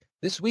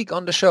This week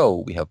on the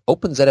show, we have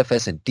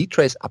OpenZFS and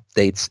dtrace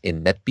updates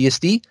in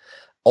NetBSD,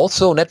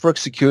 also network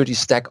security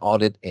stack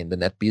audit in the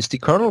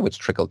NetBSD kernel, which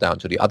trickled down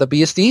to the other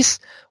BSDs.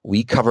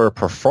 We cover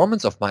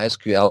performance of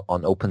MySQL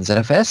on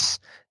OpenZFS.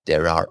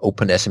 There are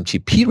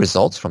OpenSMTP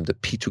results from the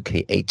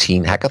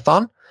P2K18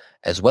 hackathon,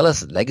 as well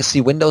as legacy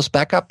Windows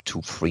backup to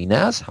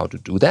FreeNAS, how to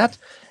do that,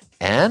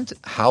 and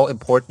how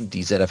important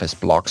DZFS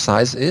block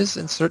size is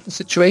in certain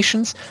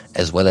situations,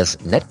 as well as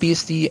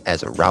NetBSD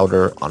as a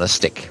router on a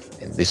stick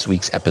in this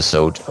week's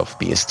episode of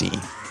BSD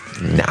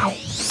Now.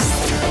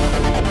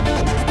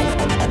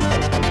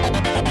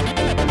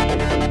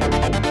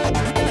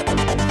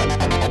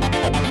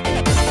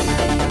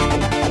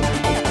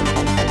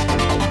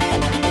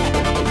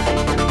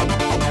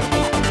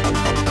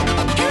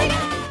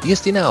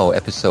 BSD Now,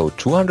 episode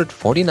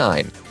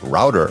 249,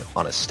 Router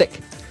on a Stick,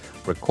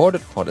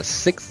 recorded for the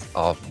 6th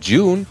of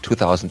June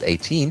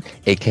 2018,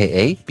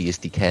 aka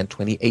BSDCan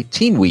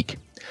 2018 week.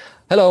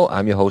 Hello,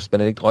 I'm your host,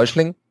 Benedikt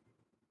Reuschling.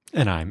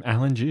 And I'm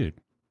Alan Jude.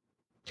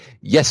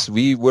 Yes,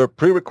 we were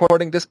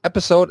pre-recording this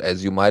episode,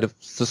 as you might have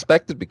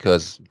suspected,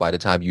 because by the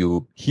time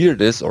you hear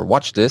this or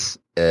watch this,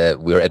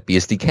 we're at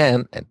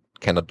BSDCan and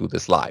cannot do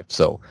this live.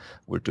 So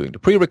we're doing the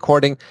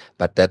pre-recording,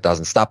 but that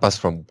doesn't stop us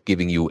from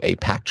giving you a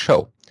packed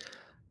show.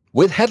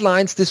 With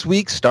headlines this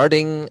week,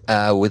 starting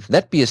with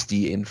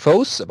NetBSD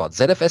infos about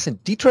ZFS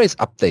and dtrace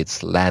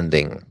updates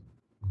landing.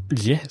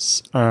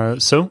 Yes.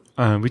 So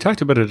we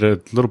talked about it a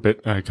little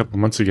bit a couple of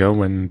months ago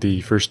when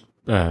the first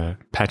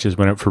patches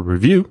went out for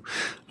review,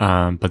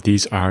 but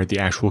these are the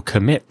actual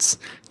commits.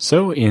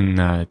 So in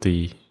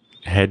the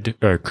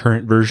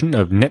current version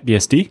of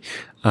NetBSD,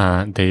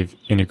 they've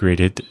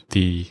integrated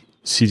the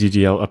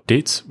CDDL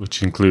updates,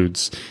 which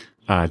includes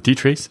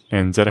dtrace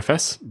and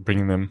ZFS,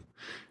 bringing them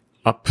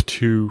up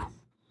to,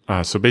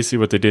 so basically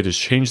what they did is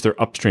change their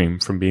upstream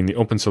from being the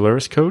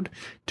OpenSolaris code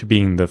to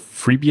being the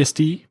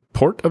FreeBSD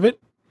port of it.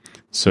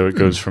 So it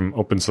goes from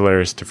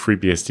OpenSolaris to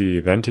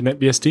FreeBSD, then to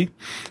NetBSD,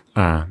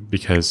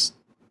 because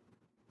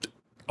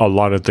a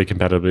lot of the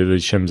compatibility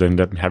shims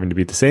ended up having to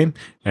be the same.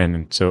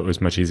 And so it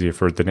was much easier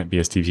for the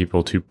NetBSD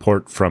people to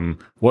port from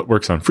what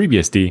works on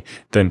FreeBSD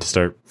than to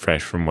start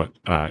fresh from what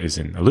is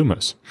in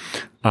Illumos.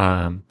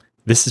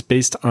 This is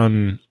based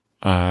on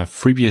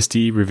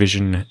FreeBSD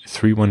revision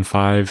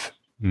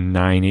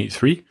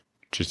 3.15.983,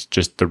 which is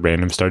just the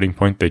random starting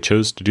point they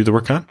chose to do the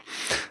work on.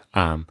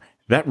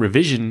 That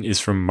revision is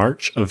from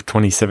March of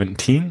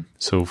 2017,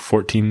 so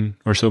 14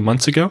 or so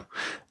months ago.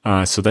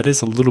 So that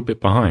is a little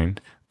bit behind.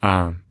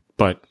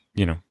 But,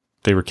 you know,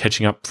 they were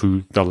catching up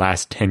through the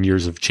last 10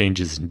 years of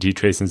changes in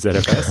dtrace and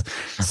ZFS.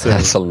 So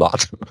that's a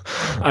lot.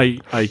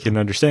 I can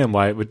understand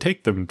why it would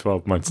take them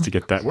 12 months to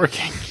get that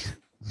working.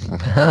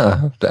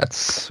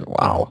 That's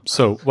wow.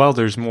 So while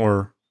there's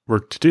more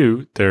work to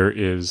do,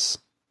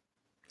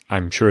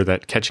 I'm sure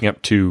that catching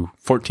up to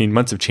 14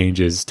 months of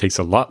changes takes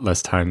a lot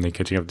less time than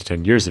catching up to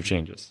 10 years of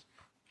changes.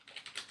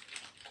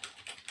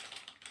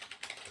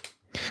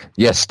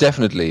 Yes,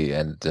 definitely.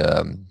 And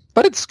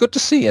but it's good to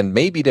see. And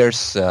maybe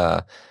there's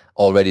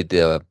already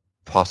the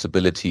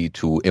possibility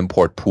to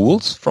import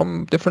pools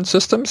from different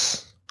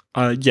systems.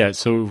 Yeah.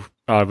 So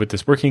with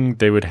this working,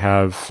 they would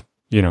have,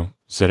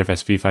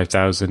 ZFS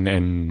v5000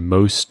 and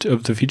most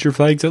of the feature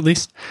flags at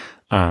least.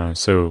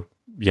 So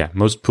yeah,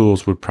 most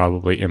pools would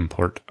probably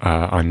import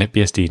on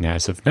NetBSD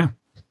as of now.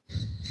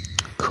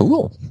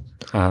 Cool.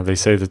 They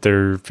say that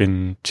there have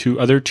been 2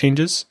 other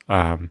changes.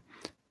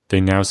 They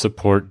now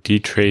support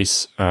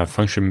dtrace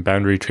function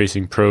boundary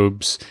tracing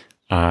probes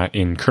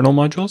in kernel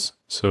modules.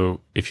 So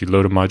if you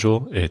load a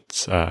module,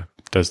 it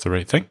does the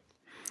right thing.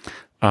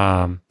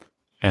 And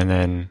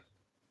then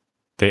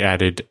they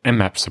added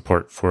mmap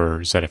support for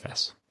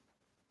ZFS.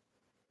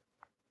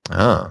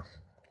 Ah,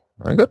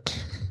 very good.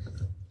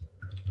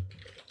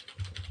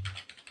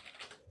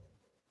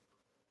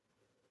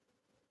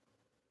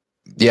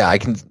 Yeah, I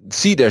can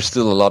see there's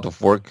still a lot of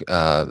work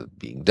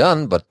being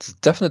done, but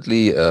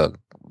definitely a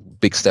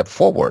big step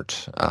forward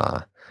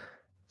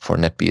for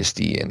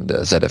NetBSD in the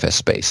ZFS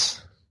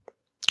space.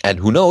 And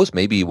who knows,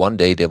 maybe one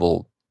day they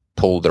will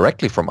pull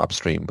directly from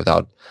upstream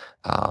without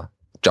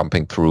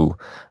jumping through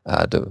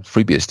the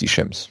FreeBSD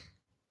shims.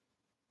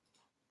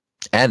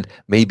 And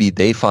maybe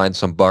they find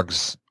some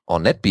bugs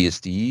on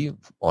NetBSD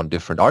on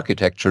different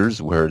architectures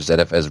where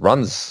ZFS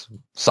runs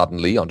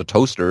suddenly on the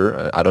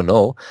toaster, I don't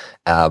know,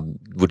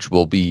 which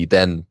will be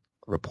then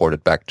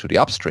reported back to the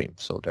upstream.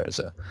 So there's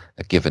a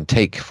give and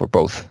take for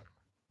both.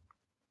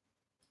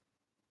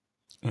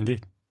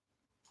 Indeed.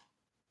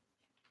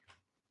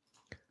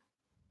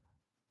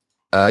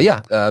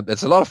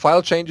 There's a lot of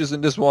file changes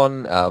in this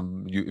one.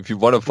 If you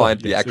want to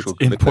find the actual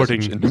importing,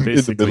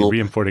 basically in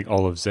re-importing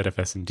all of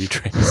ZFS and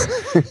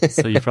dtrace.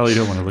 So you probably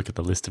don't want to look at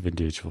the list of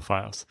individual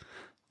files.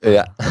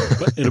 Yeah,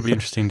 but it'll be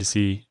interesting to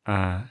see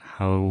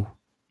how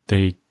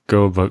they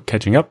go about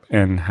catching up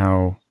and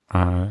how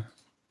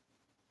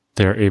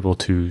they're able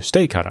to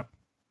stay caught up.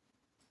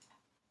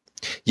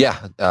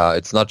 Yeah,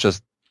 it's not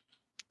just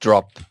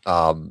drop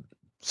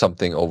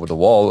something over the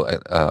wall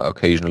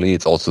occasionally.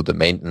 It's also the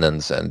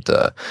maintenance and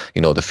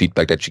the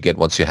feedback that you get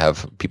once you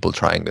have people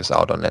trying this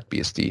out on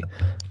NetBSD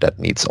that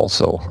needs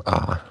also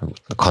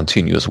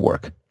continuous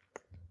work.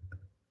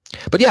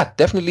 But yeah,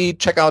 definitely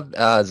check out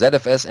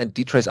ZFS and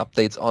dtrace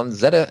updates on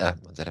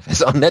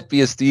ZFS on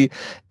NetBSD,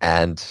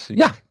 and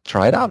yeah,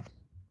 try it out.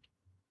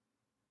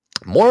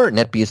 More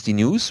NetBSD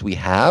news we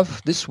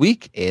have this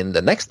week in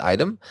the next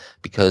item,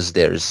 because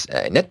there's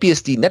a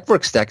NetBSD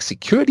network stack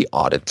security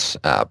audit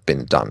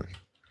been done.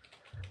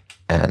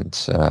 And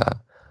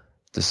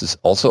this is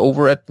also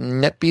over at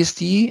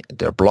NetBSD,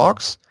 their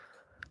blogs,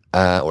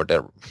 or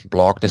their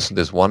blog,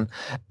 this one.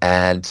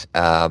 And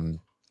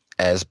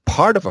as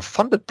part of a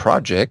funded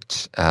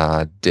project,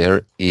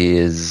 there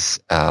is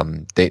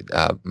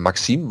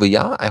Maxime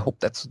Villard, I hope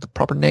that's the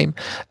proper name,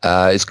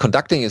 is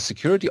conducting a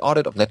security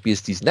audit of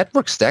NetBSD's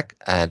network stack,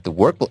 and the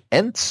work will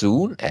end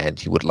soon, and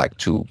he would like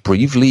to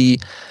briefly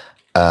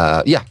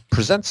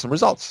present some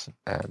results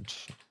and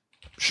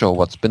show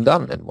what's been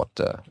done and what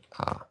the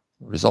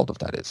result of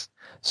that is.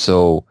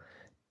 So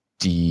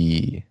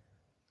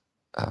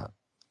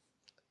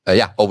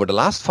over the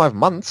last 5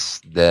 months,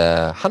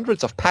 the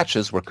hundreds of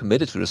patches were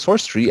committed to the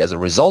source tree as a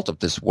result of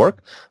this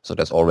work. So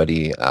there's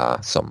already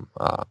some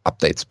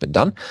updates been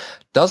done.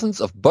 Dozens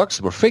of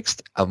bugs were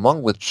fixed,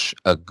 among which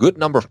a good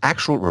number of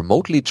actual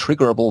remotely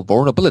triggerable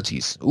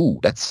vulnerabilities. Ooh,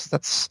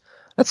 that's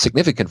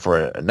significant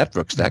for a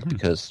network stack,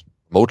 because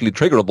remotely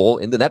triggerable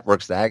in the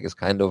network stack is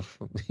kind of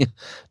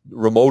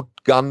remote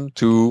gun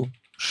to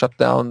shut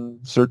down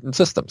certain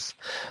systems.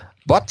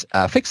 But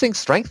fixing,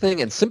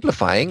 strengthening, and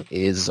simplifying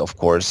is, of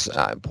course,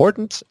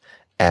 important.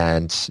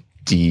 And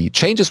the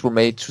changes were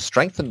made to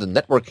strengthen the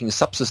networking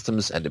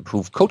subsystems and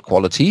improve code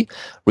quality,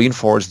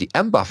 reinforce the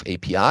MBUF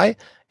API,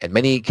 and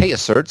many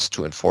K-asserts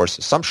to enforce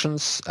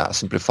assumptions,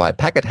 simplify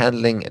packet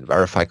handling, and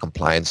verify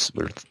compliance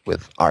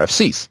with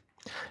RFCs.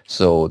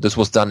 So this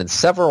was done in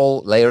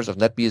several layers of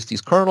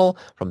NetBSD's kernel,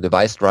 from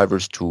device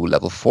drivers to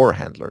level 4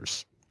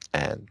 handlers.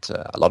 And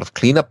a lot of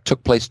cleanup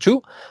took place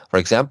too. For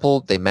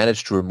example, they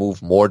managed to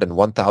remove more than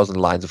 1,000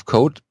 lines of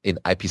code in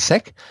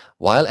IPsec,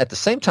 while at the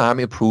same time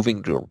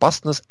improving the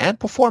robustness and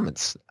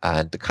performance.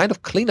 And the kind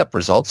of cleanup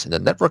results in the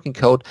networking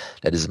code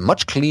that is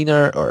much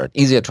cleaner or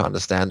easier to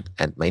understand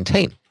and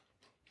maintain.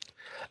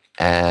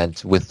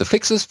 And with the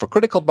fixes for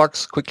critical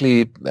bugs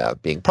quickly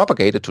being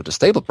propagated to the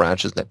stable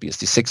branches,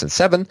 NetBSD 6 and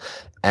 7,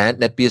 and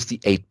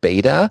NetBSD 8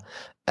 beta,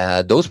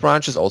 those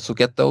branches also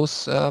get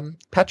those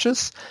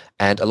patches.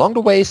 And along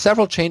the way,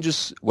 several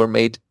changes were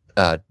made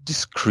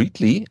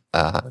discreetly.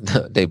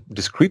 They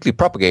discreetly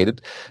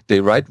propagated, they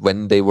write,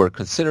 when they were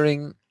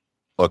considered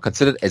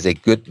as a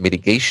good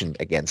mitigation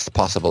against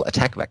possible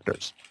attack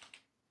vectors.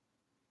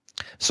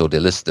 So they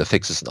list the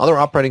fixes in other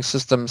operating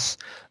systems.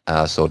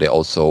 So they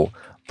also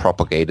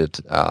propagated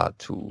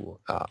to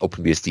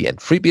OpenBSD and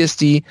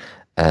FreeBSD.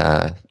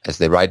 As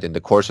they write, in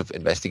the course of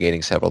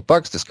investigating several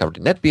bugs discovered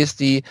in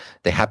NetBSD,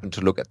 they happened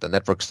to look at the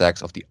network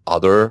stacks of the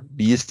other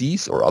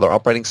BSDs or other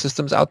operating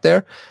systems out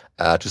there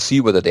to see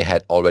whether they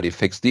had already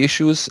fixed the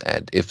issues,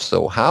 and if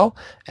so, how.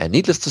 And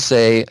needless to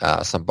say,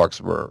 some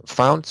bugs were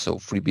found. So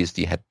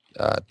FreeBSD had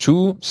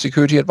 2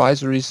 security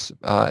advisories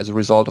as a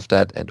result of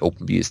that, and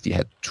OpenBSD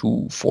had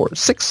 2, 4,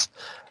 6.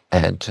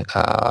 And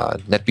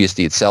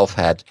NetBSD itself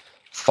had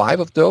 5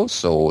 of those.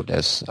 So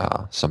there's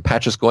some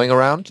patches going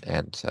around,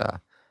 and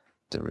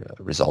the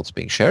results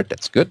being shared.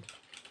 That's good.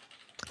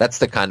 That's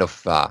the kind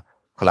of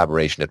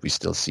collaboration that we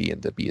still see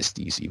in the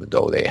BSDs, even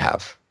though they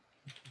have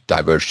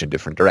diverged in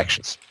different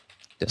directions.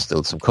 There's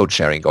still some code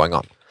sharing going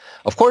on.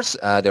 Of course,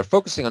 they're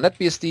focusing on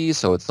NetBSD,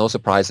 so it's no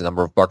surprise the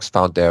number of bugs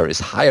found there is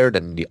higher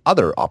than the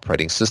other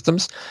operating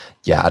systems.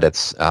 Yeah,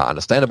 that's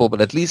understandable, but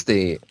at least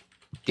they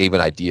gave an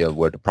idea of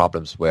where the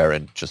problems were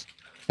and just,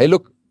 hey,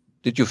 look,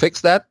 did you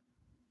fix that?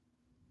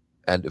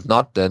 And if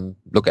not, then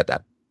look at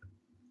that.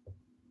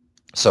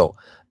 So,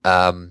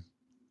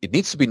 it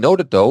needs to be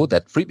noted, though,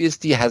 that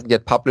FreeBSD hasn't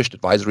yet published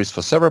advisories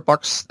for several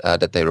bugs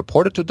that they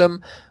reported to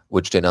them,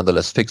 which they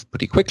nonetheless fixed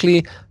pretty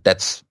quickly.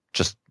 That's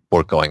just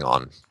work going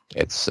on.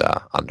 It's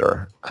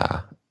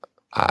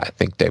I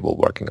think they were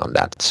working on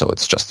that, so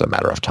it's just a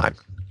matter of time.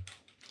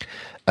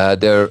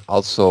 They're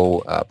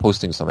also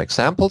posting some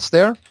examples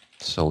there.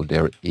 So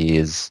there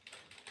is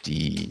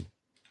the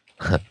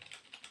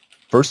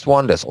first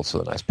one. There's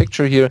also a nice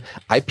picture here,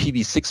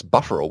 IPv6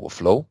 buffer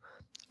overflow.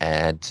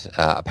 And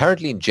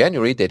apparently in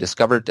January, they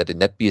discovered that in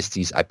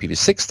NetBSD's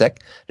IPv6 stack,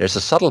 there's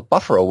a subtle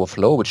buffer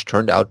overflow, which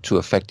turned out to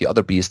affect the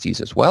other BSDs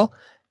as well.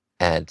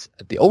 And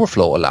the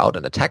overflow allowed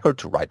an attacker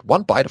to write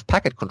 1 byte of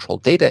packet control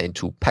data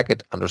into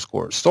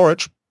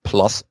packet_storage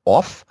plus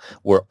off,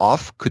 where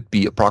off could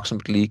be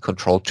approximately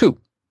control 2.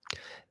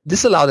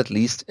 This allowed at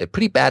least a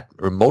pretty bad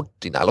remote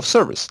denial of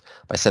service.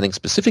 By sending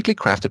specifically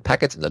crafted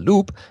packets in a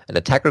loop, an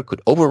attacker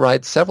could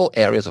override several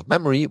areas of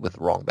memory with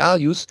wrong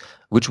values,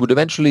 which would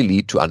eventually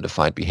lead to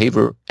undefined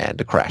behavior and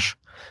a crash.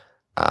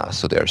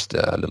 So there's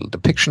the little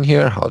depiction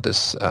here, how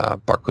this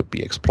bug could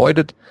be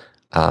exploited.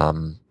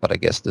 But I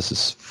guess this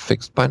is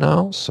fixed by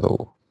now,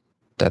 so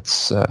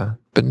that's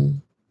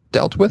been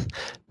dealt with.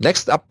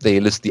 Next up, they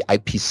list the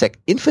IPsec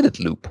infinite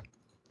loop.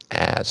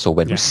 So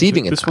when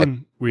receiving this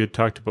one we had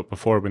talked about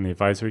before when the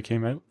advisory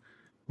came out,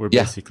 where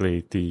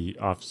basically the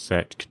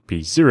offset could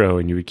be 0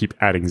 and you would keep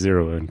adding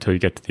 0 until you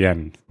get to the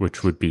end,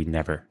 which would be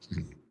never.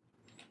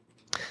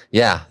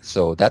 Yeah,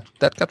 so that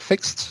got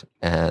fixed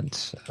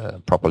and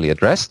properly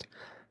addressed.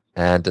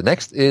 And the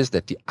next is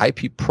that the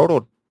IP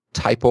proto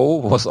typo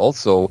was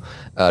also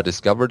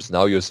discovered.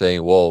 Now you're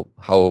saying, well,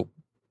 how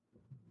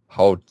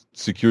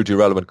security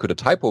relevant could a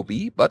typo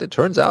be? But it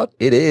turns out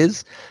it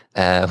is.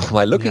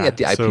 By looking at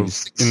the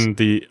IPv6. So in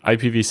the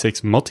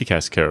IPv6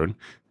 multicast code,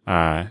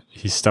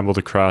 he stumbled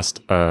across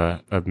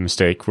a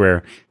mistake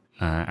where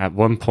at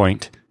one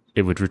point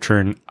it would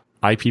return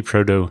IP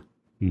proto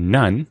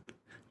none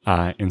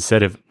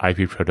instead of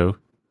IP proto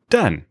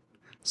done.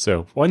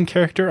 So one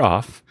character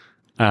off,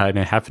 and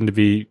it happened to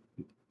be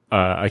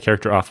a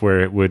character off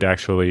where it would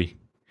actually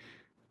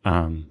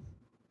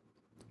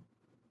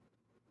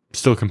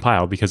still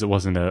compile because it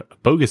wasn't a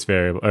bogus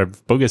variable or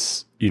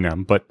bogus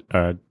enum, but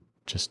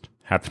just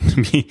happened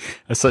to be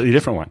a slightly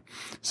different one.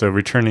 So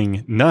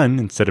returning none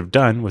instead of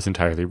done was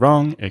entirely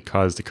wrong. It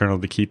caused the kernel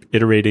to keep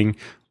iterating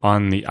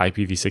on the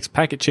IPv6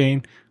 packet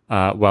chain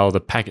while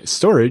the packet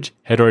storage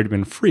had already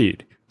been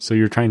freed. So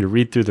you're trying to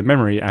read through the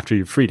memory after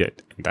you've freed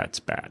it, and that's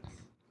bad.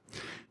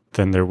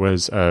 Then there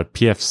was a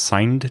PF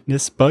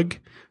signedness bug.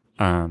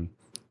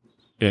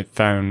 It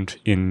found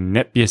in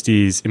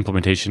NetBSD's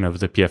implementation of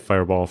the PF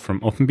firewall from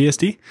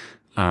OpenBSD,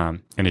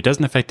 and it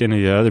doesn't affect any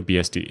of the other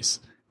BSDs.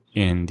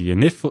 In the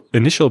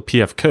initial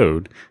PF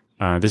code,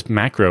 this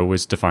macro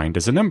was defined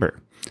as a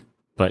number,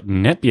 but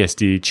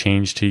NetBSD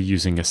changed to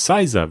using a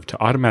size of to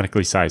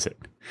automatically size it.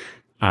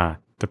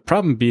 The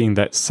problem being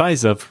that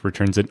size of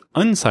returns an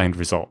unsigned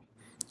result,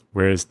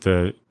 whereas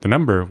the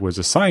number was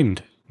a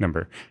signed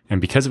number,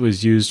 and because it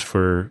was used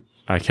for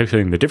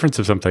calculating the difference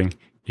of something,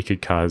 it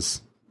could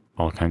cause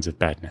all kinds of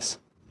badness.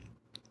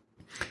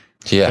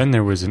 Yeah. Then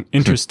there was an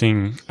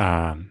interesting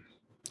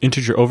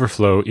integer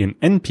overflow in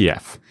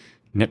NPF,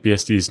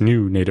 NetBSD's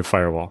new native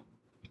firewall.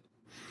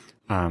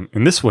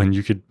 In this one,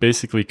 you could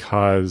basically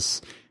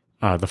cause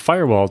the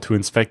firewall to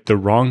inspect the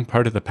wrong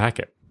part of the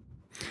packet.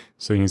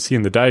 So you can see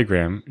in the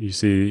diagram, you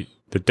see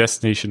the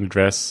destination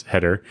address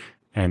header,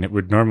 and it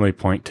would normally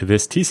point to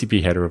this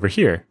TCP header over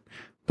here.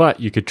 But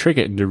you could trick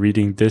it into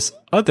reading this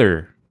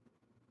other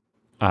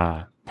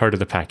part of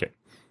the packet.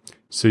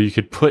 So you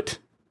could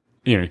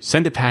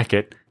send a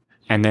packet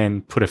and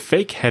then put a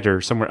fake header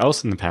somewhere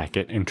else in the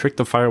packet and trick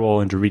the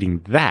firewall into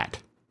reading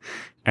that.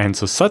 And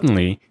so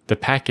suddenly the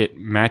packet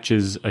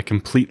matches a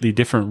completely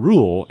different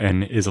rule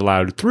and is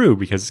allowed through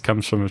because it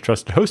comes from a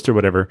trusted host or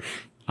whatever.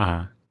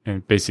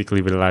 And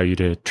basically would allow you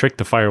to trick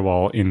the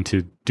firewall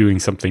into doing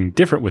something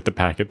different with the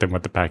packet than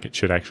what the packet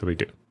should actually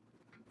do.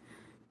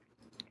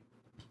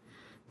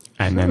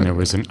 And then there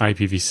was an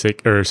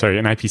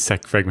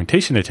IPsec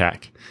fragmentation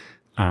attack,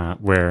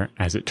 where,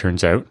 as it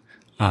turns out,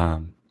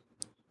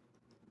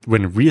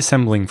 when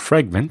reassembling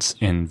fragments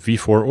in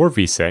v4 or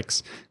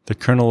v6, the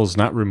kernel is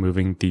not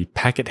removing the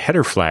packet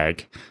header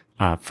flag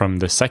from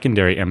the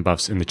secondary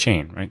mbuffs in the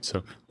chain, right?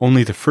 So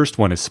only the first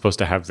one is supposed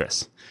to have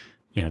this.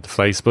 The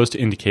flag is supposed to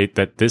indicate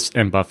that this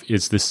mbuff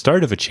is the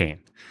start of a chain,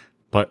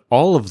 but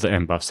all of the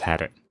mbuffs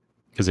had it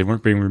because they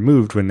weren't being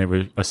removed when they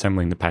were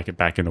assembling the packet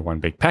back into one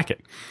big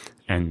packet.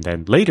 And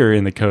then later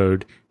in the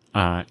code,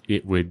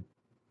 it would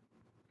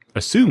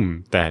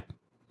assume that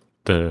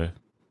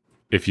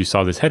if you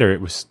saw this header, it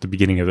was the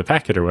beginning of the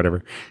packet or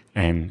whatever,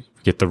 and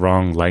get the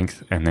wrong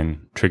length and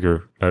then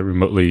trigger a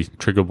remotely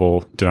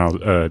triggerable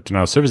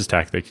denial of service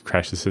attack that could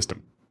crash the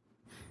system.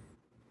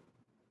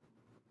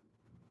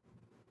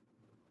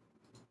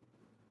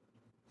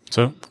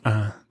 So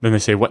then they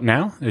say, what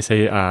now? They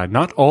say,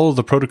 not all of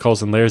the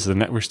protocols and layers of the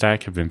network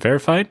stack have been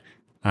verified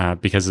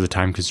because of the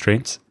time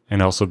constraints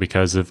and also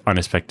because of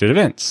unexpected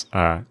events.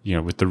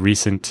 With the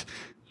recent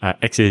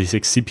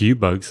x86 CPU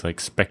bugs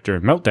like Spectre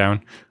and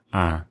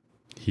Meltdown,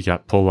 he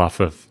got pulled off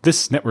of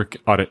this network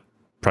audit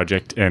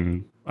project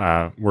and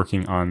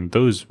working on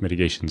those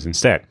mitigations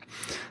instead.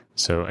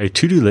 So a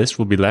to-do list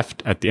will be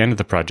left at the end of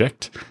the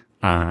project,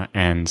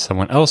 and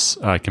someone else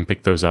can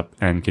pick those up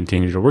and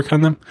continue to work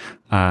on them,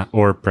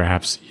 or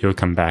perhaps he'll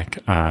come back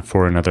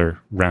for another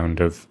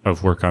round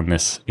of work on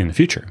this in the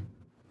future.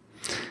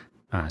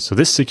 So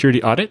this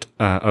security audit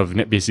of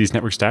NetBSD's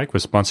network stack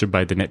was sponsored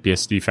by the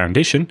NetBSD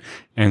Foundation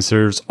and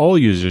serves all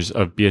users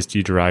of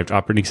BSD-derived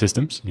operating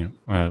systems.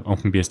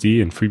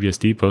 OpenBSD and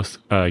FreeBSD both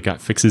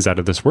got fixes out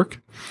of this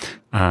work.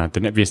 The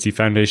NetBSD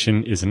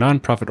Foundation is a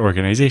non-profit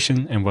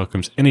organization and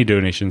welcomes any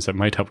donations that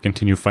might help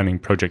continue funding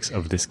projects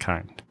of this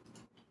kind.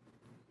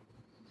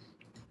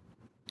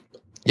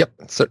 Yep,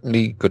 it's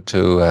certainly good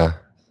to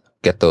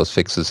get those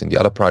fixes in the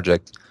other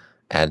project,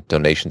 and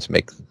donations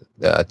make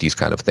these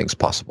kind of things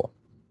possible.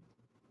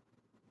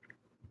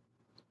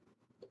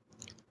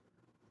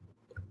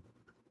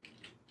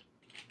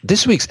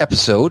 This week's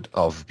episode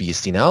of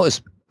BSD Now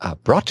is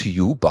brought to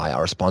you by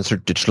our sponsor,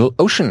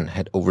 DigitalOcean.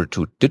 Head over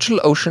to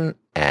DigitalOcean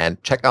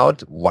and check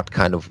out what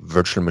kind of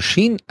virtual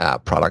machine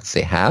products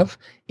they have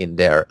in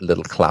their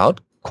little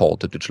cloud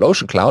called the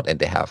DigitalOcean Cloud. And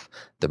they have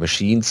the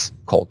machines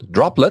called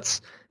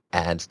Droplets,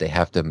 and they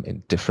have them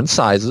in different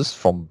sizes,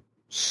 from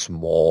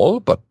small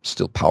but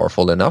still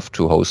powerful enough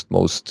to host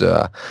most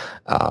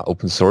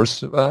open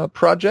source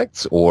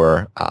projects,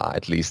 or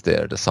at least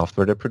the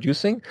software they're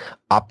producing,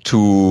 up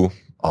to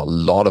a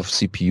lot of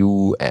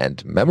CPU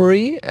and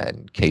memory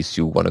in case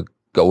you want to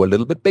go a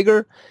little bit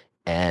bigger.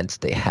 And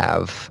they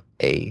have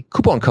a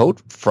coupon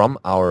code from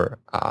our,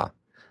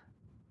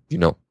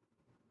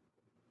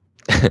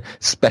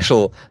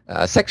 special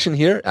section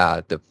here.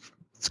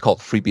 It's called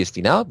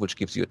FreeBSD Now, which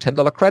gives you a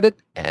 $10 credit,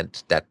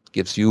 and that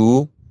gives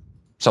you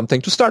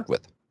something to start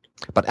with.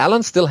 But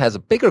Alan still has a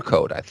bigger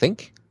code, I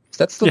think. Is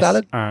that still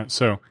valid?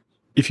 So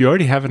if you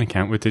already have an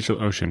account with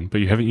DigitalOcean,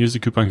 but you haven't used the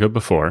coupon code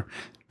before,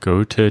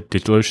 go to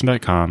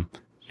DigitalOcean.com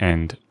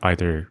and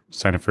either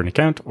sign up for an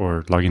account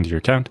or log into your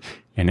account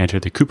and enter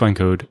the coupon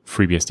code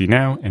FreeBSD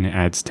Now, and it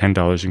adds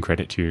 $10 in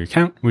credit to your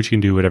account, which you can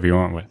do whatever you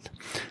want with.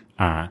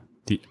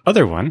 The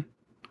other one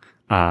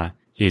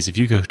is if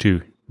you go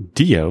to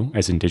dio,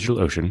 as in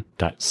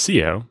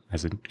DigitalOcean.co,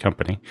 as in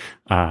company,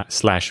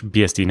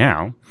 /BSD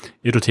Now,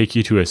 it'll take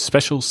you to a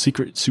special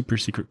secret, super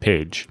secret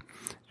page.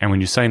 And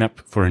when you sign up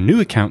for a new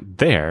account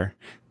there,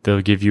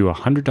 they'll give you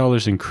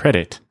 $100 in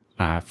credit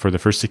for the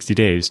first 60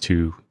 days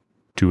to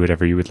do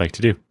whatever you would like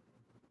to do.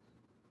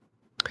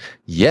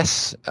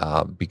 Yes,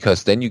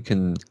 because then you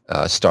can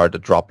start a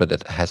droplet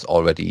that has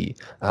already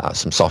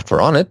some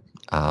software on it,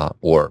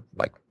 or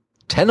like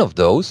 10 of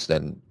those,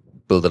 then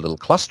build a little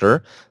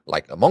cluster,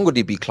 like a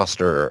MongoDB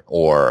cluster,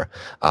 or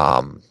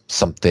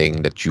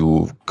something that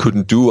you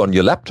couldn't do on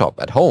your laptop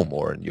at home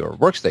or in your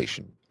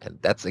workstation. And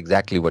that's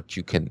exactly what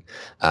you can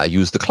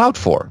use the cloud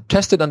for.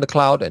 Test it on the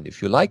cloud, and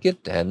if you like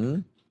it,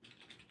 then,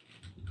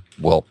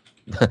 well,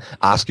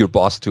 ask your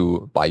boss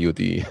to buy you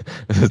the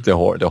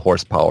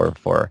horsepower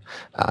for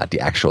the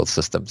actual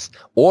systems.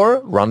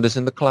 Or run this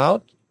in the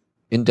cloud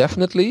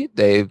indefinitely.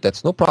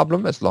 That's no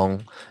problem as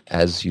long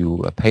as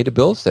you pay the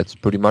bills. That's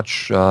pretty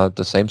much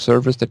the same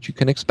service that you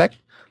can expect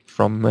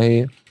from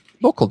a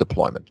local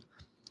deployment.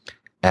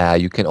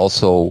 You can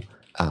also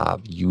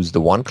use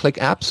the one-click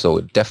app,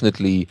 so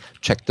definitely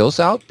check those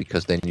out,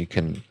 because then you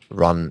can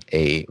run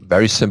a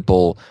very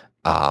simple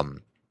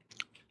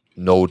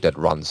node that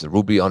runs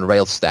Ruby on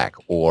Rails stack,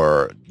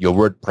 or your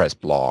WordPress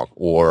blog,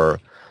 or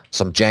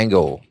some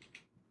Django.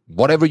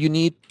 Whatever you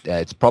need,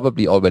 it's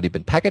probably already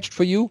been packaged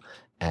for you.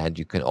 And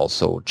you can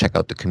also check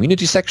out the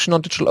community section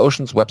on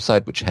DigitalOcean's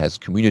website, which has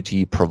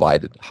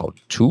community-provided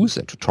how-tos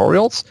and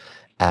tutorials.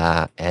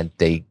 And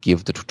they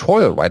give the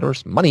tutorial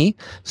writers money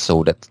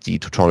so that the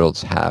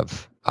tutorials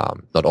have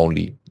not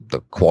only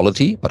the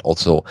quality, but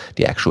also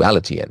the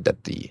actuality, and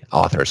that the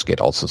authors get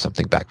also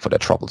something back for their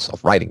troubles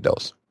of writing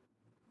those.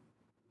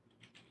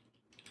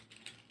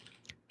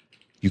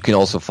 You can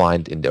also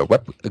find in their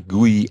web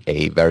GUI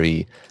a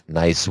very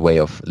nice way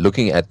of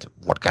looking at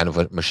what kind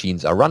of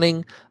machines are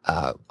running,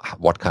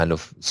 what kind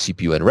of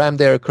CPU and RAM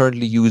they're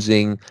currently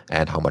using,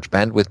 and how much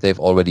bandwidth they've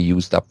already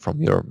used up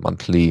from your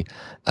monthly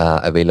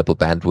available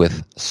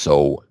bandwidth.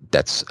 So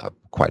that's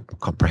quite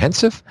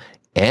comprehensive.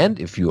 And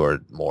if you are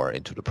more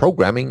into the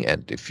programming,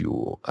 and if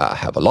you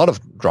have a lot of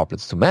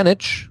droplets to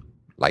manage,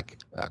 like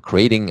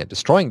creating and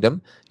destroying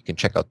them, you can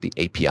check out the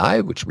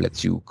API, which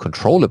lets you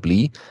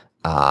controllably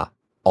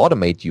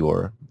automate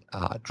your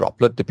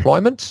droplet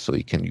deployment. So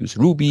you can use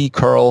Ruby,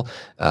 Curl,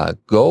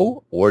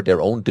 Go, or their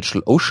own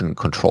DigitalOcean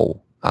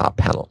control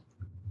panel.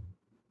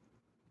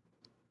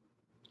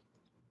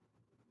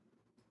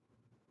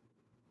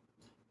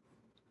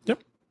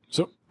 Yep.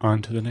 So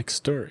on to the next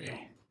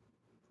story.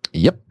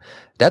 Yep.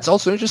 That's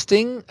also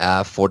interesting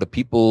for the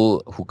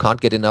people who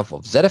can't get enough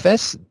of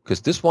ZFS,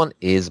 because this one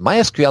is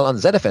MySQL on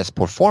ZFS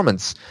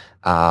performance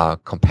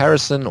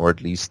comparison, or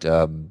at least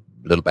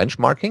little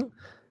benchmarking.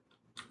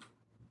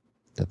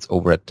 That's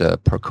over at the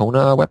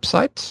Percona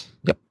website.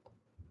 Yep.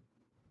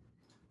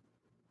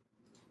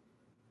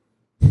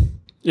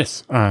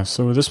 Yes.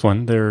 So with this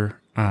one,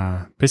 they're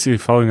basically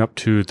following up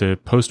to the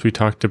post we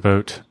talked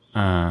about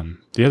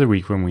the other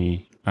week when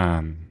we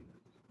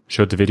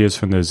showed the videos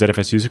from the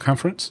ZFS user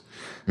conference.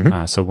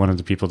 Mm-hmm. So one of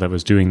the people that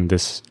was doing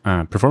this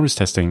performance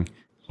testing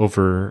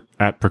over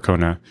at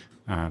Percona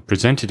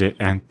presented it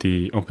at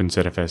the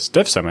OpenZFS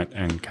Dev Summit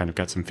and kind of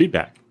got some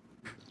feedback.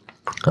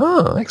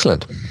 Oh,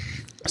 excellent.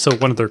 So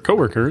one of their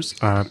coworkers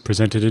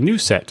presented a new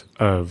set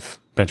of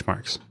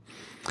benchmarks.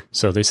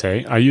 So they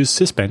say, I use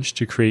Sysbench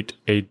to create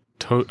a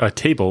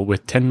table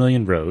with 10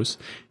 million rows,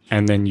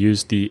 and then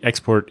use the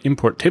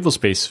export-import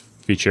tablespace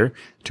feature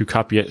to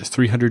copy it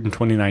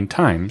 329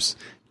 times,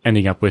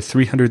 ending up with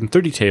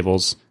 330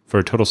 tables for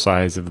a total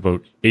size of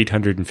about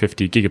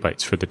 850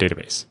 gigabytes for the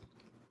database.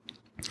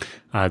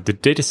 The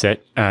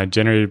dataset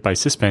generated by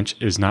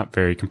Sysbench is not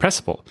very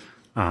compressible,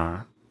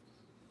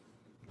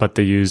 but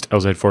they used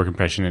LZ4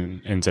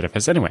 compression in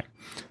ZFS anyway.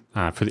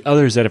 For the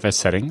other ZFS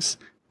settings,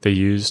 they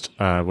used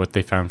what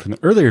they found from the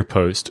earlier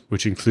post,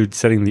 which includes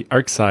setting the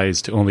arc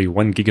size to only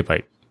 1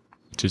 gigabyte,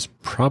 which is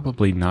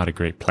probably not a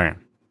great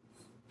plan.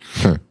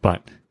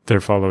 But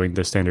they're following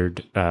the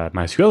standard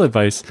MySQL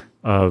advice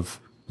of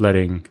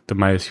letting the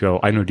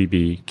MySQL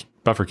InnoDB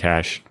buffer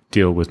cache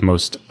deal with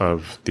most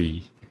of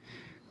the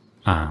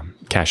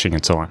caching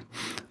and so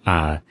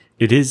on.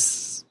 It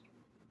is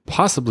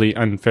possibly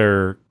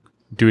unfair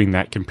doing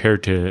that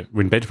compared to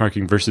when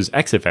benchmarking versus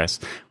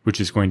XFS, which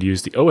is going to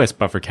use the OS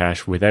buffer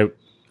cache without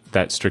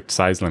that strict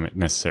size limit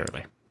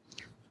necessarily.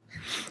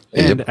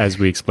 And as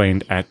we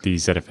explained at the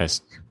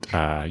ZFS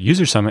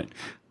user summit,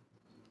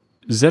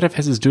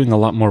 ZFS is doing a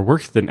lot more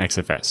work than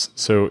XFS.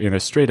 So in a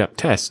straight up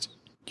test,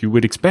 you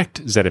would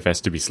expect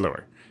ZFS to be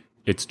slower.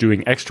 It's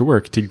doing extra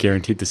work to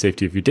guarantee the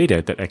safety of your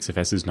data that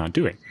XFS is not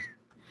doing.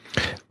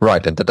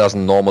 Right, and that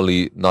doesn't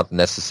normally, not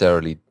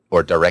necessarily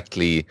or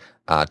directly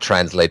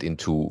translate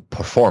into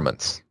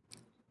performance.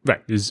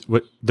 Right, is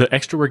what the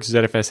extra work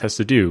ZFS has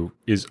to do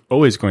is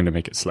always going to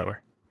make it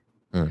slower.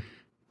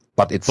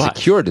 But it's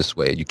secure this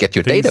way. You get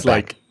your data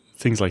back.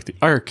 Things like the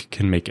ARC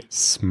can make it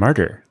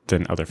smarter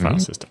than other file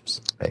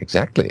systems.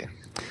 Exactly.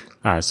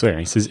 So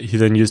anyway, he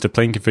then used a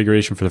plain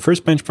configuration for the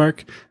first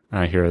benchmark.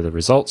 Here are the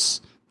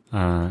results.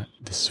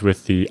 This is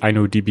with the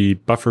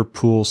InnoDB buffer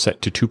pool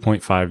set to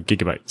 2.5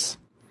 gigabytes.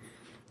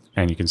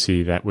 And you can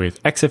see that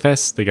with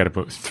XFS, they got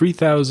about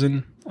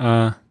 3,000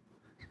 and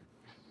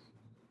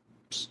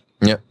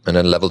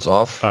then levels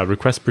off.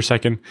 Requests per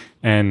second.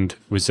 And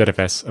with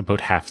ZFS,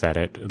 about half that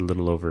at a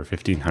little over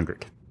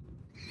 1,500.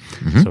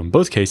 So in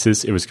both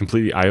cases, it was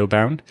completely IO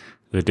bound.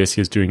 The disk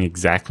is doing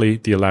exactly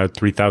the allowed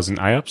 3,000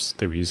 IOPS.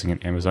 They were using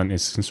an Amazon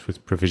instance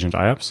with provisioned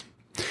IOPS.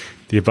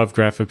 The above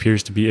graph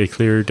appears to be a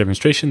clear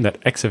demonstration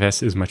that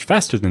XFS is much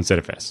faster than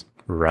ZFS,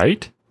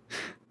 right?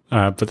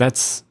 But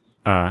is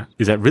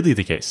that really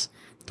the case?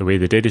 The way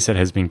the dataset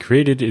has been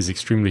created is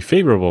extremely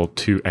favorable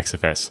to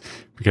XFS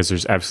because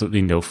there's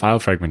absolutely no file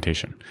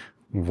fragmentation.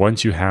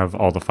 Once you have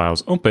all the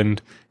files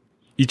opened,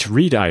 each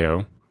read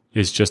IO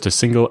is just a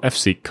single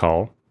fseek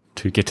call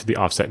to get to the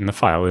offset in the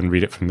file and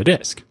read it from the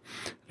disk.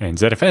 And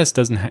ZFS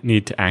doesn't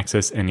need to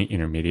access any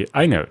intermediate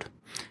inode.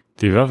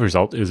 The above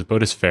result is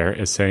about as fair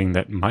as saying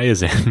that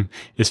MyAZM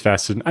is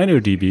faster than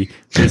InnoDB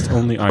based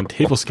only on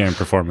table scan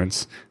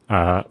performance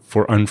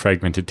for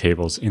unfragmented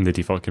tables in the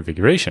default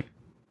configuration.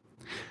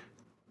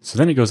 So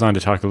then it goes on to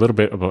talk a little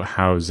bit about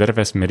how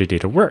ZFS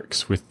metadata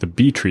works with the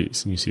B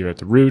trees. And you see at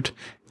the root,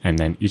 and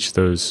then each of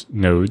those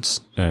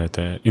nodes,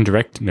 the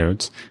indirect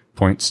nodes,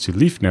 points to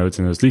leaf nodes,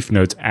 and those leaf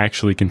nodes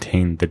actually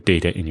contain the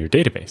data in your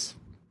database.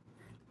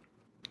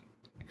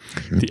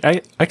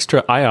 The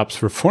extra IOPS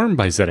performed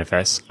by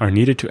ZFS are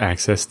needed to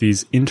access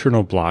these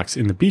internal blocks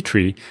in the B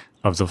tree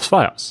of those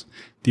files.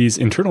 These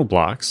internal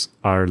blocks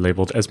are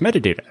labeled as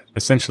metadata.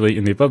 Essentially,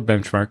 in the above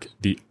benchmark,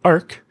 the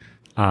ARC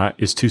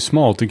is too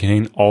small to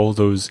contain all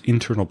those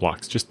internal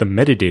blocks, just the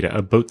metadata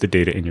about the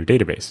data in your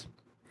database.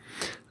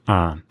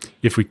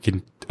 If we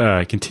can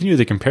continue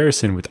the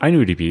comparison with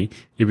InnoDB,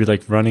 it'd be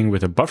like running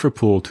with a buffer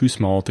pool too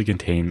small to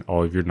contain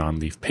all of your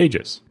non-leaf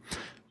pages.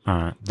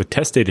 The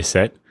test data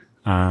set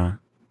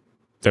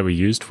that we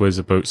used was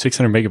about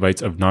 600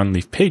 megabytes of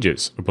non-leaf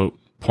pages, about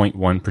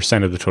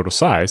 0.1% of the total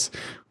size,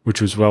 which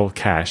was well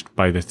cached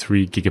by the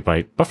 3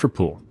 gigabyte buffer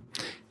pool.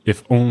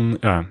 Only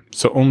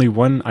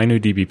one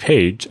InnoDB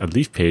page, a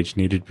leaf page,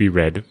 needed to be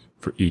read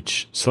for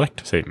each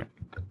select statement.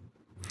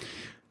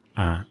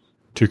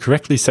 To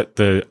correctly set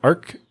the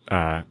ARC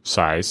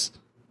size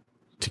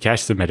to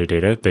cache the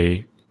metadata,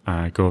 they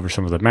go over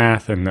some of the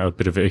math and a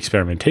bit of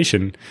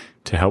experimentation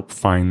to help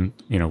find,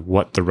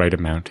 what the right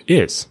amount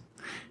is.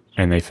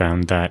 And they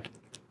found that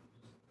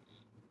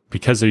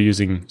because they're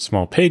using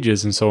small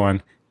pages and so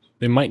on,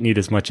 they might need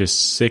as much as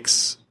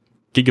 6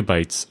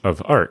 gigabytes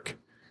of ARC,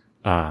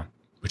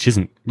 which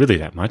isn't really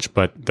that much,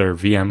 but their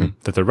VM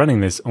that they're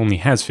running this only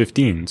has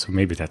 15, so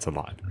maybe that's a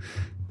lot.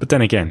 But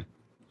then again,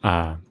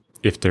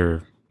 if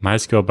their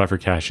MySQL buffer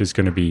cache is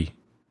going to be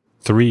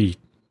 3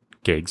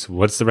 gigs,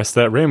 what's the rest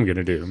of that RAM going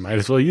to do? Might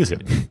as well use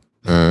it.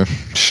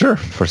 Sure,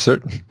 for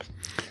certain.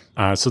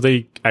 So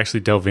they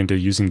actually delve into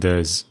using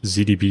the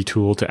ZDB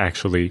tool to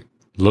actually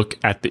look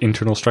at the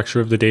internal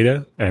structure of the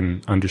data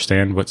and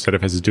understand what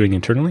ZFS is doing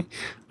internally.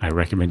 I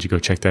recommend you go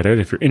check that out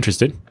if you're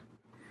interested.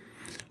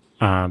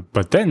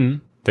 But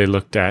then they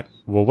looked at,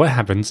 what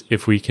happens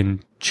if we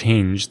can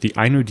change the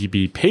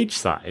InnoDB page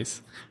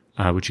size,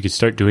 which you could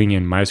start doing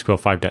in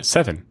MySQL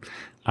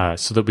 5.7,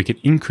 so that we could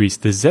increase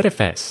the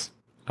ZFS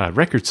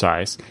record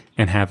size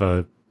and have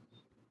a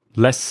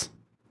less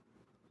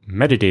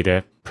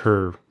metadata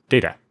per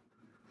data.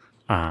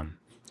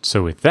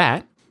 So with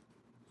that,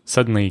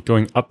 suddenly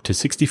going up to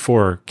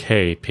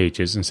 64K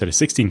pages instead of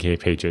 16K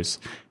pages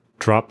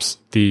drops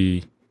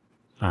the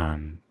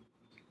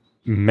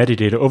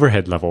metadata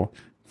overhead level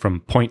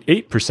from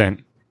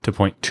 0.8% to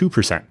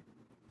 0.2%.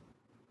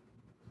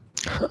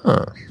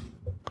 Huh.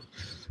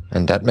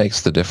 And that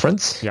makes the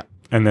difference? Yeah.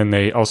 And then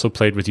they also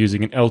played with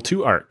using an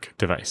L2 ARC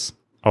device.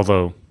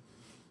 Although,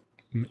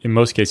 in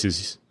most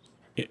cases,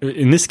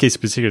 in this case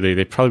particularly,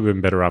 they probably would have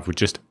been better off with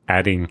just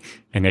adding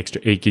an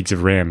extra 8 gigs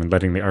of RAM and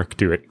letting the Arc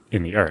do it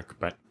in the Arc.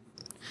 But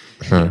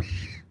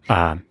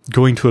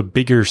going to a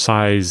bigger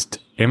sized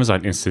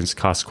Amazon instance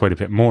costs quite a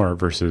bit more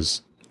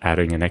versus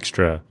adding an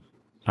extra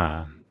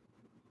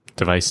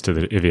device to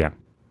the IVM.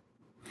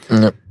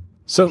 Yep.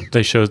 So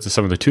they showed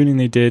some of the tuning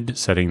they did,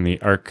 setting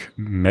the Arc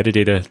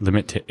metadata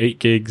limit to 8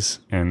 gigs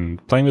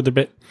and playing with it a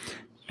bit.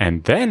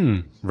 And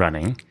then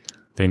running,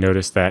 they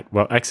noticed that,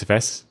 well,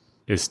 XFS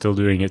is still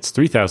doing its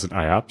 3,000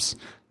 IOPS,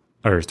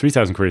 or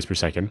 3,000 queries per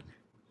second.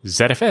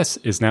 ZFS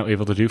is now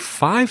able to do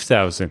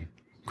 5,000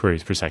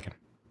 queries per second.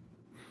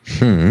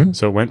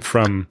 So it went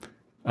from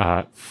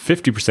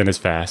 50% as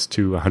fast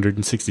to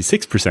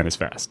 166% as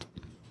fast.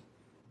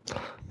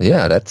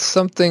 Yeah, that's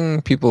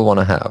something people want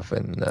to have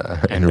in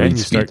and then you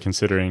start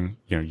considering,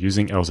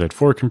 using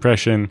LZ4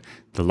 compression.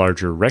 The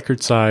larger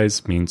record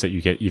size means that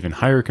you get even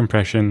higher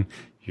compression.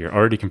 You're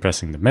already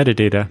compressing the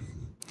metadata.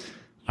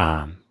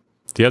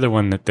 The other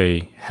one that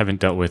they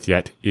haven't dealt with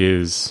yet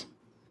is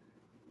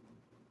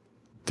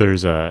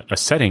there's a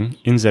setting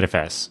in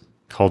ZFS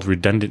called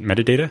redundant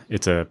metadata.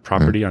 It's a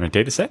property on a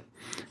data set,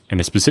 and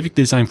it's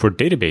specifically designed for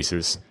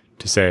databases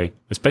to say,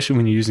 especially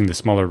when you're using the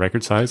smaller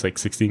record size, like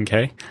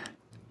 16K,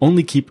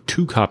 only keep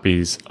 2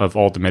 copies of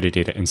all the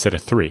metadata instead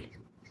of 3.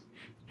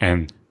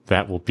 And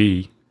that will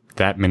be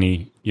that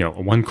many,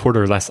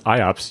 1/4 less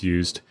IOPS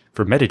used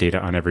for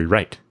metadata on every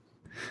write.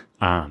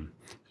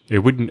 It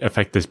wouldn't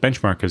affect this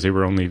benchmark because they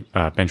were only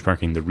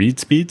benchmarking the read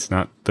speeds,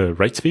 not the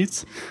write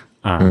speeds.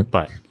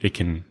 But it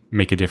can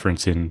make a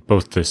difference in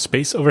both the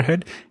space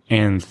overhead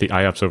and the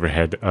IOPS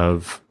overhead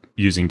of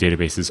using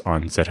databases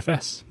on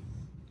ZFS.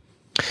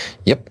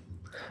 Yep.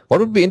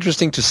 What would be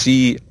interesting to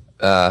see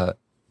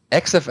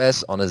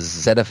XFS on a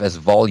ZFS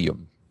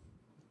volume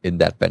in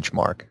that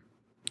benchmark?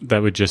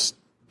 That would just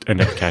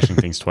end up caching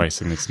things twice,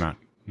 and it's not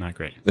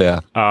great. Yeah.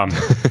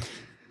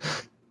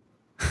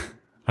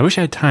 I wish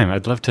I had time.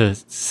 I'd love to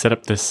set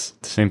up this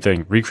same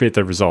thing, recreate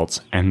the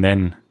results, and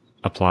then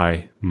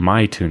apply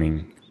my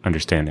tuning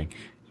understanding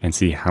and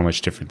see how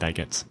much different that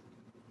gets.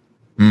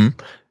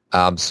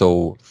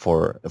 So,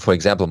 for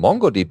example,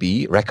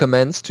 MongoDB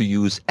recommends to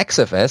use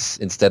XFS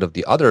instead of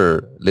the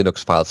other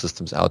Linux file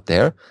systems out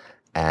there,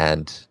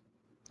 and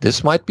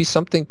this might be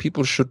something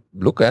people should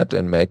look at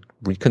and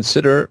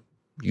reconsider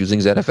using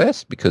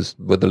ZFS, because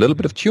with a little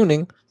bit of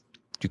tuning,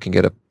 you can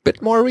get a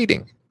bit more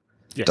reading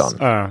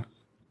done.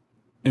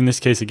 In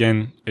this case,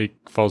 again, it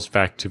falls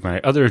back to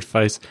my other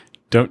advice.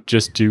 Don't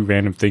just do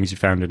random things you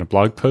found in a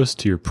blog post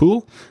to your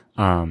pool.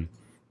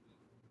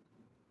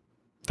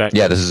 This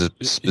is a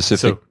specific.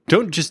 So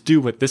don't just do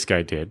what this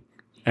guy did.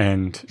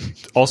 And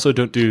also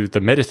don't do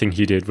the meta thing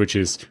he did, which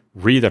is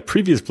read a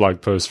previous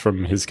blog post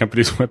from his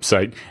company's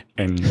website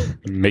and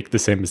make the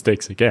same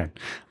mistakes again.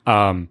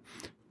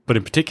 But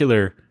in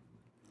particular,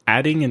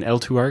 adding an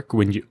L2 Arc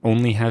when you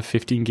only have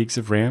 15 gigs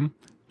of RAM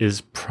is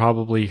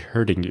probably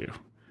hurting you,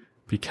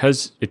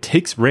 because it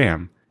takes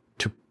RAM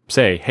to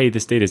say, hey,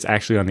 this data is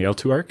actually on the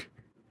L2 Arc.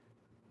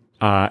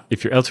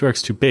 If your L2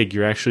 Arc's too big,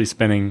 you're actually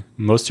spending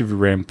most of your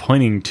RAM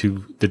pointing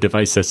to the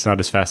device that's not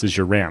as fast as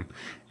your RAM,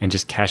 and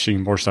just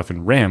caching more stuff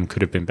in RAM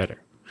could have been better.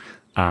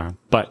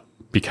 But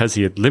because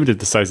he had limited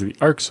the size of the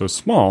Arc so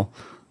small,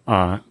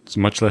 it's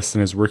much less than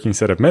his working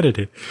set of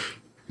metadata,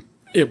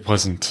 it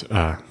wasn't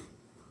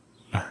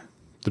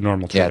the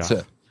normal trade-off. Yeah,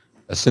 it's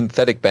a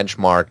synthetic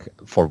benchmark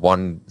for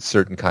one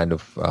certain kind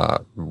of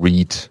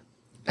read.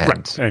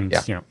 And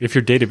if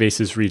your database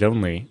is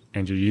read-only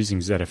and you're using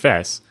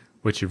ZFS,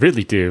 what you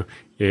really do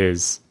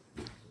is,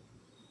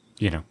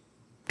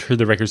 turn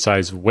the record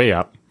size way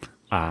up,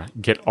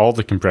 get all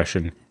the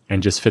compression,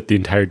 and just fit the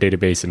entire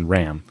database in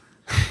RAM.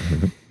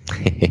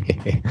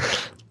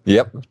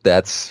 Yep,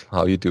 that's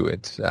how you do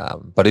it.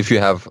 But if you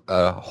have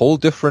a whole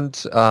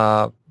different,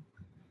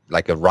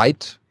 like a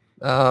write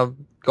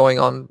going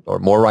on, or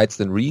more writes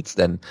than reads,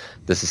 then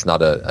this is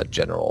not a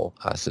general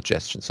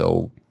suggestion.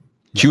 So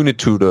tune it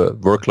to the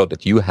workload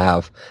that you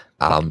have.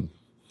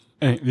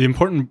 The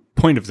important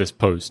point of this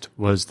post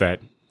was that,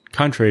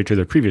 contrary to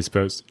the previous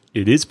post,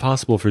 it is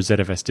possible for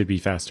ZFS to be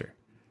faster.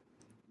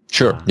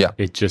 Sure, yeah.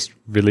 It just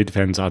really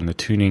depends on the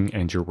tuning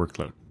and your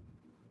workload.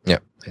 Yeah,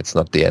 it's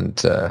not the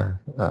end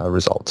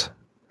result.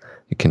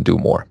 You can do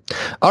more.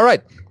 All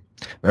right,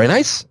 very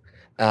nice.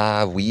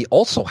 We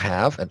also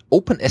have an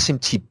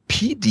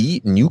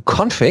OpenSMTPD new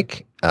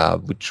config,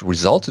 which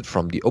resulted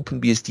from the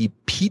OpenBSD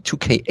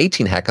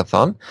P2K18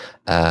 hackathon,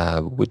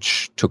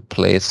 which took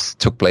place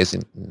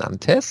in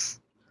Nantes.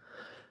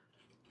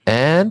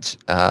 And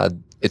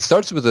it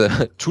starts with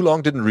a too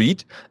long didn't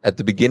read at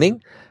the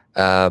beginning.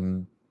 They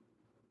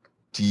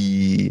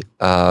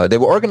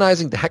were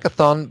organizing the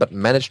hackathon, but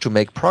managed to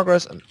make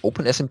progress on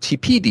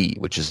OpenSMTPD,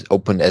 which is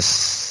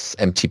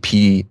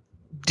OpenSMTP,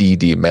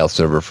 the mail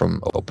server from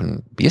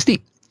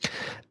OpenBSD,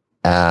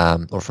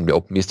 or from the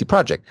OpenBSD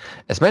project.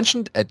 As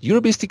mentioned at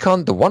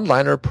EuroBSDCon, the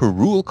one-liner per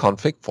rule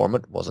config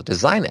format was a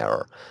design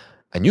error.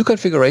 A new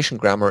configuration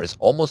grammar is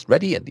almost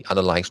ready and the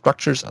underlying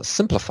structures are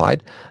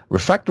simplified.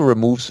 Refactor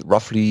removes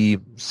roughly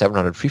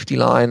 750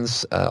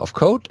 lines of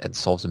code and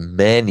solves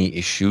many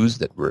issues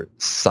that were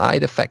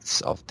side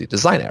effects of the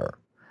design error.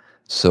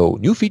 So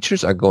new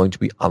features are going to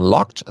be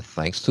unlocked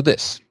thanks to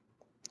this.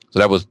 So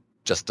that was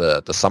just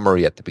the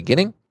summary at the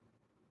beginning.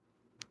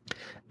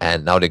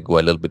 And now they go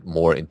a little bit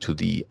more into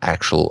the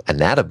actual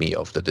anatomy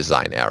of the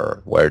design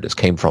error, where this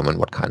came from and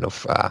what kind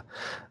of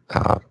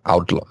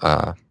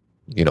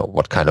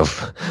what kind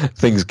of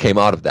things came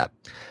out of that.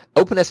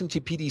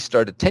 OpenSMTPD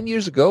started 10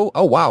 years ago.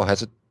 Oh, wow.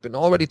 Has it been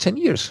already 10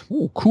 years?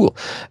 Ooh, cool.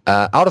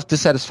 Out of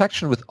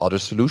dissatisfaction with other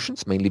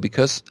solutions, mainly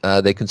because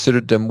they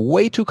considered them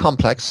way too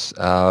complex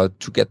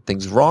to get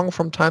things wrong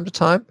from time to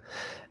time.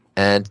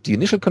 And the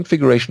initial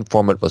configuration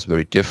format was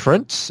very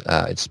different,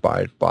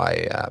 inspired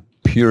by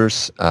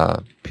Pure's,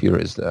 Pure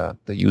is the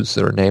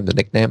username, the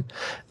nickname,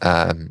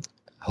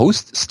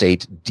 host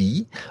state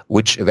D,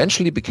 which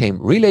eventually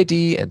became Relay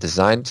D and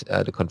designed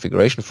the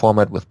configuration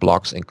format with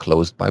blocks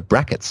enclosed by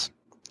brackets.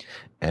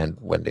 And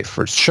when they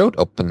first showed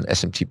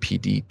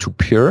OpenSMTPD to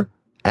Pure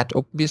at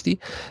OpenBSD,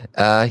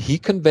 he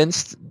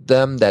convinced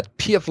them that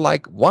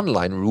PF-like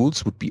one-line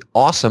rules would be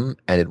awesome,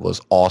 and it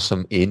was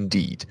awesome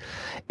indeed.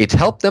 It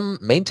helped them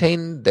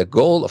maintain their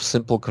goal of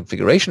simple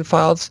configuration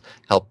files,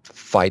 helped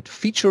fight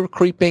feature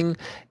creeping,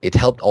 it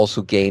helped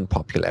also gain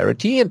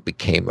popularity and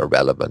became a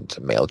relevant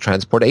mail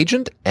transport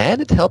agent,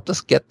 and it helped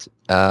us get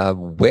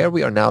where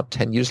we are now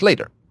 10 years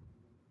later.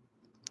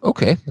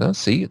 Okay,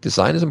 see,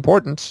 design is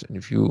important, and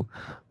if you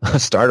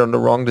start on the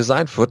wrong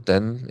design foot,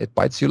 then it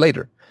bites you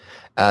later.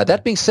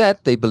 That being said,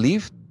 they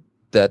believe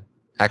that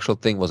actual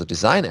thing was a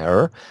design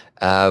error,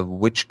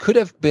 which could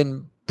have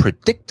been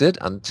predicted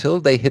until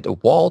they hit a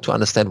wall to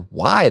understand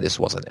why this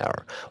was an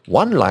error.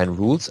 One-line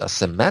rules are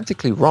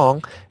semantically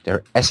wrong.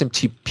 They're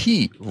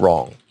SMTP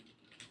wrong.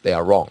 They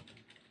are wrong.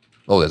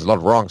 Oh, there's a lot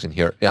of wrongs in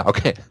here. Yeah,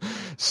 okay.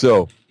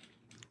 So,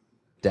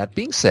 that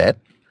being said,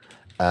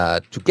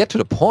 to get to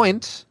the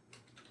point,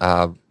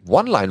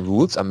 one-line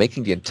rules are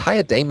making the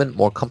entire daemon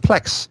more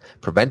complex,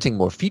 preventing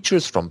more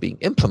features from being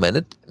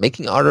implemented,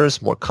 making others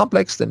more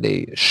complex than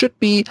they should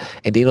be,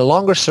 and they no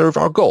longer serve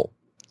our goal.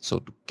 So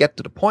to get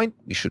to the point,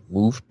 we should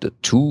move to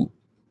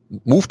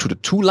the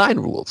two-line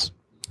rules.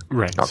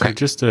 Right. Okay. So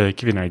just to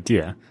give you an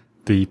idea,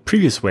 the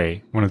previous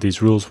way one of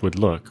these rules would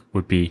look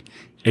would be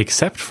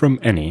except from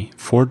any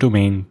for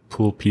domain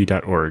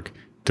poolp.org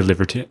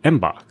delivered to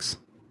mbox.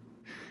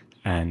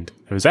 And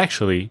it was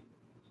actually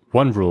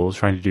one rule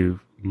trying to do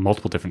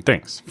multiple different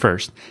things.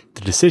 First,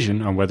 the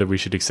decision on whether we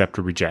should accept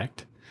or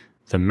reject,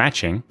 the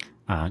matching,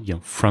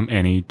 from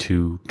any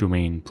to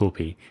domain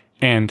poolp,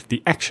 and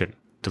the action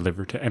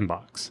delivered to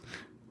mbox.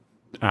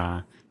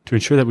 To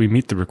ensure that we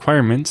meet the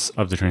requirements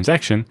of the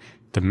transaction,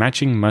 the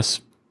matching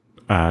must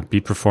be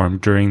performed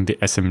during the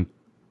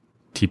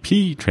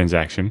SMTP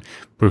transaction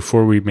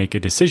before we make a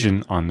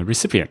decision on the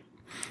recipient.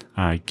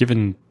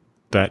 Given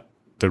that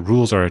the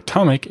rules are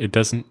atomic, it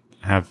doesn't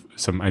have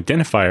some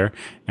identifier,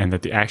 and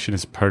that the action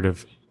is part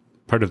of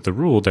the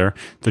rule. There,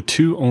 the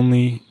two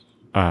only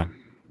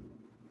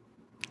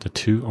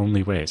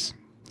ways.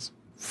 It's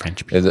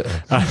French people.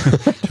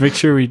 To make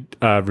sure we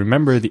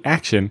remember the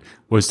action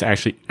was to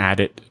actually add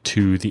it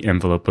to the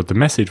envelope of the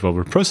message while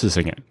we're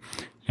processing it,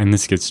 and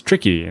this gets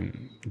tricky,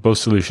 and both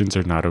solutions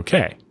are not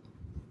okay.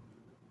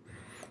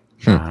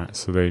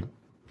 So they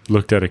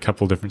looked at a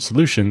couple different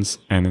solutions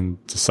and then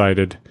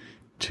decided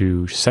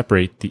to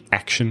separate the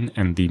action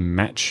and the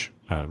match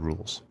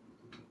rules.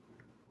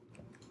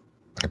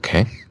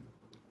 Okay.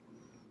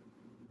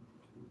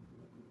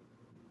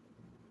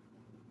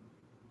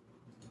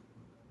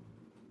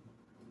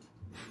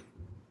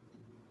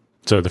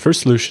 So the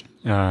first solution,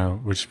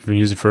 which we've been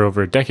using for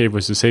over a decade,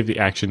 was to save the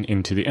action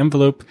into the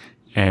envelope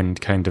and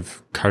kind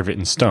of carve it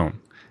in stone.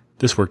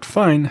 This worked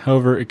fine.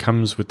 However, it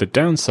comes with the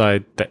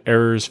downside that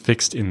errors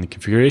fixed in the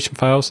configuration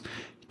files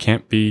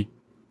can't be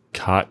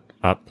caught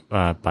up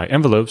by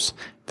envelopes,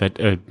 that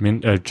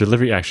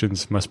delivery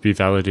actions must be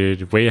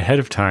validated way ahead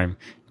of time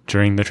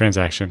during the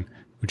transaction,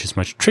 which is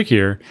much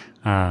trickier,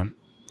 and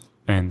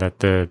that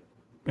the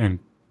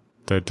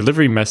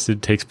delivery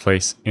method takes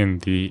place in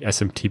the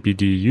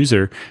SMTPD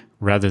user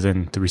rather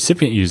than the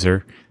recipient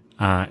user,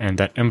 and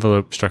that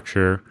envelope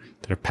structure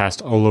that are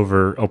passed all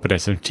over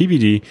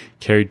OpenSMTPD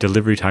carry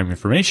delivery time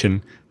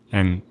information,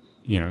 and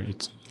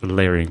it's a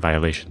layering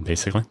violation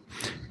basically.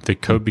 The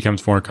code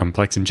becomes more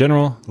complex in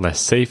general, less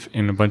safe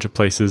in a bunch of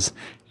places,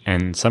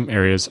 and some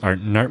areas are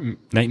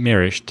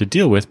nightmarish to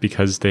deal with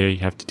because they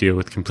have to deal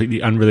with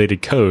completely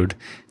unrelated code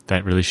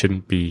that really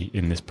shouldn't be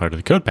in this part of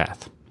the code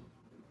path.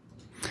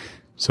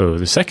 So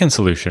the second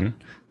solution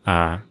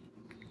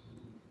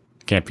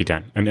can't be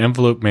done. An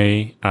envelope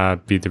may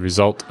be the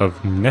result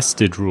of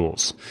nested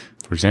rules.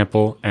 For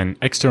example, an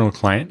external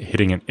client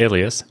hitting an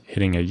alias,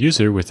 hitting a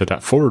user with a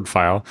 .forward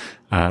file,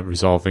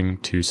 resolving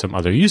to some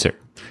other user.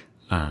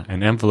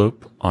 An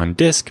envelope on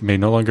disk may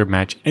no longer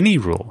match any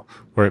rule,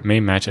 or it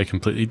may match a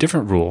completely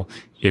different rule.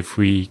 If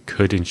we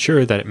could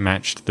ensure that it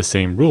matched the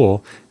same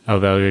rule,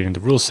 evaluating the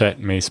rule set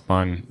may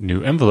spawn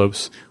new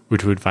envelopes,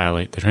 which would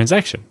violate the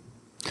transaction.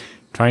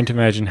 Trying to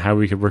imagine how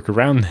we could work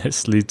around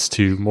this leads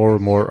to more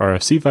and more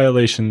RFC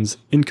violations,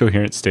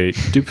 incoherent state,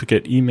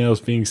 duplicate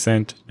emails being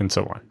sent, and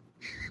so on.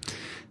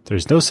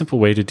 There's no simple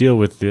way to deal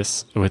with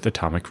this with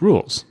atomic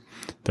rules.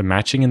 The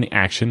matching and the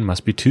action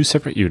must be two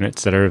separate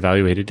units that are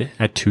evaluated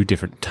at two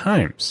different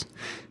times.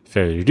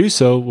 Failure to do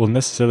so will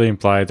necessarily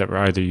imply that we're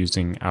either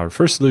using our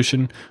first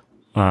solution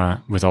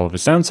with all of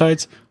its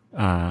downsides,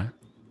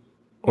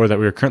 or that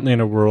we are currently in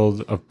a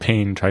world of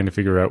pain trying to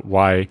figure out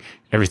why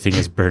everything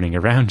is burning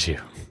around you.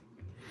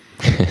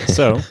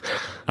 So,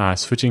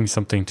 switching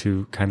something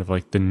to kind of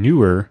like the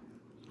newer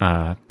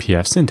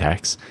PF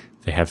syntax,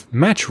 they have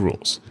match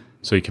rules.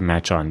 So you can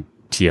match on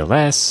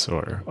TLS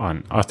or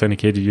on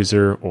authenticated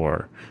user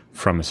or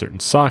from a certain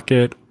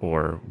socket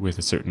or with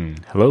a certain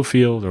hello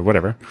field or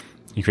whatever.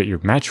 You create your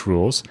match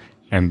rules,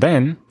 and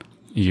then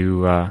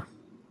you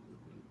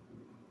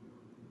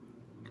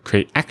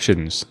create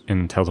actions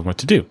and tell them what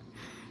to do.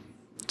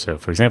 So,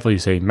 for example, you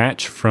say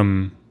match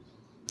from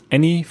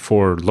any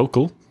for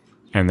local,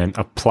 and then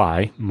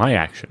apply my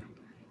action.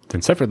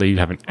 Then separately, you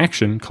have an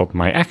action called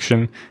my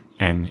action,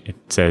 and it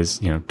says,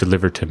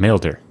 deliver to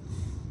Maildir.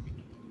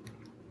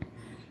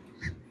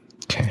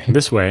 Okay.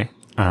 This way,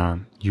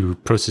 you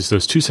process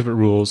those two separate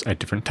rules at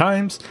different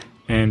times,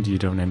 and you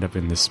don't end up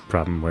in this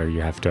problem where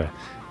you have to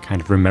kind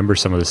of remember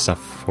some of this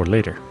stuff for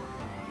later.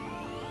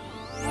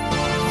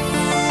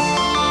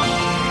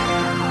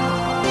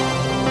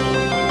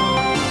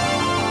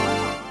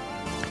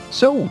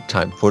 So,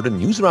 time for the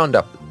news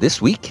roundup.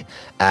 This week,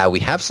 we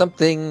have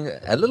something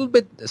a little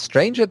bit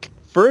strange at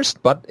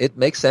first, but it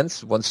makes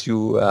sense once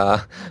you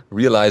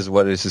realize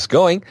where this is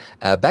going.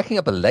 Backing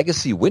up a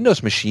legacy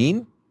Windows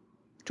machine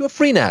to a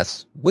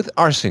FreeNAS with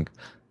rsync.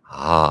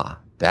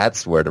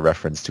 That's where the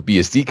reference to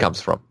BSD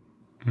comes from.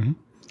 Mm-hmm.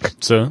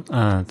 So,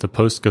 the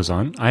post goes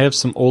on. I have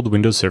some old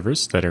Windows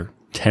servers that are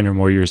 10 or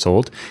more years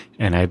old,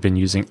 and I've been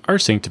using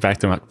rsync to back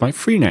them up to my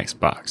FreeNAS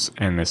box,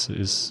 and this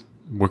is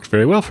worked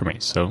very well for me,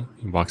 so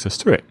he walks us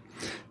through it.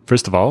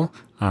 First of all,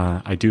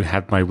 I do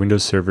have my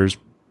Windows servers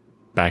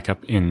back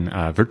up in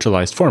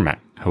virtualized format.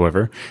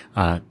 However,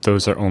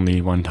 those are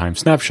only one-time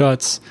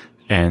snapshots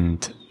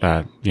and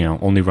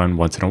only run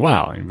once in a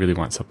while. I really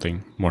want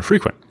something more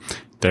frequent.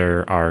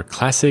 There are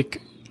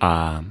classic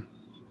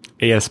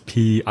ASP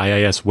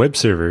IIS web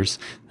servers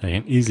that I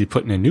can easily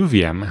put in a new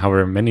VM.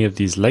 However, many of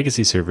these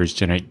legacy servers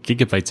generate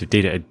gigabytes of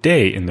data a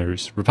day in their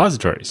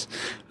repositories.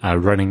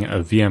 Running a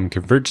VM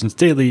convergence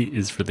daily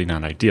is really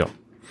not ideal.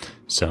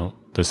 So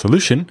the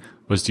solution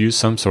was to use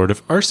some sort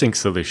of rsync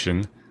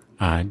solution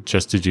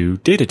just to do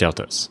data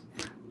deltas.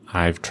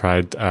 I've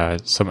tried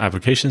some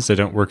applications that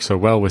don't work so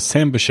well with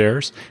Samba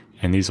shares,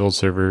 and these old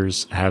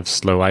servers have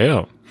slow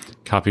I/O.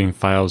 Copying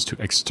files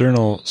to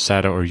external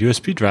SATA or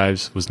USB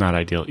drives was not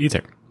ideal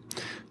either.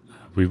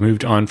 We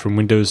moved on from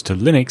Windows to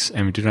Linux,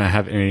 and we do not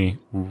have any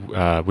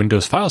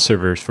Windows file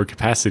servers for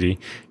capacity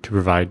to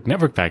provide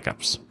network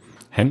backups.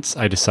 Hence,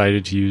 I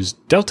decided to use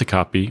Delta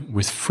Copy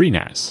with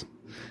FreeNAS.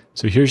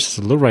 So here's just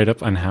a little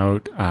write-up on how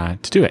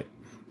to do it.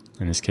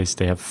 In this case,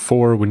 they have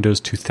 4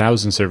 Windows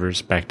 2000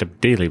 servers backed up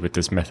daily with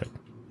this method.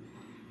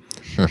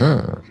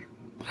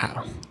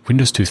 Wow.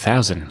 Windows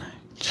 2000.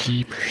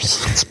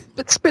 Jeepers.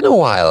 It's been a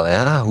while,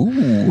 yeah.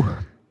 Ooh.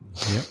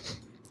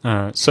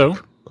 Yep.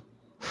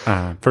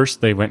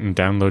 First, they went and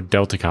downloaded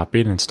Delta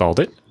Copy and installed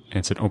it.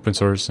 It's an open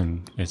source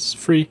and it's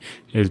free.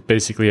 It's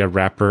basically a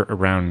wrapper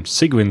around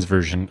Cygwin's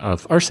version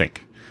of rsync.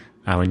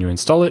 When you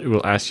install it, it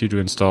will ask you to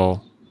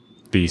install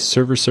the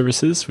server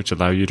services, which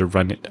allow you to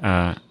run it,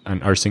 an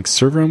rsync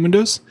server on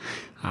Windows.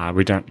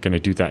 We're not going to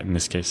do that in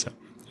this case.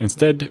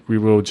 Instead, we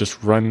will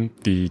just run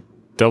the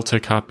Delta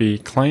Copy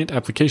client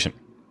application.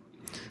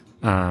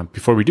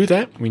 Before we do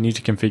that, we need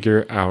to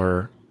configure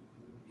our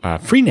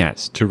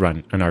FreeNAS to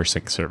run an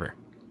rsync server.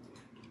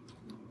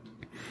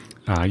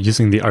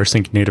 Using the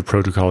rsync native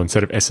protocol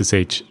instead of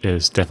SSH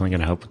is definitely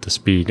going to help with the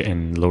speed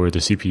and lower the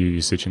CPU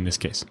usage in this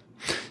case.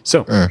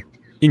 So,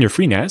 in your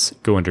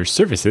FreeNAS, go under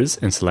Services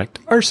and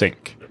select rsync.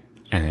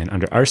 And then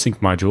under rsync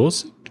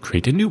modules,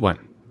 create a new one.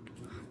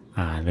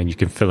 Then you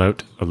can fill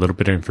out a little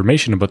bit of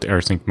information about the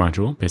rsync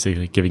module,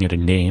 basically giving it a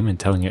name and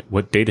telling it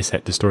what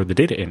dataset to store the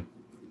data in.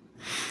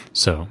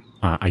 So,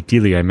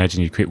 ideally, I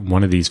imagine you create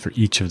one of these for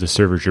each of the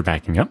servers you're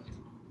backing up,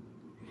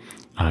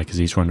 because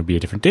each one would be a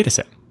different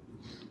dataset.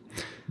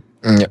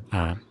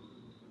 Yep.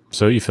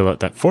 So you fill out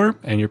that form,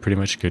 and you're pretty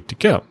much good to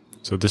go.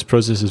 So this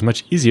process is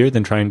much easier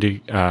than trying to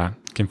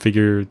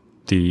configure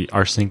the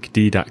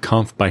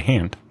rsyncd.conf by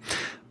hand.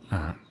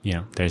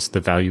 There's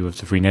the value of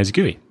the FreeNAS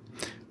GUI.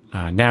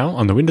 Now,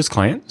 on the Windows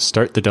client,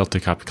 start the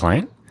Delta Copy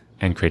client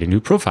and create a new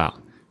profile.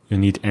 You'll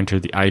need to enter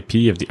the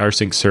IP of the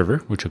rsync server,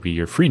 which will be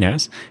your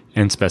FreeNAS,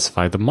 and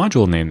specify the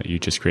module name that you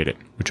just created,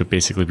 which will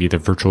basically be the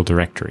virtual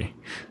directory,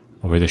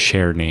 or the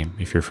share name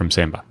if you're from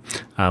Samba.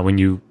 When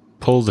you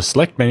pull the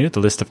select menu, the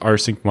list of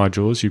rsync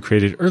modules you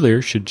created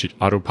earlier should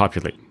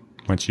auto-populate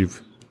once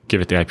you've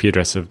given it the IP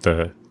address of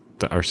the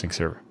rsync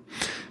server.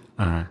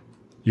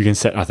 You can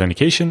set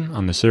authentication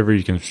on the server.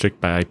 You can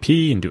restrict by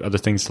IP and do other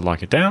things to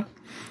lock it down.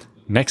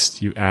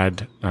 Next, you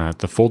add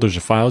the folders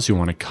or files you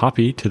want to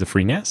copy to the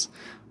FreeNAS.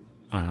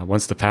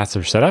 Once the paths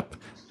are set up,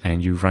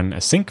 and you run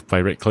a sync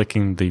by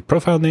right-clicking the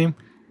profile name.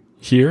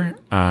 Here,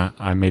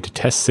 I made a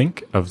test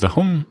sync of the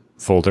home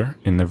folder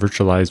in the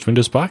virtualized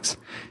Windows box.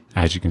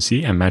 As you can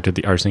see, I mounted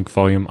the rsync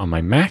volume on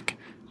my Mac,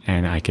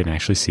 and I can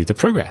actually see the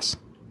progress.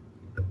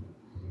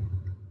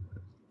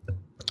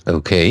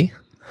 Okay.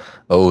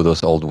 Oh,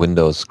 those old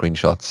Windows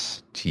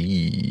screenshots.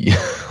 Gee.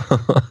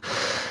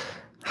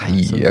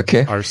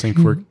 Okay. rsync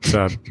works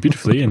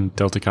beautifully, and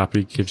Delta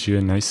Copy gives you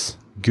a nice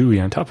GUI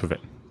on top of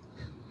it.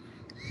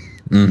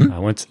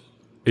 Once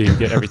you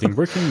get everything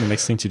working, the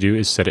next thing to do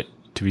is set it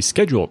to be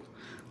scheduled.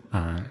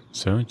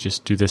 So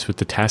just do this with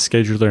the task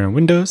scheduler in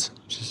Windows,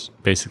 which is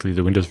basically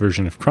the Windows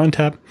version of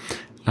crontab,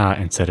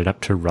 and set it up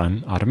to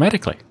run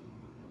automatically.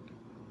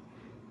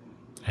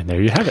 And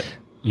there you have it.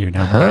 You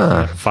now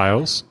have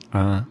files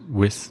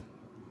with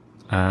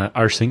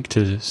rsync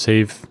to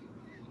save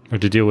or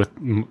to deal with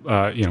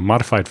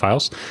modified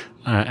files,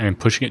 and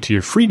pushing it to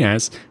your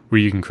FreeNAS, where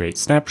you can create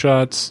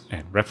snapshots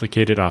and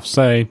replicate it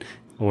offsite,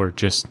 or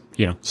just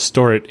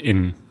store it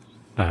in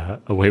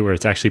a way where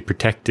it's actually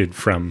protected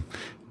from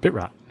bit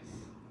rot.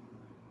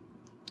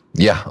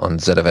 Yeah, on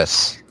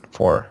ZFS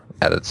for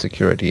added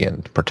security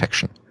and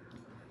protection.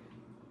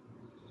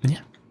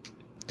 Yeah.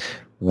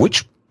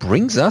 Which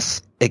brings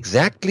us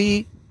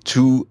exactly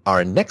to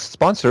our next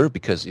sponsor,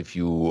 because if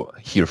you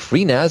hear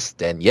FreeNAS,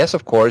 then yes,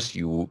 of course,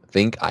 you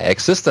think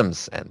IX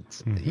Systems. And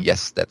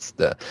yes, that's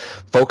the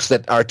folks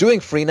that are doing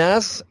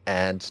FreeNAS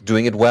and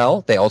doing it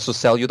well. They also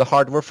sell you the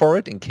hardware for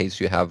it in case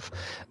you have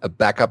a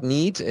backup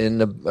need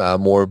in a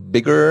more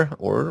bigger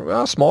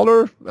or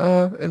smaller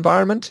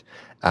environment.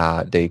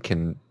 They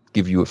can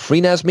give you a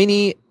FreeNAS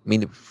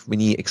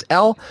Mini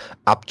XL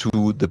up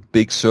to the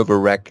big server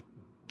rack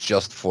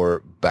just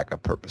for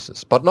backup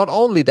purposes. But not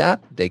only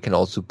that, they can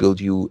also build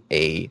you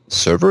a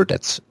server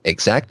that's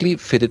exactly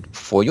fitted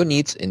for your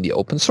needs in the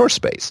open source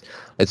space.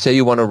 Let's say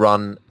you want to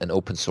run an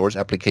open source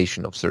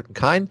application of certain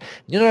kind.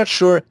 You're not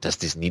sure, does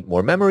this need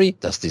more memory?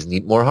 Does this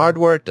need more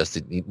hardware? Does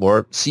it need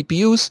more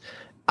CPUs?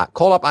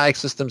 Call up IX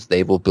Systems.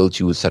 They will build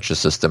you such a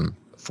system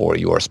for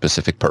your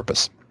specific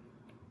purpose.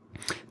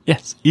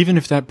 Yes, even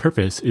if that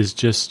purpose is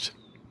just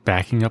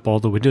backing up all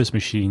the Windows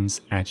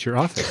machines at your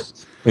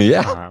office.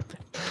 Yeah.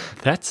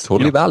 That's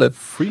totally valid.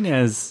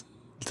 FreeNAS,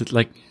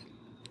 like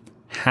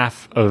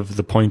half of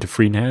the point of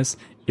FreeNAS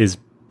is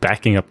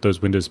backing up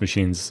those Windows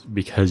machines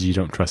because you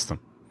don't trust them.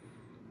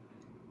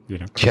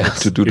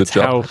 To do the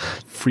job. How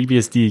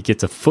FreeBSD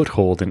gets a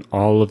foothold in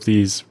all of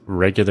these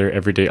regular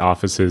everyday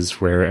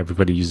offices where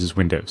everybody uses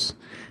Windows,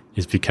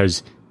 is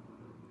because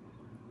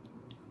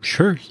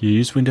sure, you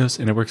use Windows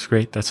and it works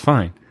great, that's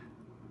fine.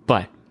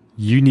 But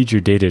you need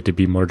your data to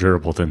be more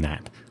durable than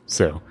that.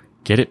 So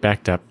get it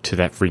backed up to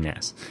that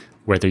FreeNAS.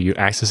 Whether you're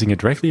accessing it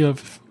directly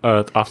off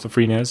the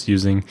FreeNAS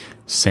using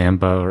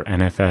Samba or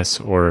NFS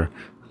or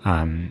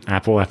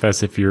Apple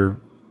FS if you're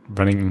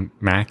running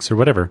Macs or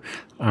whatever.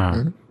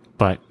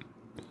 But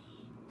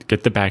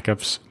get the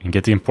backups and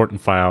get the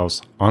important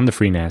files on the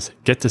FreeNAS,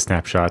 get the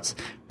snapshots,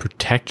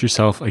 protect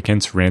yourself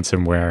against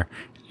ransomware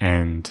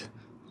and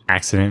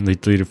accidentally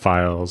deleted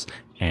files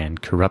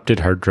and corrupted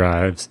hard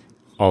drives,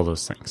 all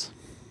those things.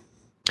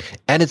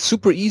 And it's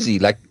super easy.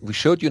 Like we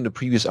showed you in the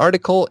previous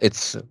article,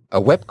 it's a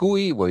web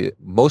GUI where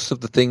most of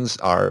the things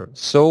are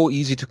so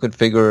easy to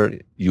configure.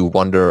 You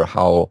wonder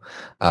how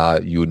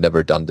you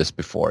never done this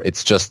before.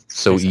 It's just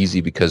so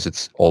easy because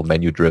it's all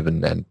menu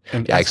driven, and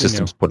IX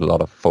Systems put a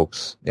lot of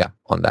focus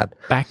on that.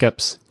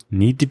 Backups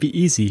need to be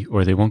easy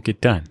or they won't get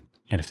done.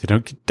 And if they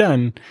don't get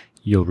done,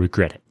 you'll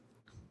regret it.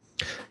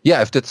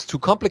 Yeah, if that's too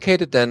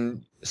complicated,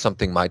 then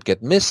something might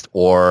get missed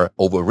or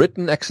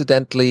overwritten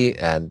accidentally.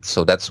 And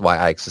so that's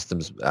why IX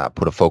Systems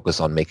put a focus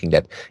on making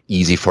that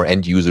easy for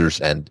end users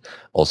and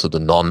also the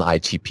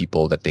non-IT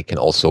people, that they can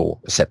also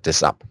set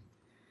this up.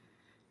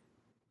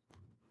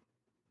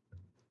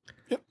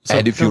 Yep. So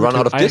and if you run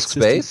out of disk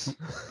space,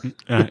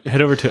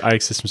 head over to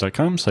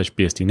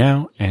ixsystems.com/BSD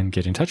now and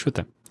get in touch with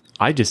them.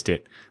 I just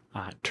did.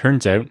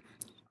 Turns out,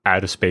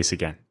 out of space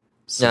again.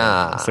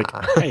 So it's like,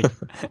 hey,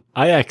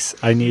 IX,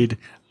 I need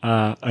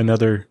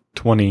another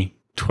 12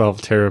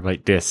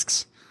 terabyte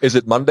disks. Is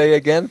it Monday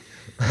again?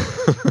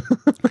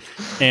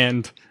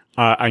 And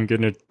I'm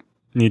going to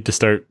need to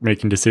start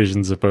making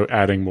decisions about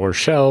adding more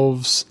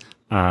shelves.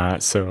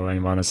 So I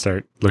want to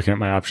start looking at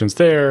my options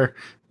there.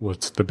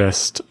 What's the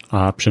best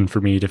option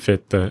for me to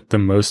fit the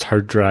most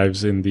hard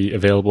drives in the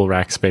available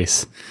rack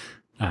space?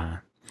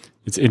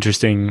 It's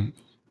interesting.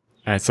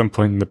 At some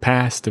point in the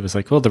past, it was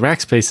like, well, the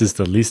rack space is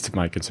the least of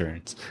my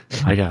concerns.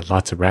 I got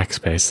lots of rack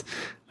space.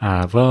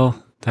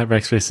 Well, that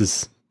rack space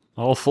is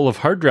all full of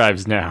hard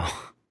drives now.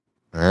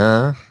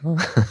 Yeah.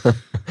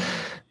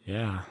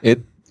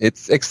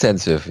 It's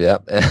extensive, yeah.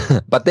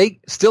 But they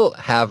still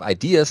have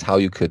ideas how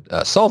you could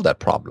solve that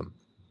problem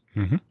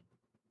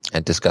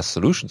and discuss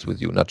solutions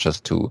with you, not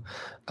just to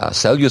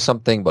sell you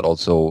something, but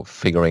also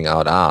figuring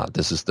out,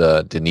 this is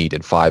the need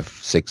in 5,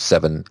 6,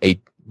 7,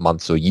 8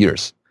 months or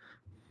years,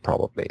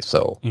 probably.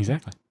 So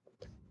exactly.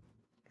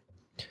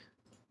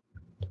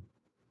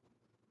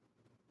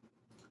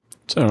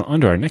 So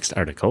on to our next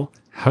article,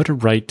 how to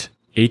write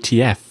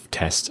ATF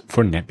tests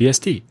for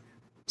NetBSD.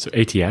 So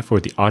ATF, or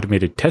the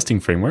Automated Testing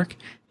Framework,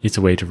 is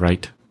a way to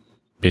write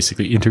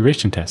basically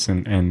integration tests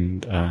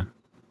and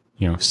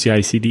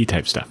CI/CD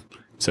type stuff.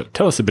 So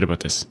tell us a bit about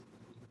this.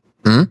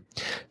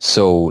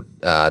 So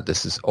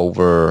this is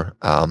over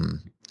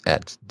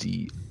at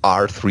the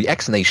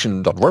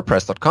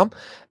r3xnation.wordpress.com.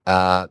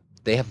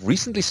 They have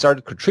recently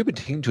started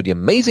contributing to the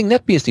amazing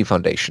NetBSD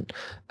Foundation.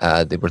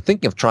 They were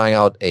thinking of trying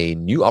out a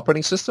new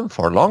operating system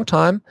for a long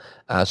time.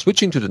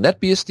 Switching to the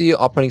NetBSD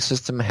operating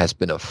system has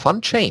been a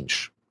fun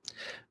change.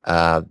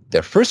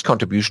 Their first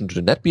contribution to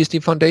the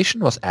NetBSD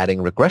Foundation was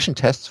adding regression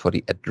tests for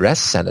the address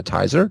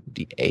sanitizer,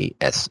 the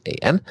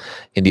ASAN,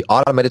 in the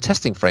Automated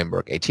Testing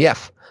Framework,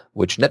 ATF,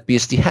 which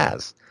NetBSD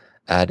has.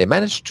 They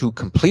managed to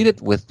complete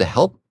it with the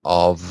help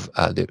of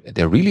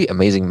their really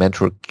amazing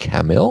mentor,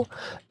 Camille.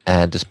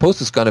 And this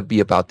post is going to be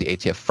about the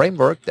ATF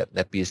framework that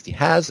NetBSD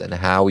has and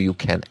how you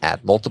can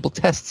add multiple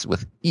tests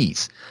with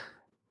ease.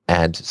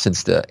 And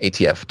since the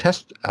ATF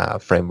test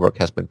framework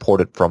has been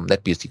ported from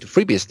NetBSD to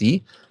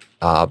FreeBSD,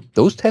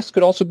 those tests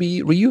could also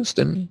be reused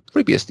in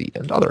FreeBSD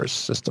and other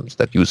systems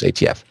that use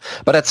ATF.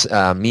 But that's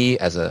me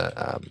as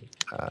a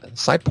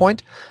side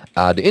point.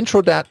 The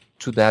intro to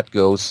that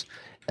goes,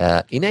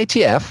 in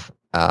ATF,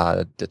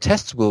 the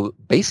tests will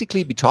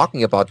basically be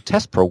talking about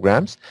test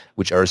programs,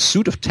 which are a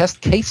suite of test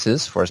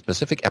cases for a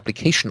specific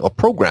application or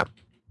program.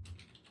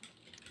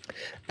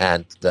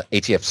 And the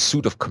ATF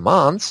suite of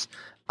commands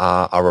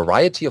are a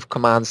variety of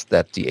commands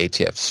that the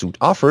ATF suite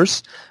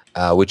offers,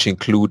 which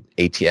include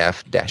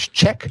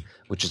ATF-check,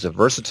 which is a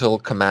versatile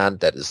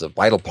command that is a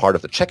vital part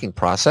of the checking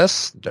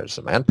process. There's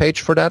a man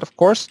page for that, of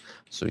course,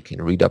 so you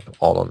can read up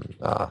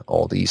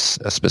all these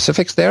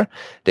specifics there.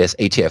 There's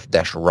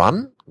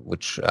ATF-run,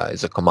 which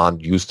is a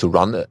command used to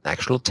run an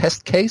actual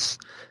test case,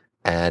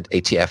 and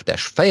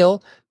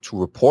ATF-fail to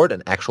report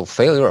an actual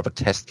failure of a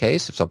test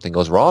case. If something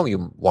goes wrong,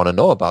 you want to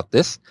know about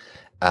this.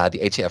 The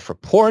ATF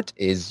report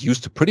is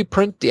used to pretty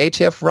print the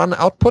ATF run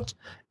output,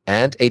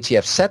 and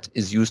ATF set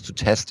is used to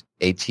test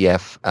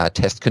ATF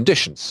test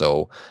conditions,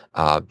 so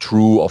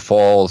true or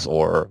false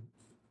or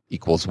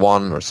equals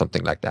 1 or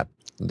something like that.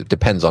 It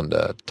depends on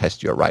the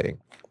test you're writing.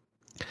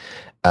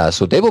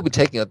 So they will be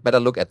taking a better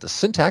look at the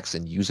syntax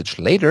and usage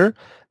later.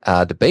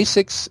 The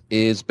basics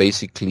is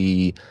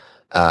basically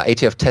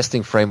ATF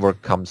testing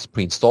framework comes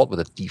pre-installed with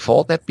a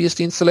default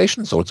NetBSD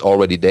installation, so it's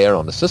already there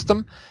on the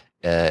system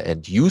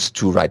and used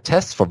to write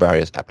tests for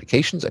various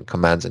applications and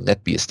commands in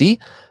NetBSD.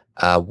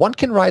 One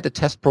can write the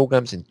test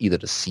programs in either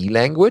the C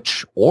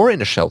language or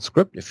in a shell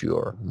script if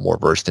you're more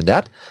versed in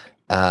that.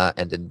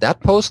 And in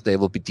that post, they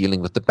will be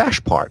dealing with the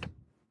bash part.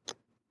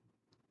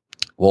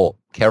 Well,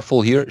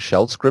 careful here,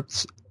 shell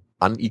scripts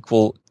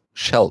unequal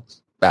shell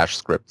bash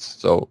scripts.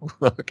 So,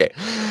 okay.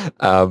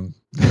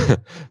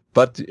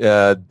 But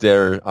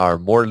there are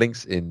more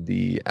links in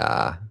the,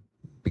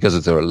 because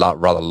it's a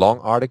rather long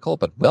article,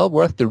 but well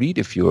worth the read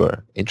if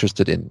you're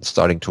interested in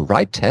starting to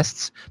write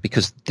tests,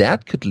 because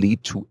that could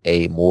lead to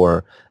a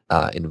more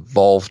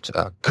involved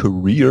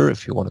career,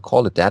 if you want to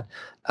call it that,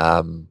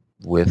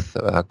 with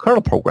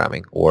kernel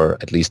programming or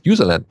at least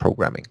userland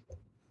programming,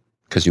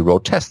 because you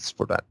wrote tests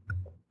for that.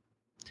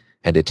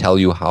 And they tell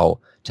you how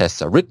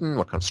tests are written,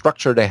 what kind of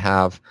structure they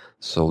have.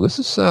 So this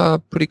is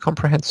pretty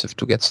comprehensive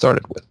to get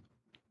started with.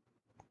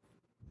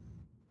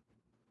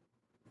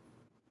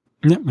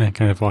 Yep, that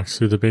kind of walks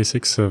through the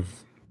basics of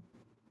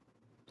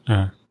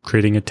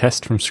creating a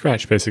test from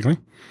scratch, basically,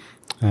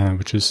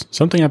 which is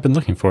something I've been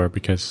looking for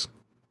because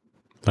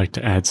I'd like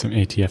to add some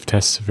ATF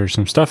tests for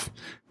some stuff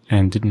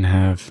and didn't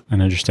have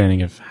an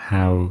understanding of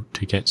how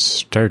to get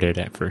started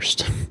at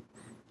first.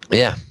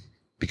 Yeah,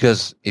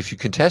 because if you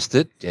can test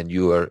it and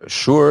you are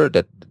sure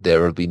that there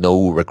will be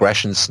no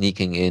regression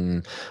sneaking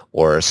in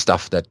or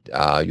stuff that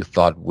you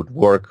thought would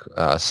work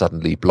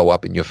suddenly blow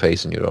up in your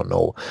face and you don't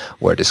know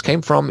where this came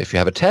from. If you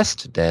have a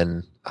test,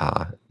 then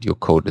your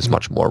code is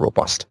much more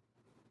robust.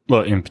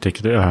 Well, in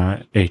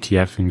particular,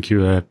 ATF and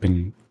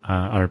QA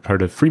are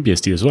part of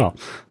FreeBSD as well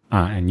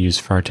and use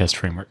FAR test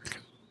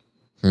framework.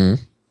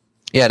 Mm-hmm.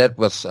 Yeah, that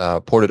was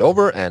ported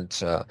over, and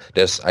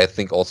there's, I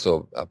think,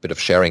 also a bit of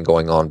sharing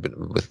going on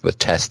with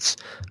tests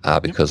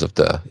because of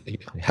the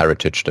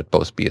heritage that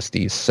both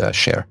BSDs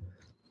share.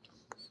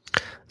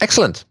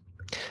 Excellent.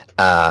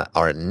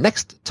 Our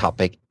next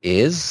topic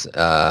is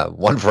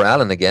one for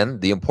Alan again,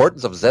 the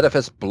importance of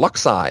ZFS block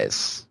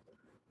size.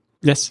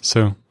 Yes,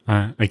 so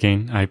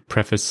again, I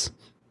preface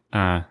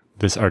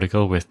this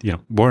article with,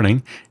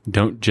 warning,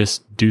 don't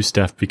just do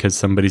stuff because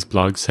somebody's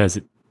blog says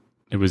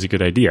it was a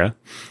good idea.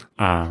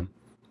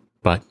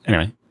 But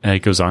anyway,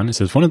 it goes on. It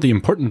says, one of the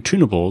important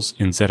tunables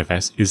in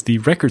ZFS is the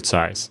record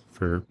size.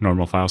 for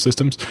normal file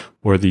systems,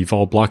 or the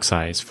vol block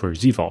size for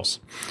zvols.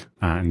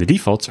 And the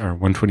defaults are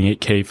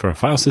 128K for a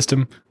file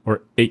system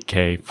or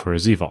 8K for a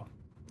zvol.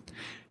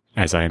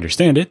 As I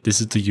understand it, this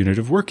is the unit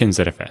of work in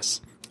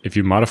ZFS. If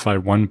you modify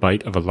 1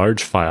 byte of a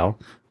large file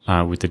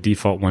with the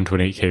default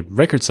 128K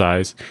record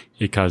size,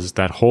 it causes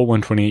that whole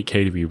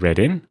 128K to be read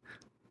in,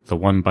 the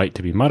 1 byte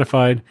to be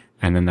modified,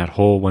 and then that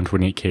whole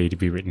 128K to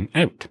be written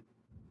out.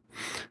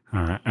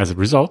 As a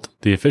result,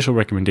 the official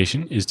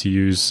recommendation is to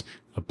use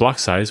a block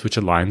size which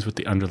aligns with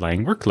the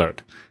underlying workload.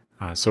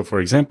 So for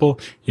example,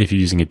 if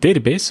you're using a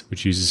database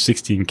which uses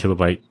 16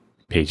 kilobyte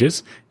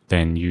pages,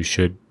 then you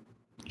should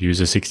use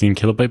a 16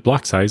 kilobyte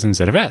block size in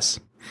ZFS.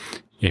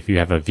 If you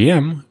have a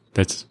VM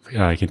that's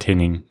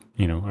containing,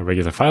 a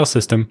regular file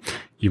system,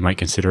 you might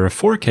consider a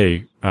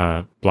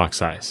 4K block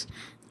size.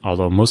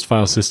 Although most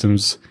file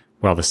systems,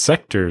 while the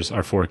sectors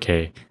are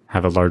 4K,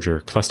 have a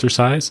larger cluster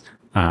size,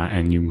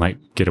 and you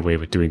might get away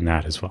with doing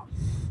that as well.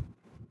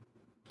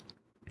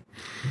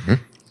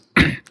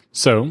 Mm-hmm.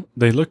 So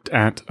they looked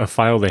at a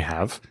file they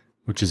have,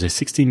 which is a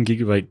 16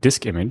 gigabyte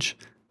disk image,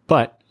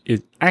 but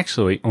it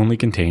actually only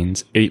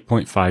contains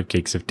 8.5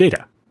 gigs of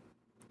data.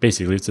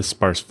 Basically, it's a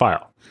sparse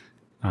file.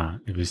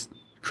 It was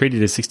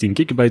created as 16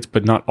 gigabytes,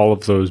 but not all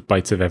of those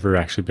bytes have ever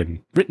actually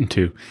been written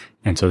to,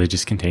 and so they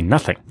just contain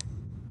nothing.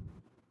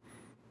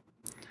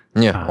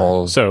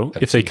 Yeah. So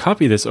if they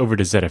copy this over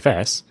to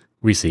ZFS,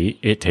 we see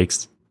it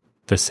takes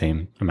the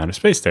same amount of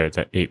space there. It's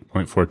at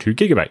 8.42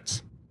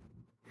 gigabytes.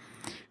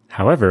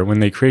 However, when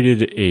they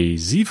created a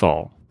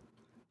zvol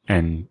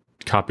and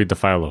copied the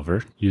file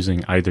over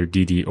using either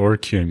DD or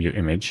QEMU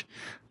image,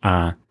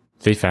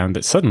 they found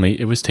that suddenly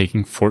it was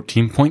taking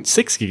 14.6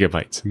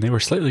 gigabytes, and they were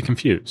slightly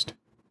confused.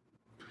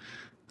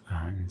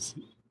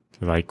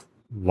 Like,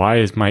 why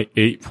is my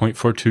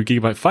 8.42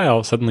 gigabyte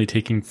file suddenly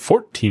taking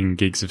 14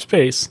 gigs of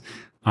space,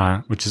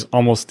 which is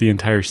almost the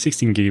entire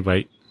 16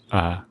 gigabyte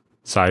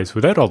size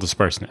without all the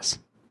sparseness?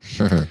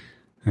 And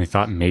they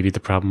thought maybe the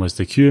problem was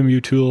the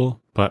QEMU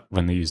tool, but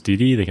when they used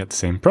DD, they got the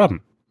same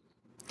problem.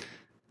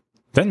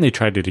 Then they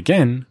tried it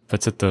again,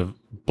 but set the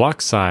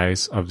block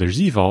size of their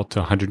zvol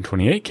to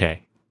 128K.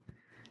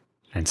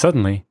 And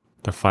suddenly,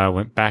 the file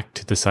went back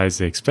to the size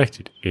they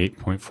expected,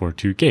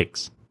 8.42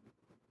 gigs.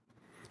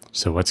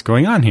 So what's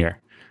going on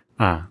here?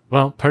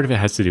 Well, part of it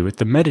has to do with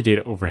the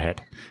metadata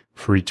overhead.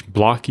 For each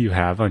block you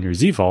have on your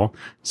zvol,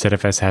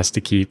 ZFS has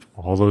to keep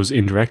all those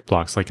indirect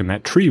blocks, like in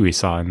that tree we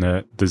saw in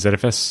the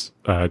ZFS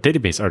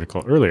database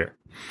article earlier.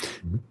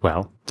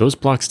 Well, those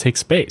blocks take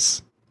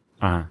space.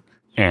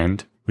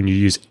 And when you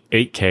use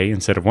 8K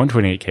instead of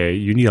 128K,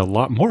 you need a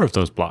lot more of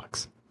those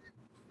blocks.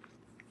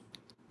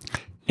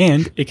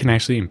 And it can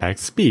actually impact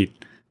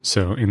speed.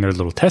 So in their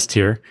little test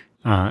here,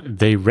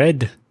 they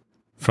read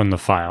from the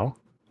file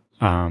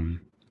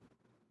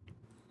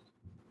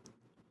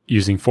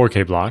using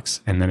 4K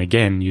blocks, and then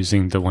again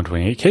using the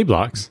 128K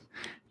blocks,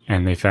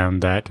 and they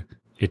found that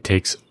it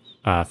takes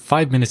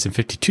 5 minutes and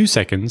 52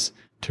 seconds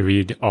to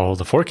read all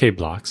the 4K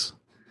blocks,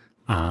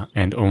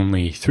 and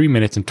only 3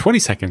 minutes and 20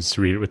 seconds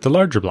to read it with the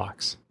larger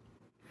blocks.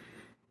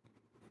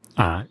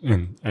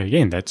 And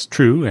again, that's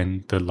true,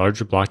 and the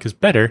larger block is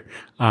better,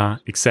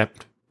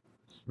 except,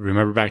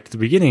 remember back to the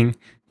beginning,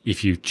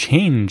 if you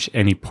change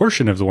any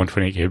portion of the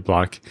 128K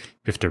block,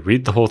 you have to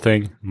read the whole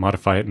thing,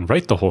 modify it, and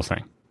write the whole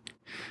thing.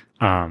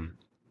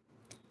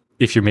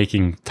 If you're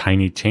making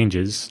tiny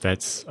changes,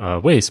 that's a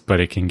waste, but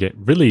it can get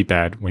really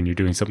bad when you're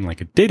doing something like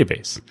a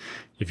database.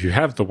 If you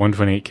have the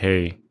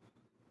 128K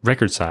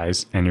record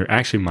size and you're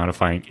actually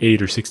modifying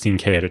 8 or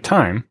 16K at a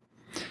time,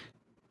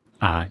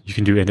 you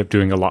can end up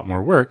doing a lot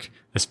more work,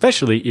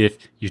 especially if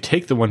you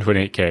take the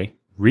 128K,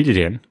 read it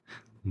in,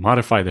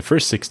 modify the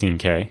first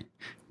 16K,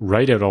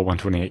 write out all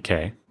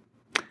 128K,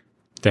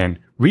 then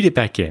read it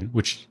back in,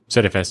 which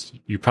ZFS,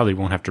 you probably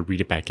won't have to read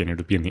it back in,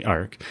 it'll be in the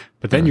ARC,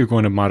 but then you're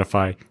going to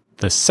modify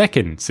the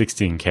second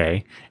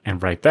 16K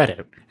and write that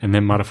out, and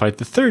then modify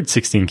the third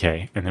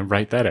 16K and then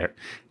write that out.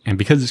 And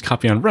because it's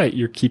copy on write,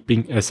 you're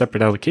keeping a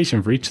separate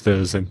allocation for each of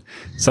those, and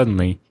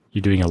suddenly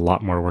you're doing a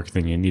lot more work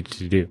than you needed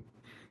to do.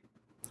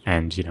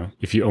 And,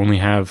 if you only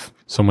have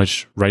so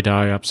much write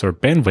IOPS or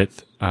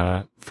bandwidth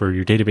for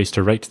your database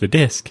to write to the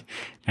disk,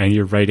 and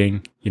you're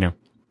writing,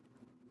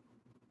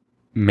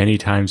 many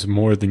times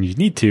more than you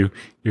need to,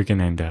 you're going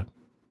to end up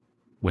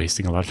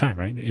wasting a lot of time,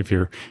 right? If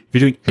you're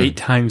doing 8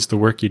 times the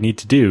work you need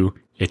to do,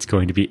 it's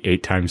going to be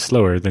 8 times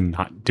slower than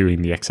not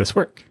doing the excess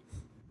work.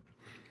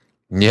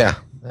 Yeah,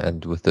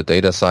 and with the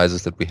data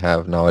sizes that we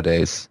have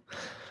nowadays,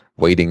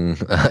 waiting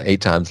 8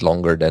 times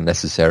longer than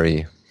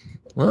necessary.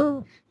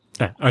 Well,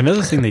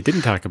 another thing they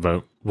didn't talk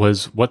about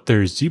was what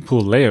their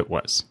zpool layout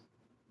was.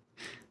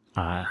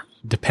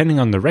 Depending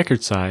on the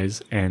record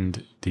size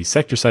and the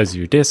sector size of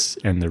your disks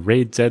and the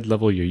RAID Z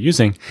level you're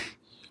using,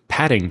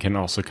 padding can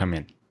also come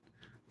in.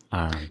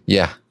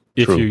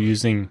 If true. you're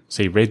using,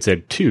 say, RAID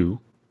Z2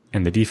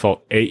 and the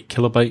default 8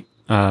 kilobyte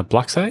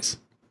block size,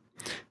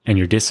 and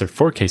your disks are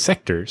 4K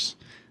sectors,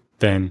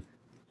 then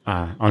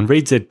on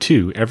RAID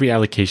Z2, every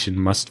allocation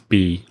must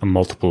be a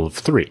multiple of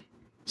 3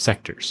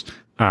 sectors,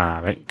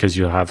 right? Because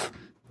you'll have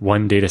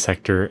one data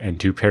sector and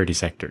 2 parity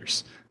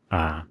sectors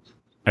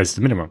as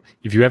the minimum.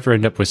 If you ever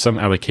end up with some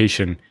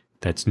allocation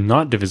that's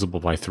not divisible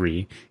by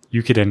 3,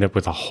 you could end up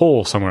with a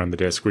hole somewhere on the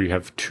disk where you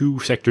have 2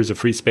 sectors of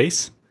free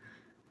space,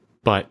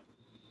 but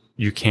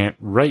you can't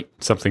write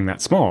something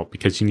that small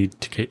because you need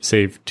to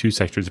save 2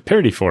 sectors of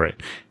parity for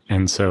it.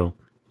 And so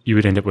you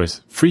would end up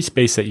with free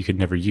space that you could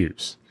never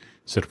use.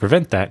 So to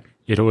prevent that,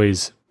 it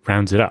always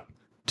rounds it up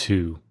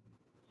to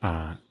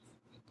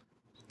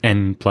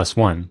n plus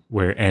 1,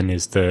 where n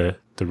is the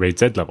RAID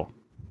Z level.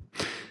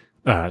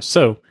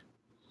 So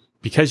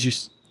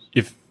because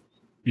if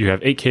you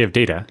have 8K of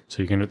data,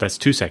 so that's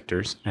 2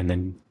 sectors, and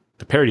then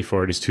the parity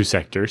for it is 2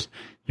 sectors,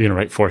 you're going to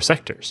write 4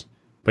 sectors.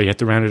 But you have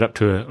to round it up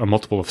to a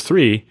multiple of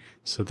 3,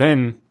 so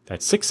then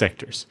that's 6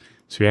 sectors.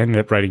 So you ended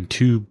up writing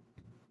 2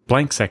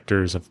 blank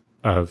sectors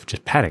of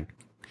just padding.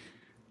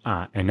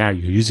 And now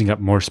you're using up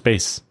more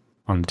space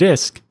on the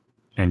disk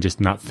and just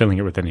not filling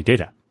it with any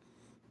data.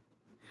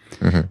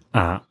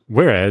 Mm-hmm.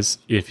 Whereas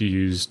if you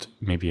used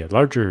maybe a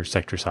larger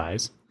sector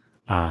size,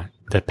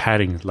 the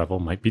padding level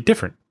might be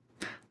different,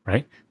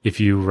 right? If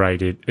you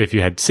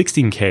had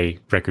 16K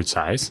record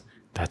size,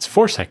 that's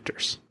 4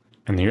 sectors.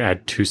 And then you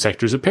add 2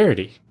 sectors of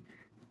parity.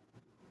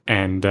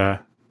 And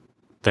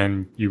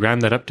then you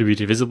round that up to be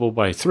divisible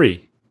by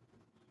 3,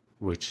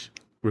 which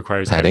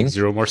requires having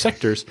 0 more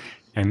sectors.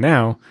 And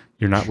now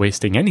you're not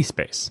wasting any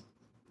space.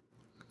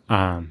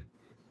 And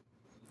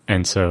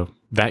so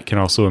that can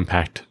also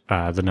impact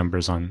the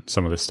numbers on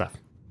some of this stuff.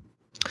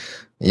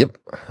 Yep.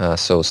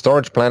 So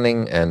storage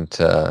planning and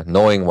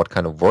knowing what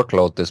kind of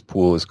workload this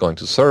pool is going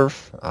to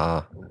serve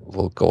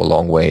will go a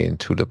long way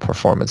into the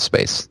performance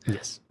space.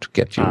 Yes. To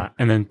get you.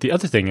 And then the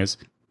other thing is,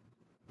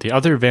 the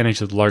other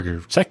advantage of the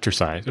larger sector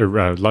size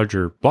or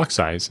larger block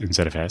size in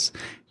ZFS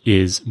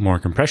is more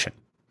compression.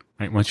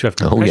 Right? Once you have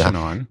compression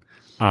on,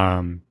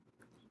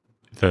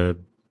 the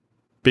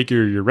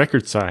bigger your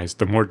record size,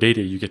 the more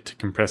data you get to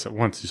compress at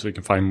once, so you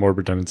can find more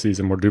redundancies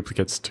and more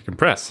duplicates to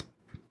compress.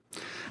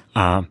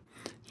 And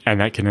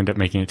that can end up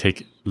making it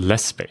take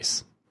less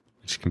space,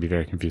 which can be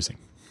very confusing.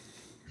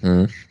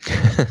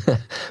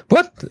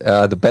 But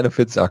the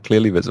benefits are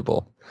clearly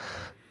visible.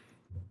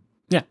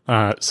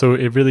 Yeah. So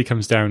it really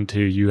comes down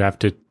to you have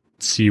to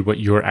see what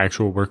your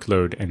actual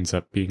workload ends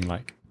up being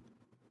like.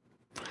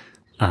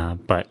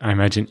 But I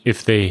imagine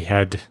if they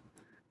had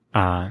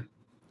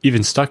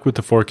even stuck with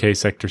the 4K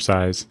sector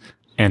size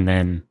and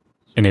then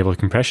enabled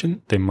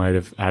compression, they might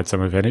have had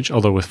some advantage.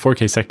 Although with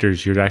 4K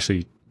sectors, you're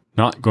actually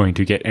not going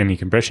to get any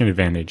compression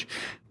advantage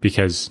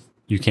because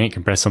you can't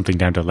compress something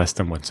down to less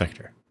than 1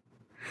 sector.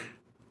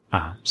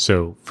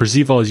 So for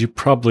ZVols, you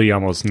probably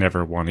almost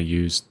never want to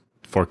use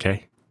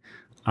 4K.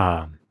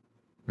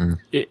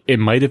 It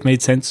might have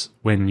made sense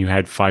when you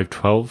had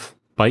 512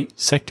 byte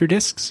sector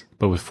disks,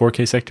 but with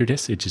 4K sector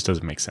disks, it just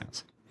doesn't make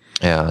sense.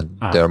 Yeah,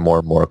 they're more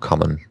and more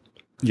common.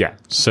 Yeah,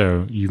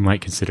 so you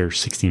might consider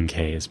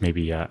 16K as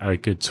maybe a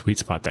good sweet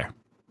spot there.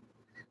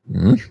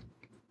 Mm-hmm.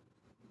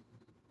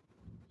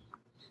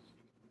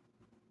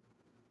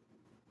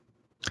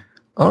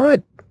 All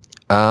right.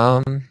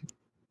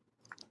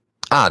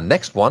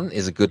 Next one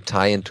is a good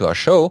tie into our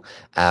show.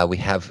 We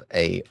have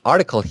an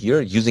article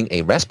here using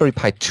a Raspberry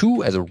Pi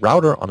 2 as a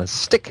router on a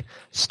stick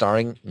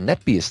starring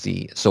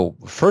NetBSD. So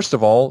first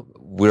of all,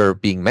 we're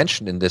being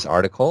mentioned in this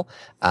article,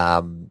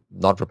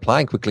 not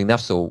replying quickly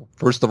enough. So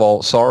first of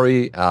all,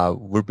 sorry,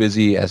 we're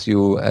busy as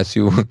you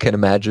can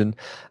imagine.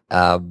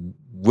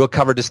 We'll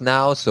cover this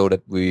now so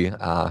that we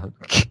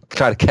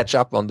try to catch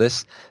up on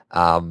this.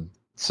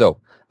 So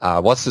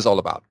what's this all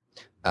about?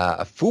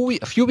 A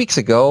few weeks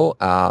ago,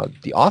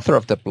 the author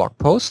of the blog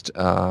post,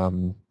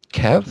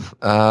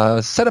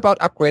 Kev, set about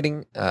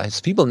upgrading his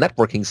feeble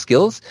networking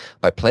skills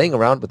by playing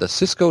around with a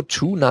Cisco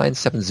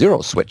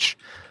 2970 switch.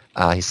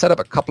 He set up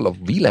a couple of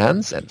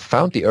VLANs and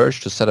found the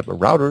urge to set up a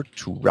router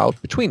to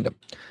route between them.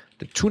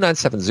 The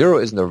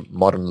 2970 isn't a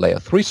modern layer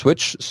 3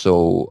 switch,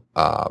 so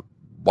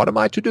what am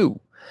I to do?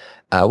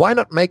 Why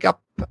not make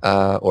up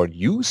or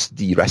use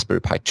the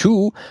Raspberry Pi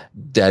 2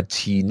 that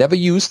he never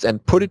used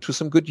and put it to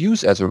some good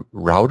use as a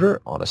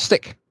router on a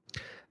stick?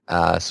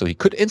 So he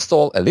could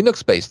install a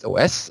Linux-based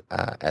OS,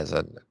 as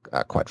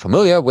quite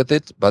familiar with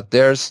it, but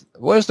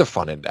where's the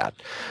fun in that?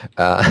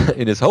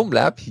 In his home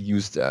lab, he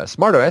used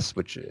SmartOS,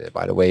 which,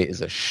 by the way,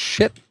 is a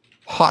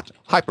hot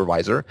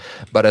hypervisor,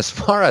 but as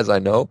far as I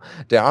know,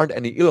 there aren't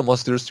any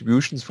Illumos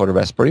distributions for the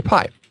Raspberry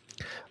Pi.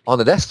 On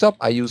the desktop,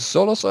 I use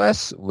Solus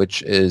OS,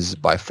 which is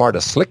by far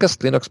the slickest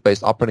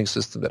Linux-based operating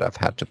system that I've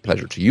had the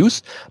pleasure to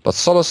use, but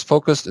Solus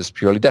focused is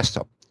purely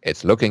desktop.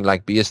 It's looking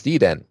like BSD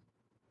then.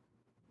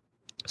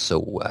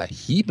 So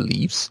he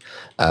believes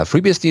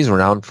FreeBSD is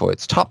renowned for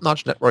its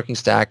top-notch networking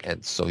stack,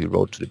 and so he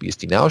wrote to the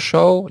BSD Now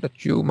show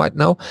that you might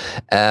know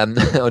on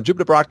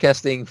Jupiter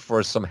Broadcasting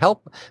for some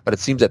help, but it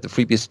seems that the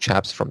FreeBSD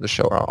chaps from the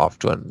show are off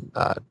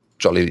to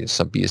jolly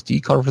some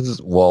BSD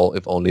conferences. Well,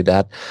 if only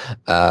that.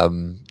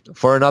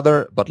 For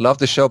another, but love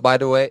the show, by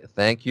the way.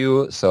 Thank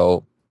you.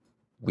 So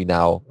we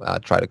now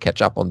try to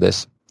catch up on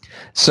this.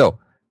 So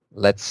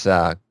let's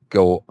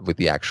go with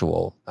the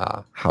actual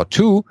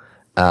how-to.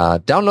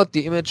 Download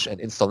the image and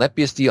install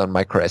NetBSD on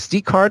micro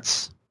SD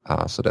cards.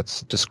 So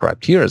that's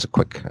described here as a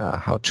quick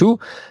how-to.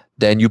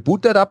 Then you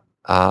boot that up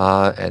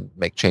and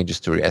make changes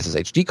to your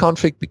SSHD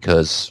config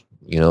because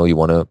you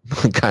want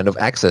to kind of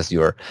access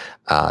your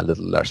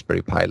little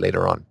Raspberry Pi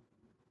later on.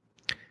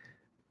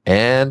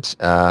 And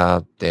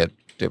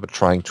they were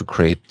trying to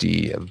create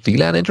the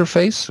VLAN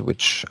interface,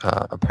 which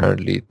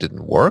apparently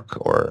didn't work,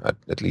 or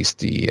at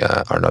least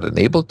are not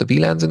enabled, the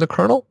VLANs in the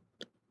kernel.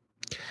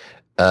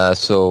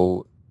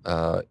 So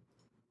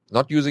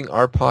not using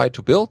RPi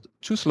to build,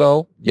 too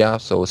slow. Yeah,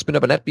 so spin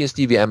up a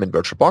NetBSD VM in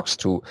VirtualBox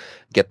to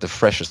get the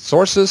freshest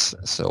sources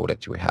so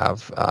that you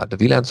have the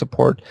VLAN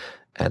support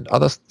and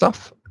other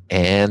stuff.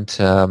 And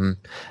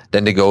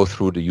then they go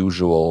through the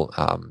usual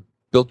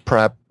build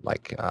prep,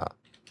 like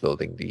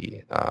building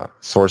the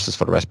sources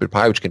for the Raspberry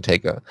Pi, which can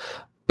take a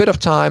bit of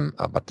time,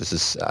 but this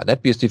is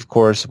NetBSD, of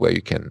course, where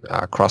you can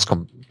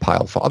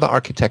cross-compile for other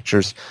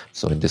architectures.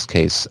 So in this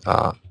case,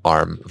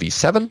 ARM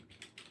v7.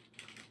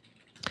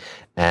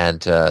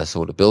 And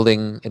so the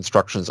building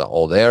instructions are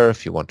all there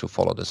if you want to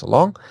follow this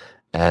along.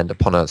 And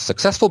upon a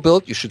successful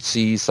build, you should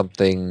see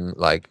something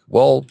like,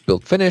 well,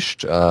 build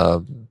finished.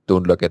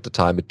 Don't look at the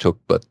time it took,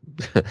 but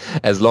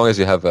as long as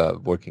you have a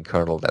working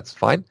kernel, that's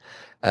fine.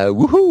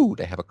 Woohoo!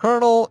 They have a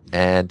kernel,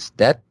 and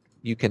that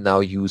you can now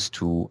use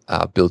to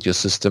build your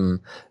system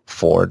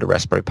for the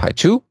Raspberry Pi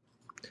 2.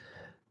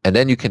 And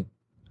then you can,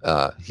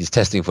 he's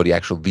testing for the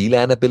actual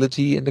VLAN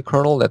ability in the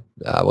kernel. That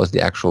was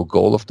the actual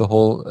goal of the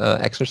whole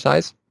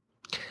exercise.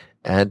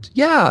 And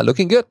yeah,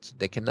 looking good.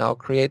 They can now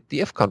create the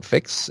if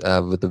configs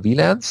with the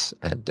VLANs,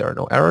 and there are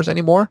no errors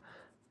anymore.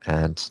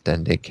 And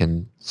then they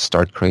can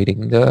start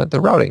creating the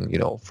routing,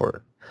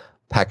 for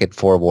packet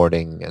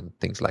forwarding and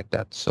things like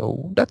that.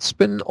 So that's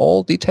been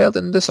all detailed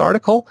in this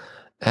article.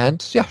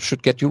 And yeah,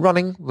 should get you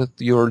running with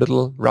your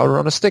little router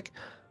on a stick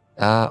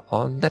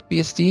on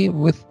NetBSD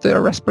with the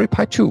Raspberry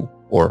Pi 2,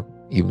 or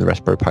even the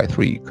Raspberry Pi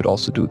 3 could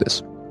also do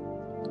this.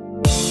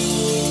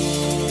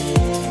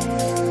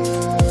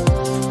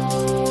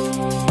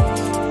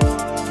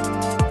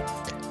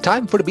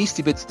 Time for the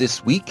BSD Bits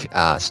this week,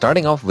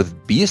 starting off with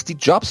BSD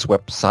Jobs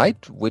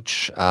website,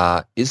 which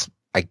is,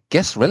 I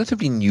guess,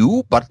 relatively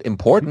new but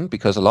important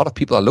because a lot of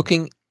people are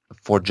looking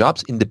for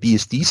jobs in the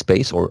BSD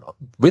space or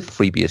with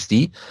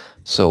FreeBSD.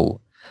 So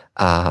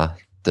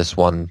this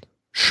one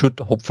should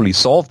hopefully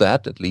solve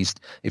that. At least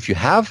if you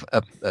have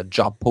a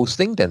job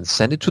posting, then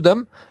send it to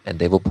them and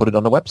they will put it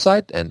on the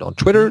website and on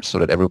Twitter so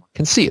that everyone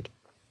can see it.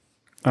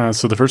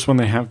 So the first one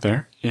they have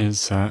there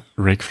is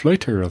Rick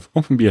Fleuter of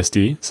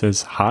OpenBSD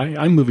says, "Hi,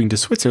 I'm moving to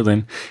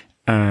Switzerland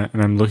and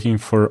I'm looking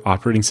for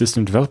operating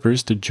system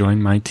developers to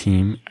join my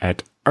team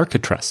at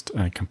Architrust,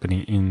 a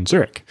company in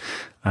Zurich.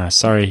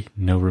 Sorry,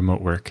 no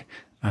remote work,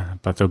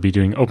 but they'll be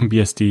doing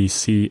OpenBSD,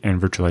 C,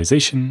 and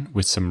virtualization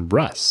with some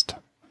Rust."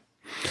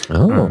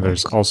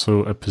 There's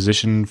also a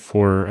position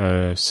for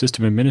a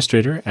system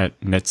administrator at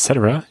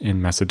Netcetera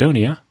in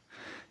Macedonia,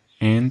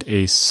 and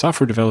a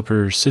software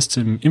developer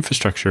system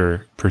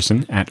infrastructure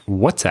person at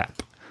WhatsApp.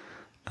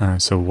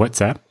 So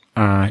WhatsApp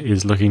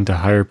is looking to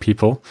hire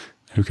people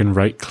who can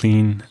write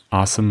clean,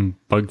 awesome,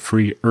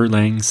 bug-free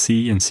Erlang,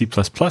 C, and C++,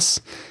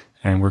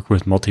 and work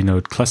with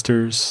multi-node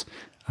clusters,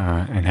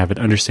 and have an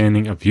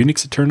understanding of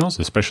Unix internals,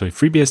 especially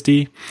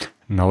FreeBSD,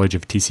 knowledge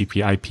of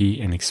TCP/IP,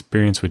 and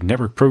experience with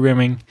network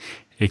programming,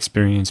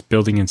 experience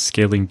building and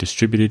scaling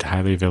distributed,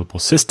 highly available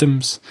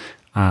systems,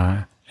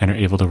 and are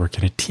able to work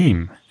in a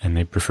team. And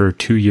they prefer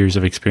 2 years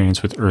of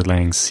experience with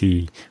Erlang,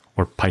 C,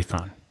 or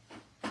Python.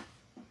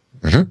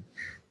 Mm-hmm.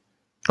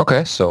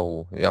 Okay,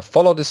 so yeah,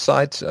 follow this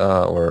site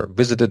or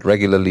visit it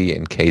regularly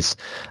in case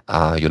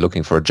you're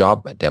looking for a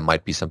job. There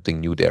might be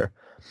something new there.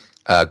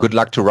 Good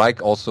luck to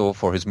Reich also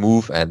for his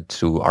move and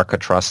to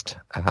Architrust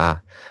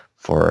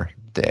for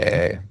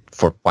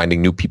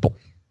finding new people.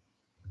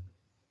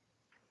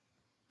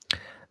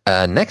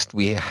 Next,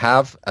 we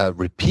have a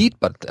repeat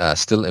but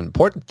still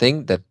important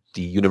thing that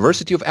the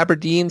University of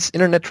Aberdeen's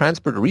Internet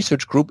Transport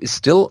Research Group is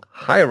still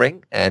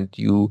hiring, and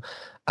you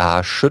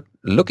should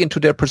look into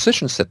their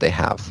positions that they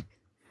have.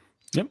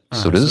 Yep.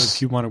 So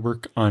if you want to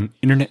work on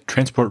internet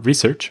transport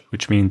research,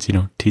 which means,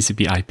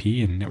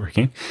 TCP/IP and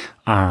networking,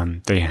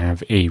 they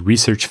have a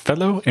research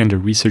fellow and a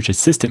research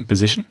assistant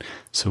position.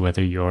 So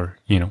whether you're,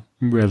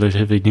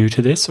 relatively new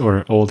to this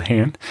or old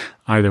hand,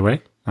 either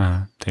way,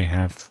 they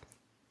have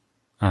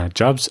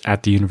jobs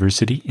at the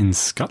university in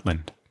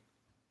Scotland.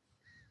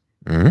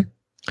 Mm-hmm.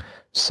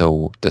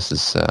 So this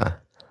is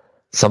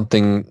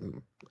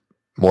something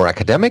more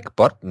academic,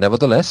 but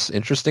nevertheless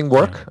interesting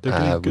work. They're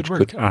doing good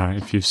work.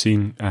 If you've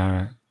seen,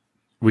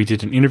 we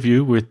did an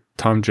interview with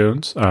Tom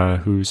Jones,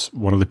 who's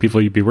one of the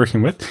people you'd be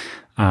working with.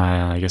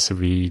 I guess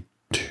it'd be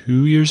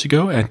 2 years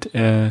ago at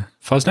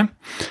FOSDEM.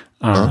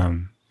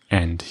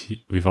 And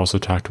we've also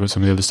talked about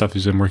some of the other stuff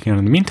he's been working on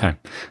in the meantime.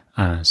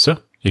 So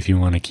if you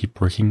want to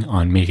keep working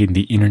on making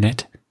the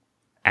internet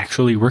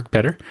actually work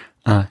better,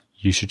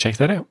 you should check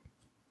that out.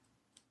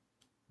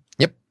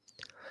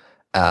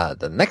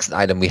 The next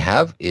item we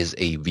have is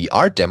a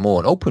VR demo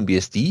on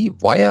OpenBSD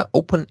via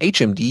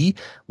OpenHMD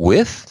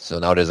with, so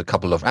now there's a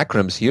couple of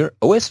acronyms here,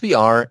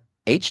 OSVR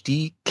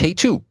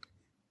HDK2.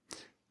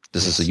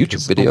 This is a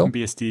YouTube video.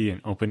 OpenBSD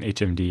and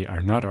OpenHMD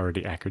are not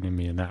already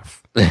acronymy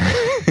enough.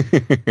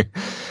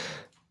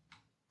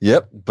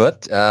 Yep,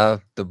 but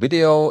the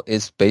video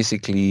is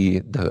basically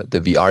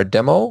the VR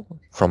demo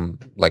from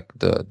like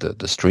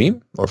the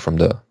stream or from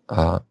the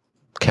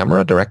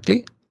camera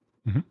directly.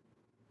 Mm-hmm.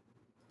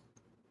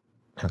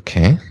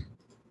 Okay.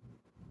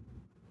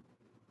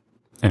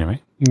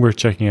 Anyway, worth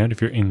checking out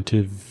if you're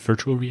into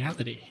virtual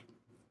reality.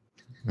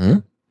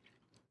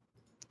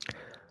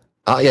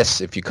 Yes,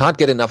 if you can't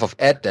get enough of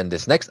Ed, then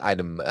this next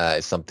item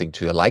is something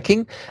to your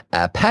liking.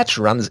 Patch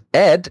runs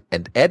Ed,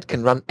 and Ed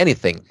can run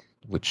anything,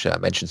 which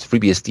mentions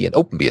FreeBSD and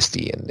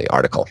OpenBSD in the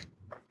article.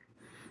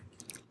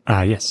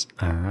 Yes,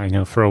 I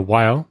know for a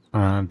while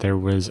there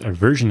was a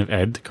version of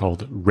Ed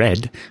called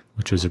Red,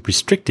 which was a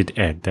restricted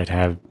Ed that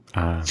had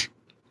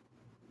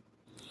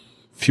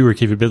fewer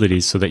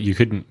capabilities so that you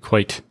couldn't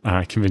quite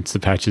convince the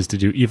patches to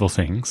do evil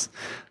things.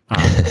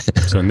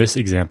 So in this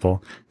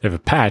example, they have a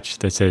patch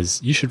that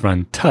says you should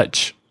run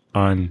touch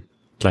on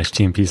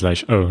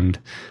 /tmp/owned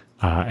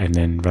and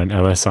then run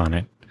ls on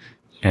it.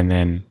 And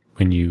then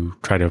when you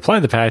try to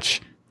apply the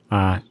patch,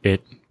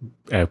 it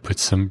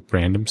puts some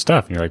random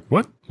stuff. And you're like,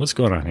 what? What's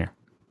going on here?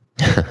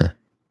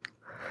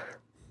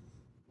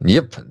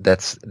 Yep,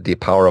 that's the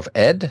power of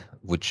Ed,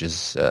 which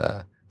is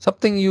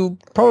something you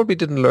probably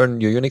didn't learn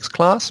in your Unix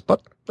class,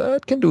 but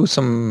it can do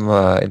some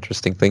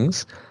interesting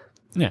things.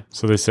 Yeah,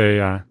 so they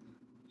say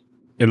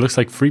it looks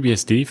like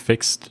FreeBSD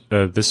fixed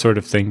this sort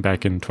of thing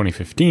back in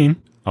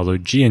 2015, although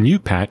GNU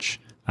patch,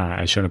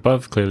 as shown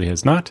above, clearly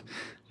has not.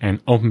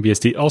 And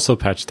OpenBSD also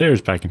patched theirs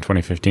back in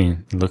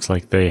 2015. It looks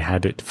like they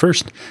had it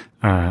first,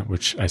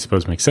 which I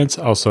suppose makes sense.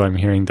 Also, I'm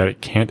hearing that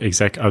it can't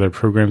exec other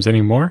programs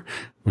anymore,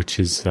 which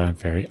is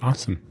very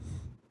awesome.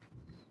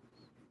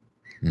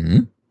 Mm-hmm.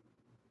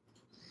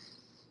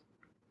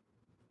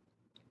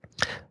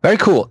 Very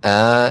cool.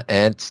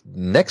 And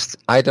next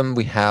item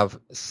we have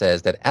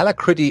says that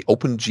Alacrity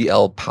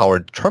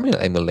OpenGL-powered terminal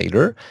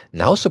emulator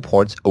now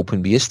supports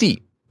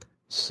OpenBSD.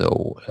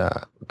 So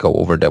go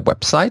over their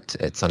website.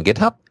 It's on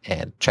GitHub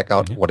and check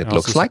out what it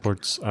looks like.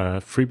 It supports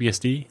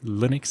FreeBSD,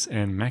 Linux,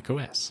 and Mac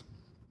OS.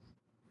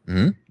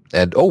 Mm-hmm.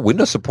 And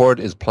Windows support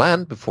is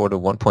planned before the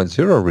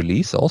 1.0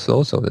 release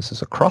also. So this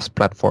is a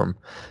cross-platform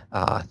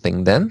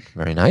thing then.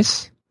 Very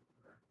nice.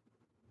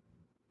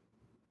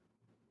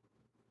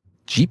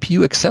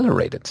 GPU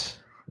accelerated.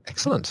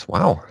 Excellent.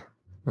 Wow.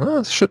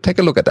 Well, should take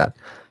a look at that.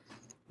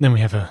 Then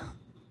we have a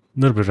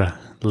little bit of a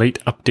late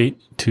update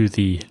to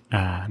the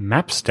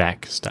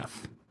MapStack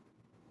stuff.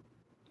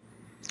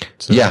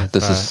 So yeah,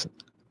 this is...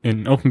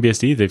 In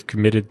OpenBSD, they've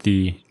committed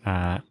the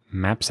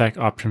MapStack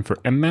option for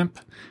mmap,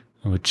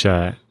 which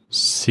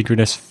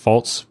synchronous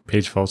faults,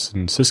 page faults,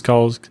 and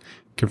syscalls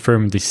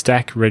confirm the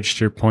stack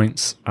register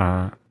points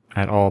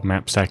at all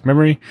MapStack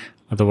memory.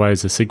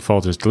 Otherwise, the sig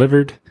fault is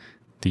delivered.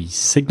 The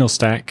signal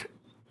stack,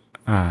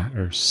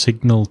 or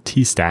signal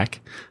T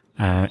stack,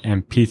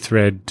 and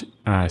pthread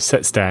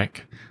set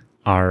stack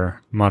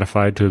are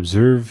modified to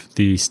observe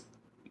the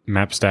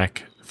map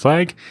stack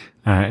flag,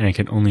 and it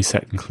can only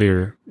set and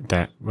clear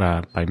that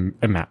by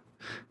mmap,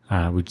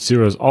 which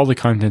zeroes all the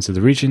contents of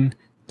the region.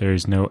 There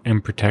is no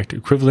mprotect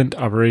equivalent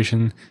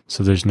operation,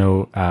 so there's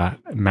no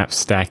map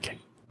stack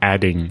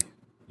adding.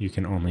 You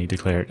can only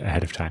declare it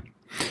ahead of time.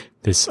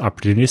 This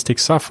opportunistic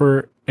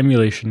software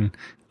emulation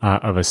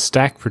of a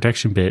stack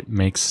protection bit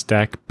makes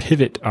stack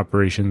pivot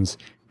operations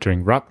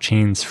during ROP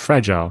chains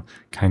fragile,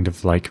 kind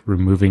of like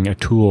removing a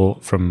tool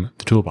from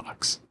the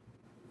toolbox.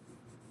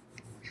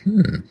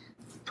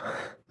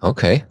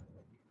 Okay.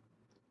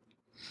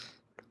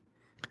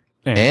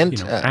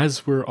 And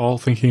as we're all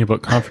thinking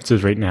about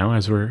conferences right now,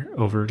 as we're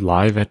over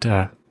live at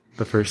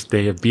the first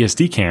day of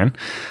BSDCan,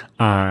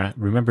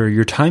 remember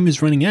your time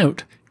is running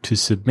out to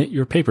submit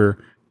your paper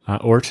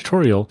or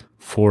tutorial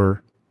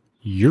for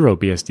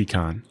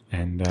EuroBSDCon,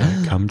 and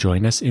come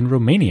join us in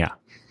Romania.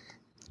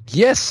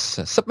 Yes,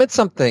 submit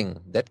something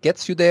that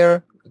gets you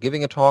there,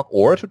 giving a talk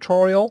or a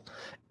tutorial.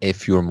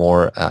 If you're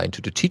more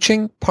into the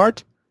teaching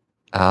part,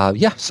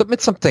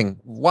 submit something.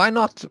 Why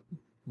not?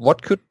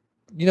 What could,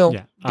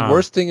 the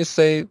worst thing is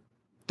say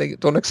they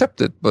don't accept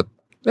it, but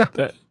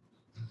yeah.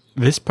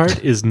 This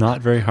part is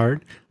not very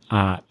hard.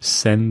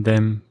 Send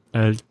them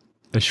a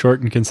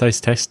short and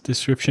concise text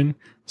description.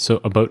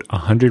 So about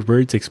 100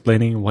 words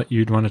explaining what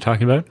you'd want to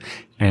talk about,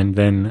 and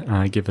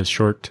then give a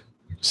short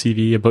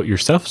CV about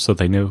yourself so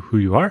they know who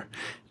you are,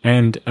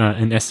 and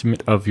an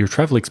estimate of your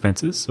travel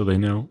expenses so they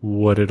know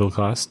what it'll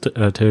cost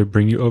to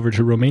bring you over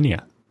to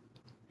Romania.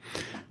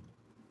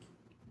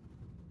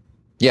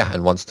 Yeah,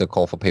 and once the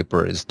call for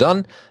paper is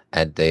done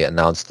and they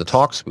announce the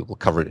talks, we will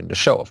cover it in the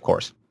show, of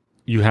course.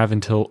 You have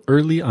until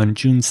early on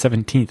June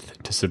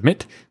 17th to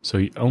submit, so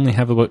you only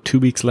have about 2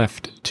 weeks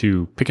left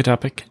to pick a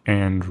topic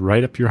and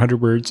write up your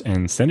 100 words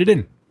and send it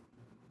in.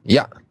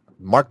 Yeah,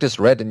 mark this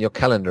red in your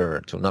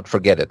calendar to not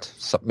forget it.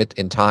 Submit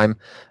in time.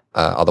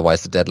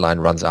 Otherwise, the deadline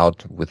runs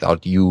out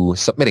without you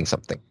submitting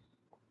something.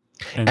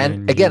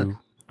 And again, you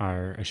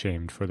are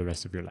ashamed for the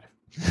rest of your life.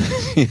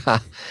 Yeah,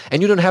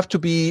 and you don't have to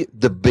be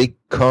the big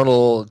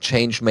kernel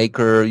change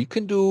maker. You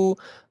can do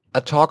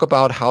a talk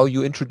about how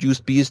you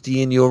introduced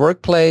BSD in your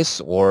workplace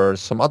or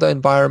some other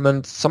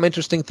environment, some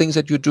interesting things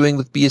that you're doing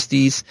with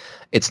BSDs.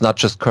 It's not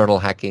just kernel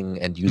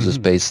hacking and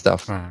user-space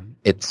stuff.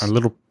 It's a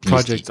little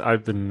project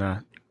I've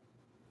been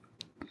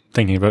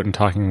thinking about and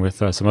talking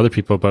with some other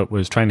people about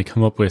was trying to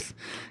come up with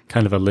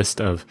kind of a list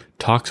of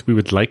talks we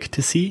would like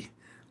to see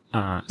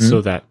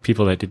so that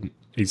people that didn't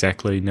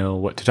exactly know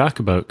what to talk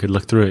about could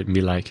look through it and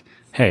be like,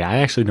 hey, I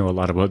actually know a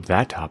lot about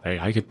that topic.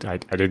 I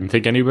didn't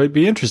think anybody would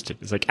be interested.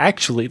 It's like,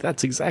 actually,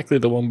 that's exactly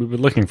the one we were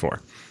looking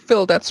for.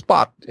 Fill that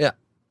spot. Yeah.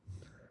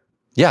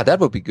 Yeah, that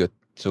would be good.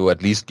 So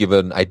at least give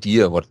an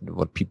idea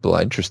what people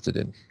are interested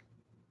in.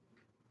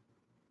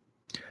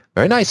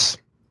 Very nice.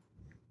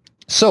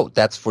 So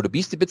that's for the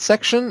BSD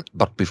section.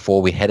 But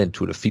before we head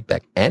into the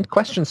feedback and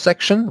questions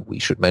section, we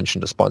should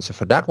mention the sponsor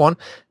for that one,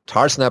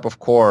 Tarsnap, of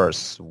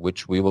course,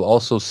 which we will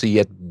also see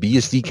at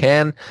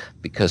BSDCan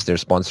because they're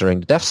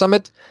sponsoring the Dev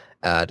Summit,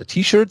 the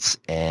T-shirts.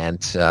 And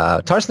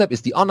Tarsnap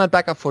is the online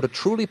backup for the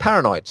truly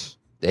paranoid.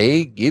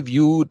 They give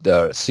you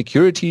the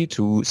security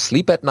to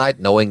sleep at night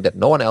knowing that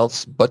no one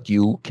else but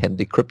you can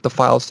decrypt the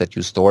files that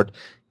you stored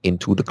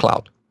into the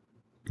cloud.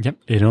 Yep.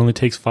 It only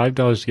takes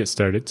 $5 to get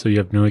started, so you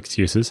have no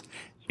excuses.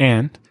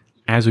 And,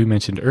 as we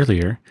mentioned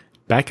earlier,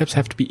 backups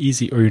have to be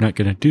easy or you're not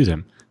going to do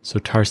them. So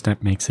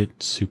Tarsnap makes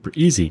it super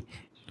easy.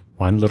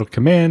 One little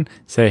command,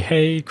 say,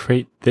 hey,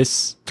 create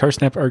this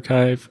Tarsnap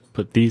archive,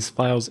 put these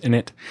files in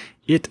it.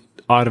 It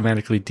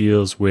automatically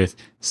deals with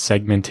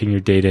segmenting your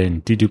data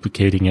and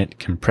deduplicating it,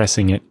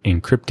 compressing it,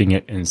 encrypting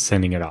it, and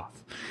sending it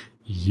off.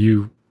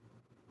 You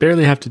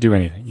barely have to do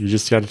anything. You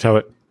just got to tell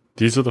it,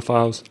 these are the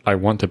files I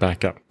want to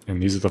back up,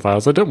 and these are the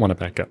files I don't want to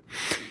back up.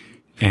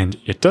 And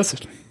it does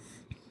it.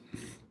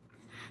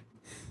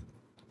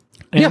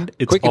 And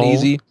it's quick and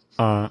easy.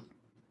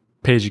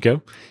 Pay as you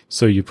go.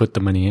 So you put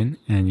the money in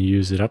and you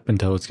use it up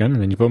until it's gone,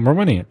 and then you put more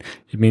money in.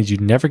 It means you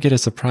never get a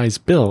surprise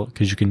bill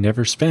because you can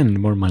never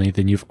spend more money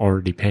than you've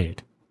already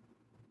paid.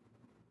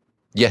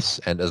 Yes,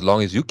 and as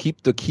long as you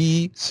keep the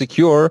key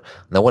secure,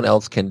 no one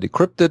else can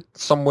decrypt it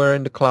somewhere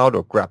in the cloud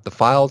or grab the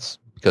files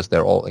because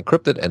they're all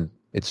encrypted and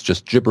it's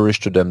just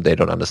gibberish to them. They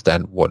don't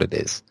understand what it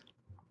is.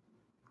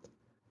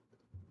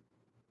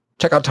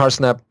 Check out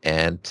Tarsnap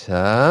and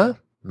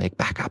make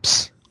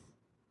backups.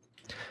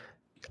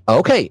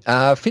 Okay,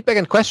 feedback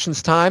and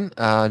questions time.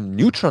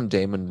 Neutron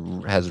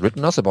Damon has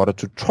written us about a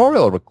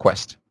tutorial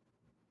request.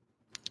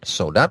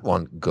 So that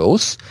one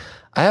goes.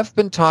 I have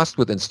been tasked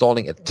with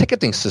installing a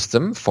ticketing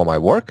system for my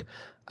work.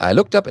 I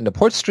looked up in the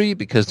ports tree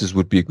because this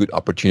would be a good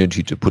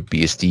opportunity to put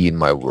BSD in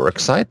my work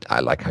site.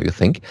 I like how you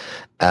think.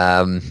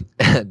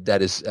 That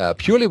is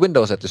purely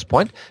Windows at this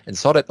point, and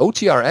saw that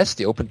OTRS,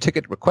 the Open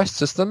Ticket Request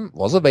System,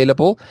 was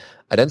available.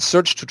 I then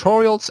searched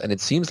tutorials, and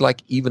it seems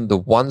like even the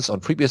ones on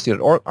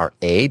freebsd.org are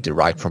A,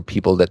 derived from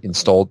people that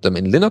installed them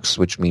in Linux,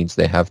 which means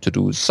they have to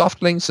do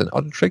soft links and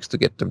other tricks to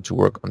get them to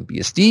work on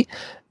BSD,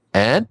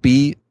 and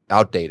B,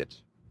 outdated.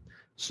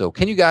 So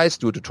can you guys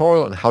do a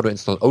tutorial on how to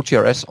install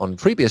OTRS on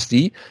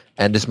FreeBSD?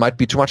 And this might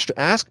be too much to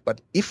ask, but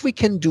if we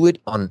can do it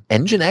on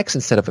Nginx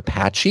instead of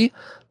Apache,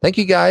 thank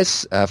you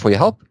guys for your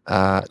help.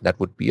 That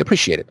would be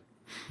appreciated.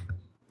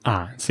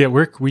 See, at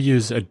work, we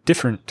use a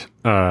different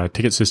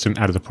ticket system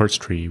out of the ports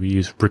tree. We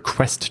use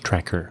Request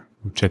Tracker,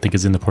 which I think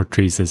is in the port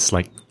trees as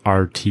like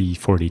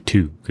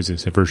RT42 because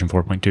it's a version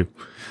 4.2.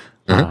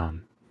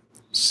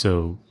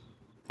 Mm-hmm.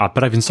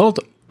 But I've installed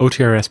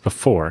OTRS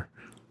before.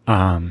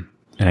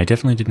 And I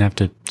definitely didn't have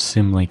to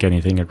symlink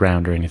anything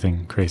around or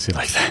anything crazy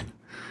like that.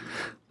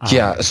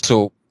 Yeah,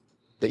 so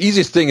the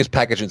easiest thing is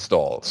package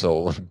install.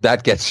 So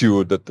that gets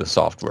you the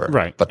software.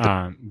 Right. But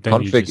the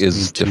config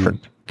is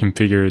different.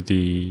 Configure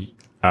the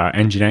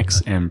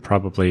Nginx and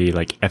probably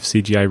like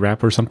FCGI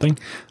wrap or something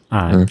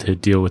to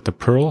deal with the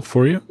Perl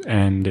for you.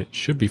 And it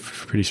should be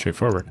pretty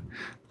straightforward.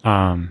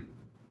 I'm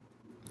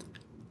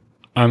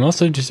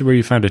also interested where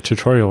you found a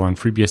tutorial on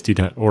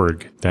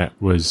freebsd.org that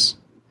was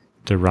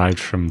derived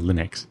from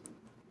Linux.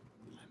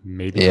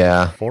 Maybe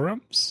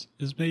forums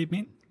is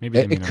maybe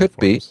it could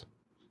be.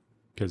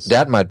 Because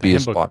that might be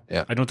handbook, a spot.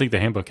 Yeah, I don't think the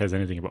handbook has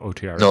anything about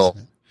OTRS. No,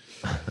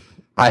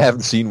 I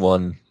haven't seen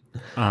one.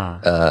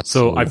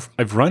 So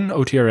I've run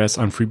OTRS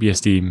on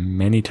FreeBSD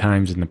many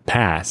times in the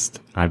past.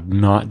 I've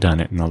not done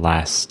it in the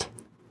last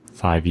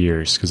 5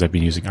 years because I've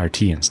been using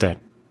RT instead.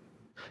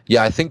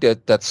 Yeah, I think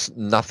that's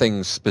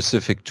nothing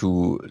specific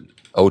to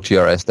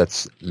OTRS.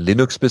 That's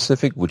Linux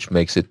specific, which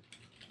makes it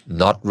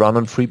not run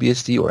on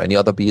FreeBSD or any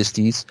other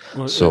BSDs.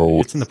 Well,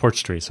 so it's in the ports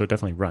tree, so it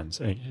definitely runs.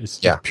 It's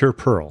just pure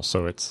Perl,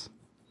 so it's.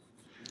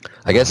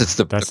 I guess it's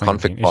the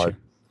config part.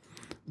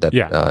 That,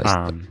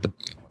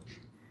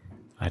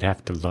 I'd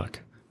have to look,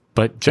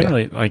 but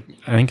generally, like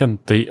I think on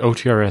the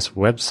OTRS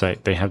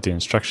website, they have the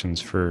instructions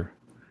for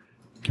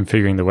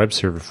configuring the web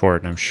server for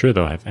it, and I'm sure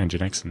they'll have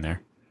Nginx in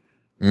there.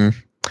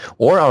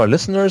 Or our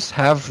listeners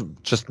have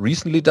just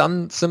recently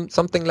done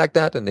something like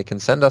that, and they can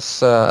send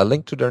us a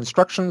link to their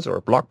instructions or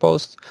a blog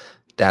post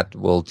that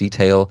will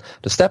detail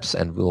the steps,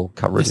 and we'll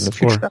cover it in the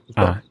future.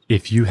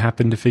 If you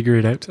happen to figure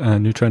it out,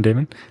 Neutron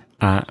Daemon,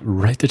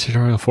 write the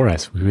tutorial for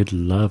us. We would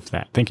love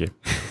that. Thank you.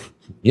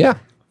 Yeah.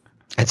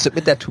 And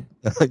submit that to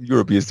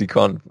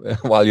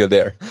EuroBSDCon while you're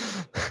there.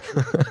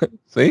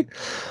 See?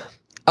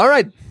 All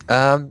right.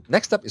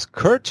 Next up is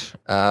Kurt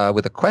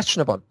with a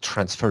question about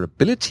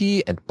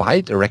transferability and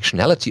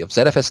bidirectionality of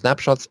ZFS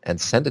snapshots and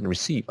send and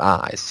receive.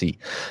 I see.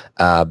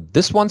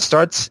 This one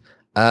starts,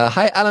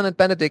 hi, Alan and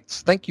Benedict.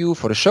 Thank you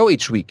for the show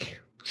each week.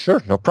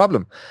 Sure, no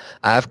problem.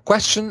 I have a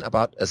question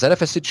about a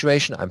ZFS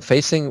situation I'm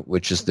facing,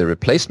 which is the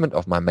replacement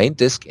of my main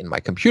disk in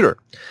my computer.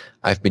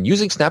 I've been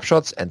using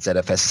snapshots and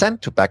ZFS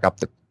send to back up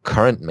the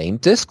current main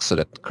disk, so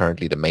that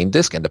currently the main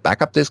disk and the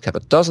backup disk have a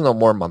dozen or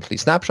more monthly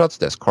snapshots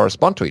that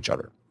correspond to each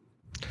other.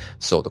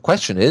 So the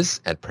question is,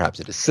 and perhaps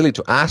it is silly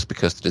to ask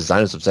because the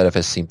designers of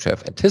ZFS seem to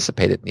have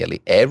anticipated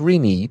nearly every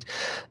need,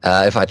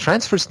 if I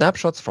transfer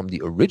snapshots from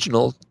the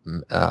original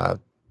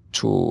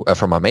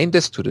from my main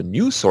disk to the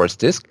new source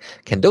disk,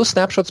 can those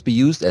snapshots be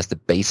used as the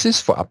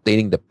basis for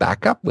updating the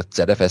backup with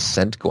ZFS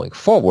send going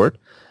forward?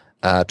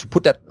 To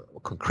put that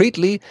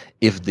concretely,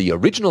 if the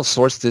original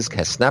source disk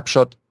has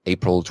snapshot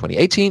April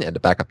 2018 and the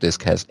backup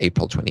disk has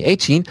April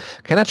 2018,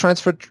 can I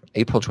transfer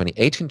April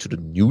 2018 to the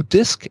new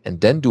disk and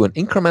then do an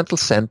incremental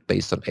send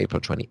based on April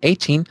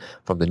 2018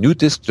 from the new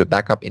disk to the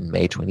backup in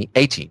May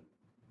 2018?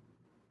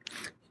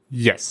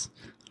 Yes.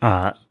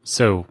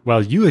 So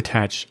while you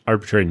attach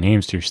arbitrary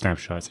names to your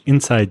snapshots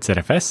inside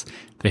ZFS,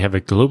 they have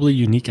a globally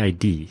unique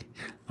ID.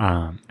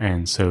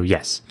 And so,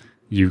 yes,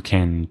 you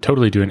can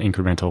totally do an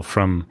incremental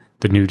from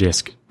the new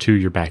disk to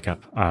your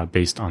backup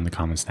based on the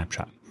common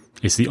snapshot.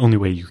 It's the only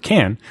way you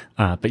can,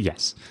 but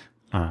yes.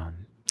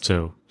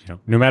 So,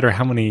 no matter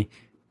how many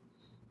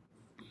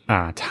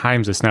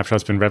times a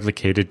snapshot's been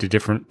replicated to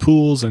different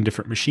pools and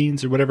different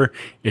machines or whatever,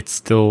 it's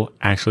still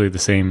actually the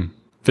same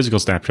physical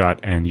snapshot,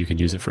 and you can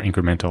use it for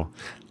incremental.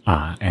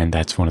 And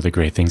that's one of the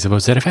great things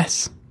about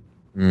ZFS.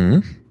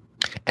 Mm-hmm.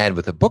 And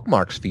with the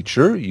bookmarks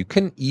feature, you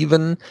can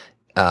even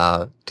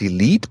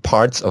delete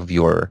parts of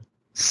your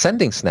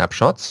sending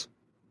snapshots.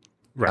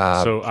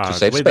 Right. So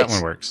the way that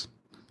one works.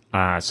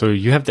 So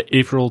you have the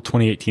April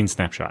 2018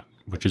 snapshot,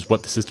 which is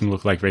what the system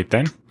looked like right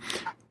then.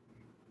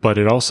 But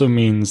it also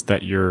means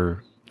that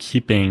you're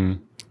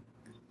keeping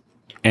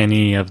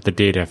any of the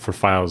data for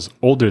files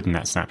older than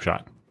that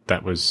snapshot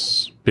that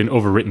was been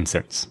overwritten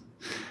since.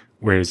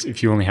 Whereas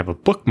if you only have a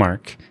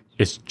bookmark,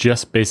 it's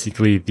just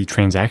basically the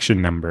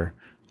transaction number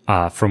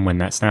from when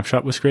that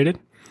snapshot was created.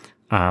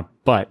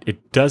 But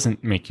it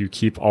doesn't make you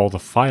keep all the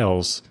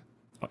files,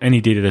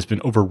 any data that's been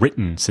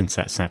overwritten since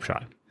that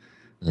snapshot.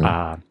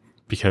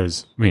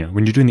 Because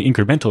when you're doing the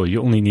incremental,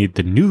 you only need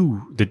the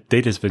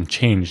data that's been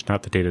changed,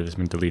 not the data that's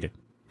been deleted.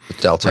 The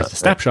delta. Whereas the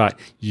snapshot,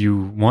 you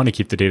want to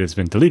keep the data that's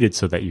been deleted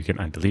so that you can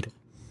undelete it.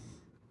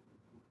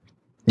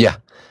 Yeah.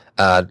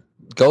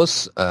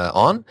 Goes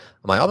on.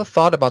 My other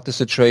thought about this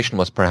situation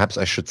was perhaps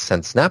I should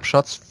send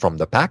snapshots from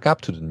the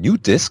backup to the new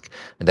disk,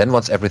 and then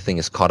once everything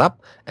is caught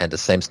up and the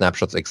same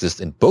snapshots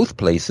exist in both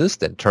places,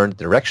 then turn the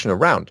direction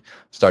around.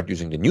 Start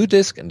using the new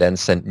disk and then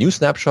send new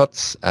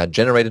snapshots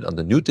generated on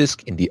the new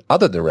disk in the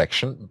other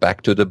direction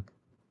back to the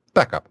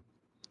backup.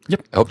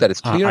 Yep. I hope that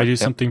is clear. I do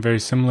something very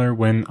similar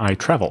when I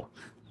travel.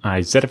 I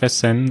ZFS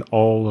send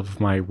all of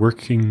my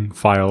working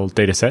file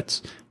data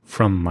sets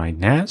from my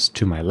NAS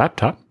to my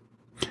laptop,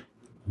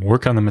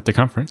 work on them at the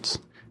conference,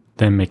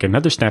 then make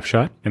another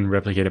snapshot and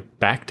replicate it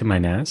back to my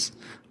NAS,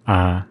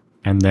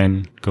 and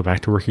then go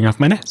back to working off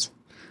my NAS.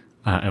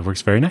 It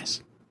works very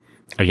nice.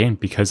 Again,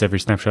 because every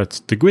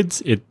snapshot's the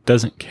GUIDs, it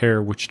doesn't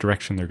care which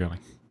direction they're going.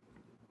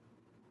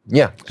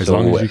 Yeah. As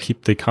long as you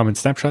keep the common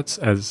snapshots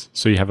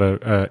so you have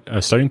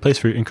a starting place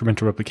for your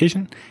incremental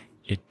replication,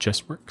 it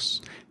just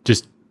works.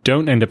 Just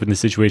don't end up in the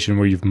situation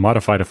where you've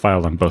modified a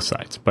file on both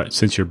sides. But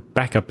since your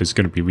backup is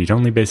going to be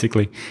read-only,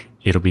 basically,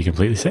 it'll be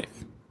completely safe.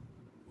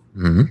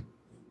 Mm-hmm.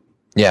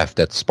 Yeah, if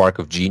that spark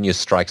of genius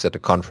strikes at the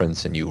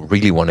conference and you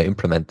really want to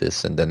implement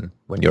this, and then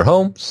when you're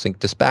home,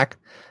 sync this back,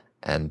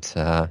 and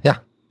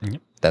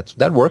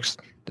that works.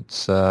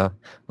 It's not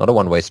a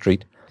one-way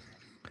street.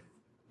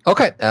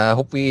 Okay,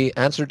 hope we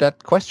answered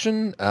that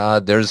question.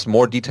 There's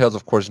more details,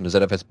 of course, in the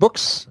ZFS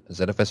books,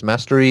 ZFS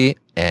Mastery,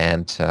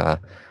 and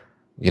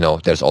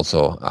there's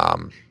also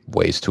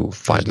ways to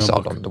find this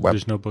out on the web.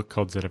 There's no book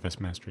called ZFS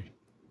Mastery.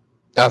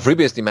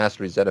 FreeBSD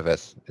Mastery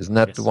ZFS, isn't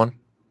that the one?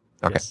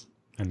 Okay. Yes.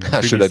 And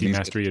then FreeBSD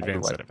Mastery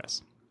Advanced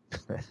ZFS.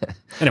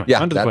 Anyway,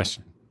 on to the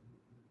question.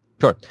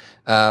 Sure.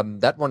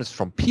 That one is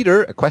from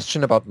Peter. A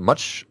question about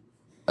much...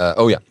 A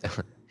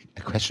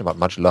question about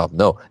much love.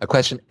 No, a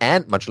question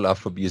and much love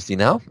for BSD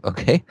Now.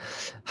 Okay.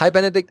 Hi,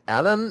 Benedict,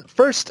 Alan.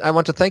 First, I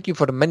want to thank you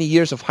for the many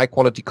years of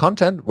high-quality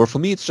content, where for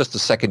me it's just the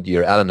second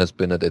year. Alan has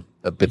been at it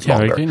a bit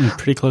longer. Yeah, we're getting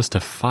pretty close to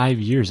 5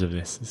 years of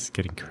this. This is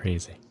getting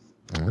crazy.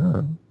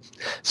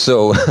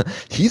 So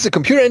he's a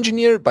computer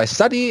engineer by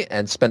study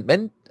and spent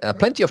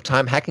plenty of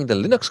time hacking the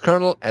Linux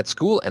kernel at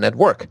school and at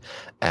work,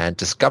 and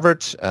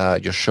discovered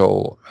your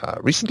show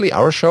recently,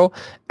 our show,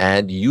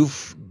 and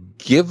we've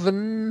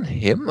given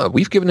him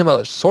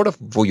a sort of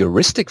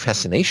voyeuristic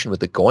fascination with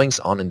the goings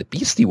on in the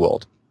BSD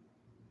world.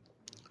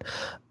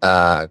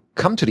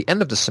 Come to the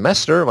end of the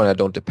semester, when I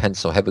don't depend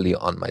so heavily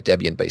on my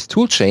Debian-based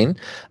toolchain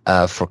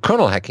for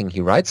kernel hacking,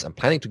 he writes, I'm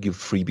planning to give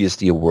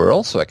FreeBSD a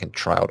whirl so I can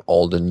try out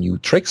all the new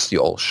tricks you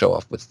all show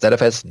off with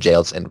ZFS,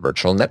 jails, and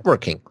virtual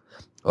networking.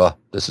 Well,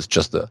 this is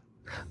just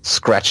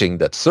scratching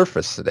that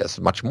surface. There's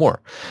much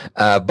more.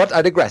 But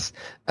I digress.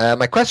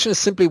 My question is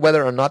simply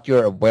whether or not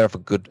you're aware of a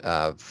good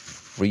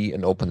free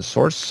and open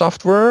source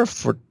software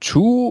for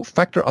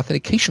two-factor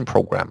authentication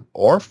program,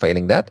 or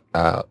failing that,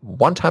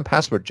 one-time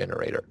password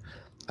generator.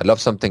 I'd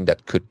love something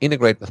that could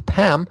integrate with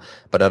PAM,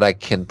 but that I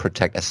can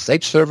protect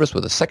SSH servers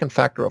with a second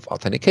factor of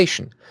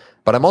authentication.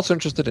 But I'm also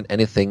interested in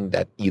anything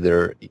that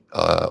either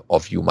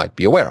of you might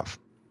be aware of.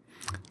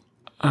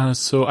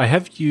 So I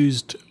have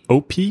used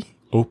OPIE.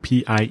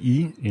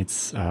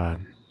 It's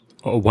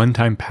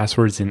one-time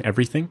passwords in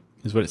everything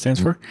is what it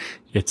stands for.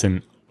 It's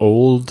an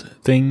old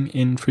thing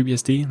in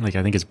FreeBSD. Like,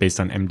 I think it's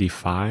based on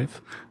MD5.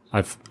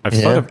 I've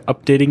thought of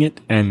updating it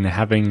and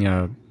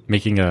having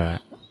making a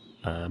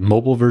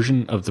mobile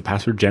version of the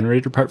password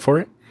generator part for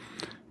it,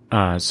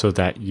 so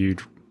that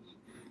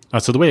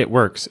so the way it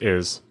works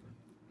is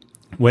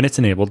when it's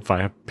enabled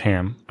via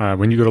PAM,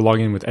 when you go to log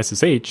in with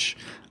SSH,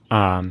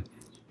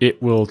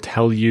 it will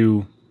tell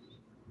you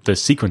the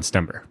sequence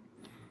number,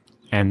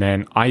 and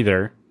then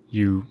either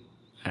you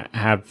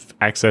have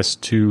access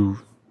to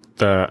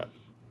the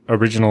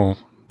original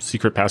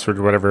secret password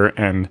or whatever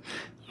and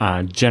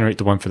generate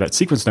the one for that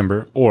sequence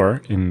number,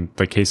 or in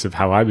the case of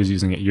how I was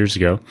using it years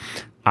ago,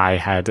 I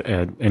had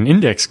an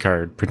index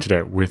card printed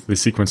out with the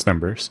sequence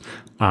numbers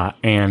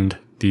and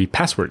the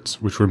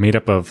passwords, which were made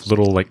up of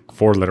little, like,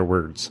 4-letter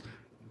words.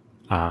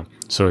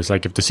 So it's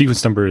like if the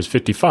sequence number is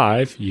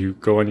 55, you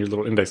go on your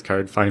little index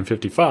card, find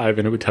 55,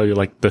 and it would tell you,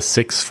 like, the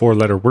 6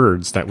 4-letter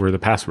words that were the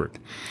password.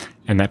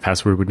 And that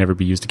password would never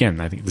be used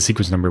again. I think the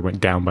sequence number went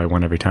down by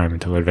 1 every time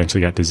until it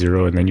eventually got to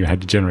 0, and then you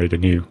had to generate a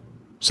new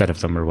set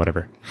of them or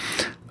whatever.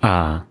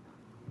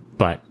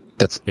 But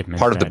that's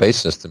part of the base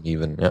system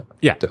even.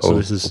 Yeah, so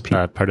this is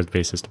part of the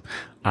base system.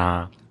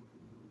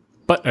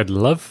 But I'd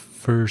love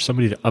for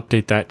somebody to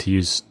update that to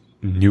use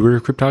newer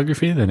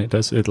cryptography than it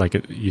does. It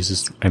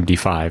uses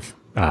MD5,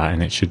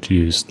 and it should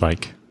use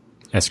like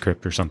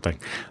scrypt or something.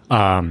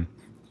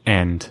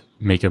 And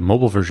make a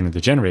mobile version of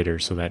the generator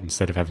so that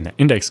instead of having that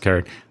index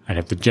card, I'd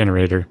have the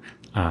generator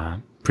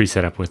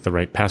pre-set up with the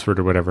right password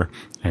or whatever.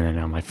 And then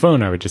on my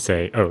phone, I would just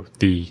say, oh,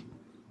 the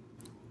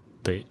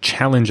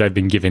challenge I've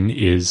been given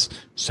is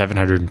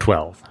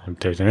 712.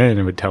 And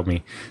it would tell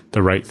me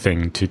the right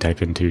thing to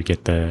type in to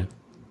get the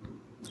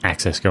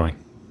access going.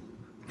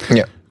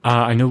 Yeah.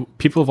 I know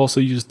people have also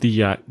used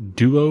the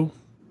Duo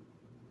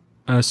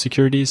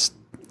securities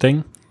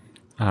thing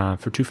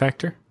for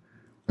two-factor.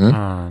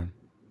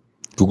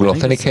 Google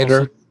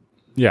Authenticator.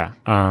 Yeah.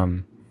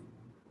 And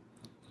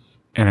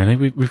I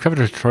think we've covered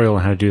a tutorial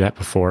on how to do that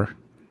before.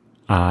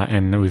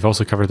 And we've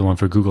also covered the one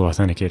for Google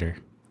Authenticator.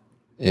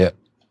 Yeah.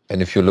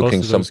 And if you're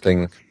looking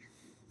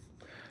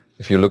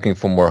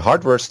for more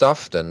hardware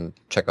stuff, then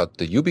check out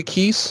the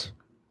YubiKeys,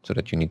 so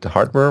that you need the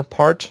hardware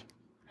part.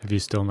 Have you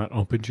still not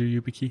opened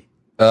your YubiKey?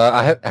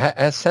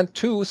 I sent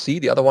 2. See,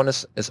 the other one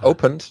is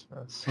opened.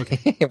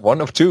 Okay.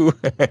 1 of 2.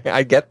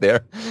 I get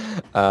there.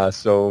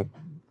 So,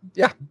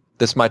 yeah,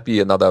 this might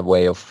be another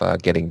way of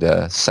getting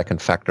the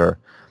second factor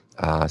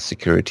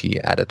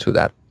security added to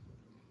that.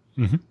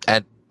 Mm-hmm.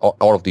 And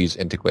all of these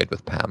integrate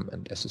with PAM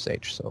and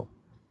SSH. So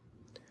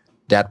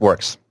that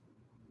works.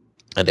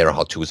 And there are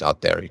how-tos out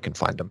there. You can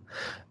find them.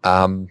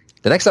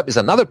 The next up is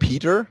another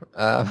Peter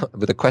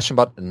with a question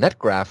about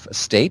NetGraph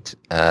state.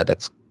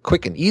 That's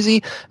quick and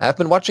easy. I've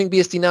been watching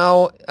BSD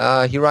Now.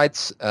 He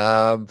writes,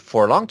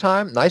 for a long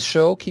time. Nice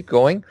show. Keep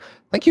going.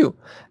 Thank you.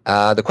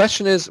 The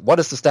question is, what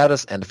is the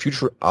status and the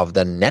future of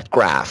the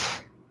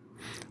NetGraph?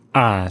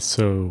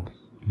 So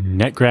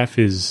NetGraph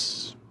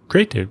is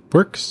great. It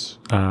works.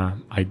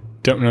 I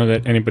don't know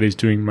that anybody's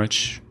doing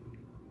much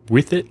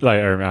with it.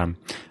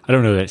 I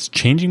don't know that it's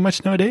changing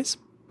much nowadays,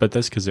 but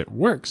that's because it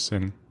works.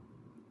 And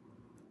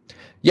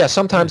yeah,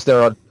 sometimes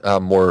there are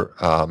more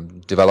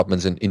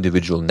developments in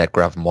individual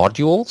NetGraph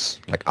modules,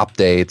 like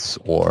updates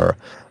or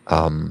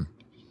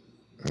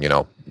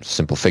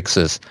simple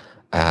fixes.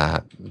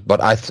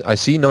 But I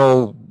see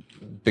no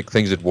big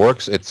things. It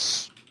works.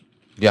 It's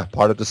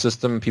part of the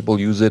system. People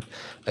use it.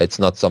 It's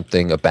not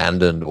something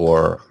abandoned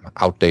or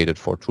outdated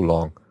for too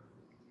long.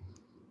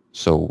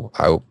 So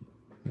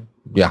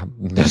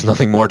there's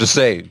nothing more to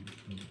say.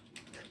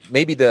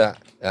 Maybe the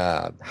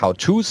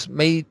how-tos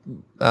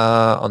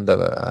on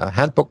the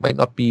handbook may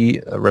not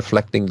be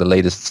reflecting the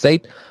latest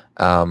state,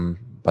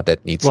 but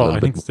that needs a little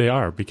bit. Well, I think they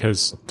are,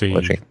 because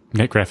the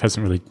NetGraph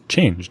hasn't really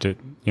changed. It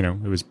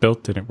was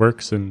built and it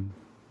works, and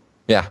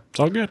it's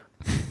all good.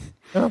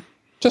 Yeah.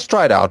 Just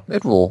try it out.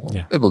 It will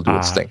do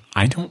its thing.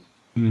 I don't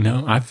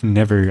know. I've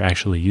never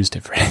actually used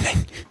it for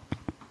anything.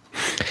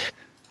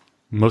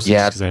 Mostly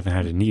because I haven't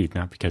had a need,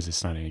 not because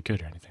it's not any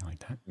good or anything like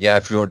that. Yeah,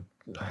 if you're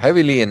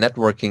heavily in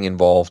networking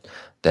involved,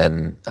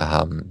 then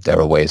there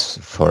are ways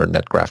for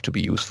NetGraph to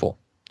be useful.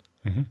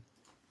 Mm-hmm.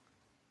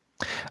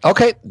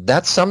 Okay,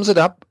 that sums it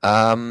up.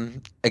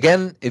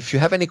 Again, if you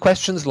have any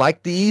questions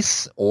like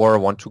these or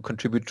want to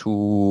contribute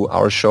to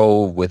our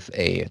show with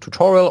a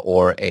tutorial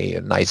or a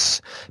nice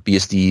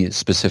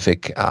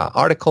BSD-specific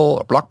article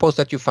or blog post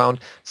that you found,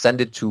 send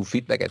it to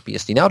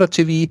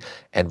feedback@bsdnow.tv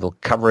and we'll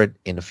cover it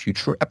in a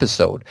future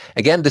episode.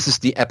 Again, this is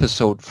the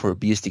episode for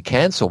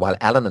BSDCan, so while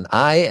Alan and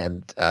I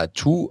and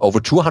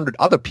over 200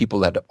 other people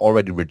that have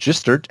already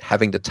registered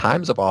having the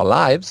times of our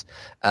lives,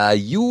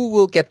 you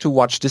will get to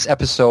watch this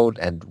episode,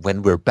 and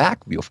when we're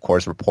back, we of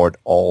course report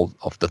all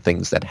of the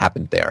things that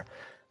happened there.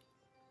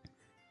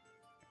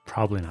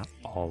 Probably not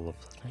all of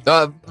the things.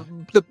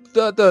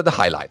 The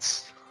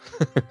highlights.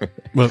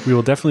 Well, we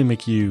will definitely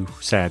make you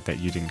sad that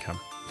you didn't come.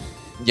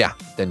 Yeah,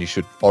 then you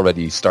should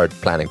already start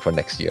planning for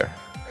next year.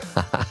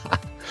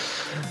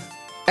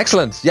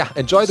 Excellent. Yeah,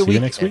 enjoy the week. See you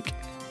next week.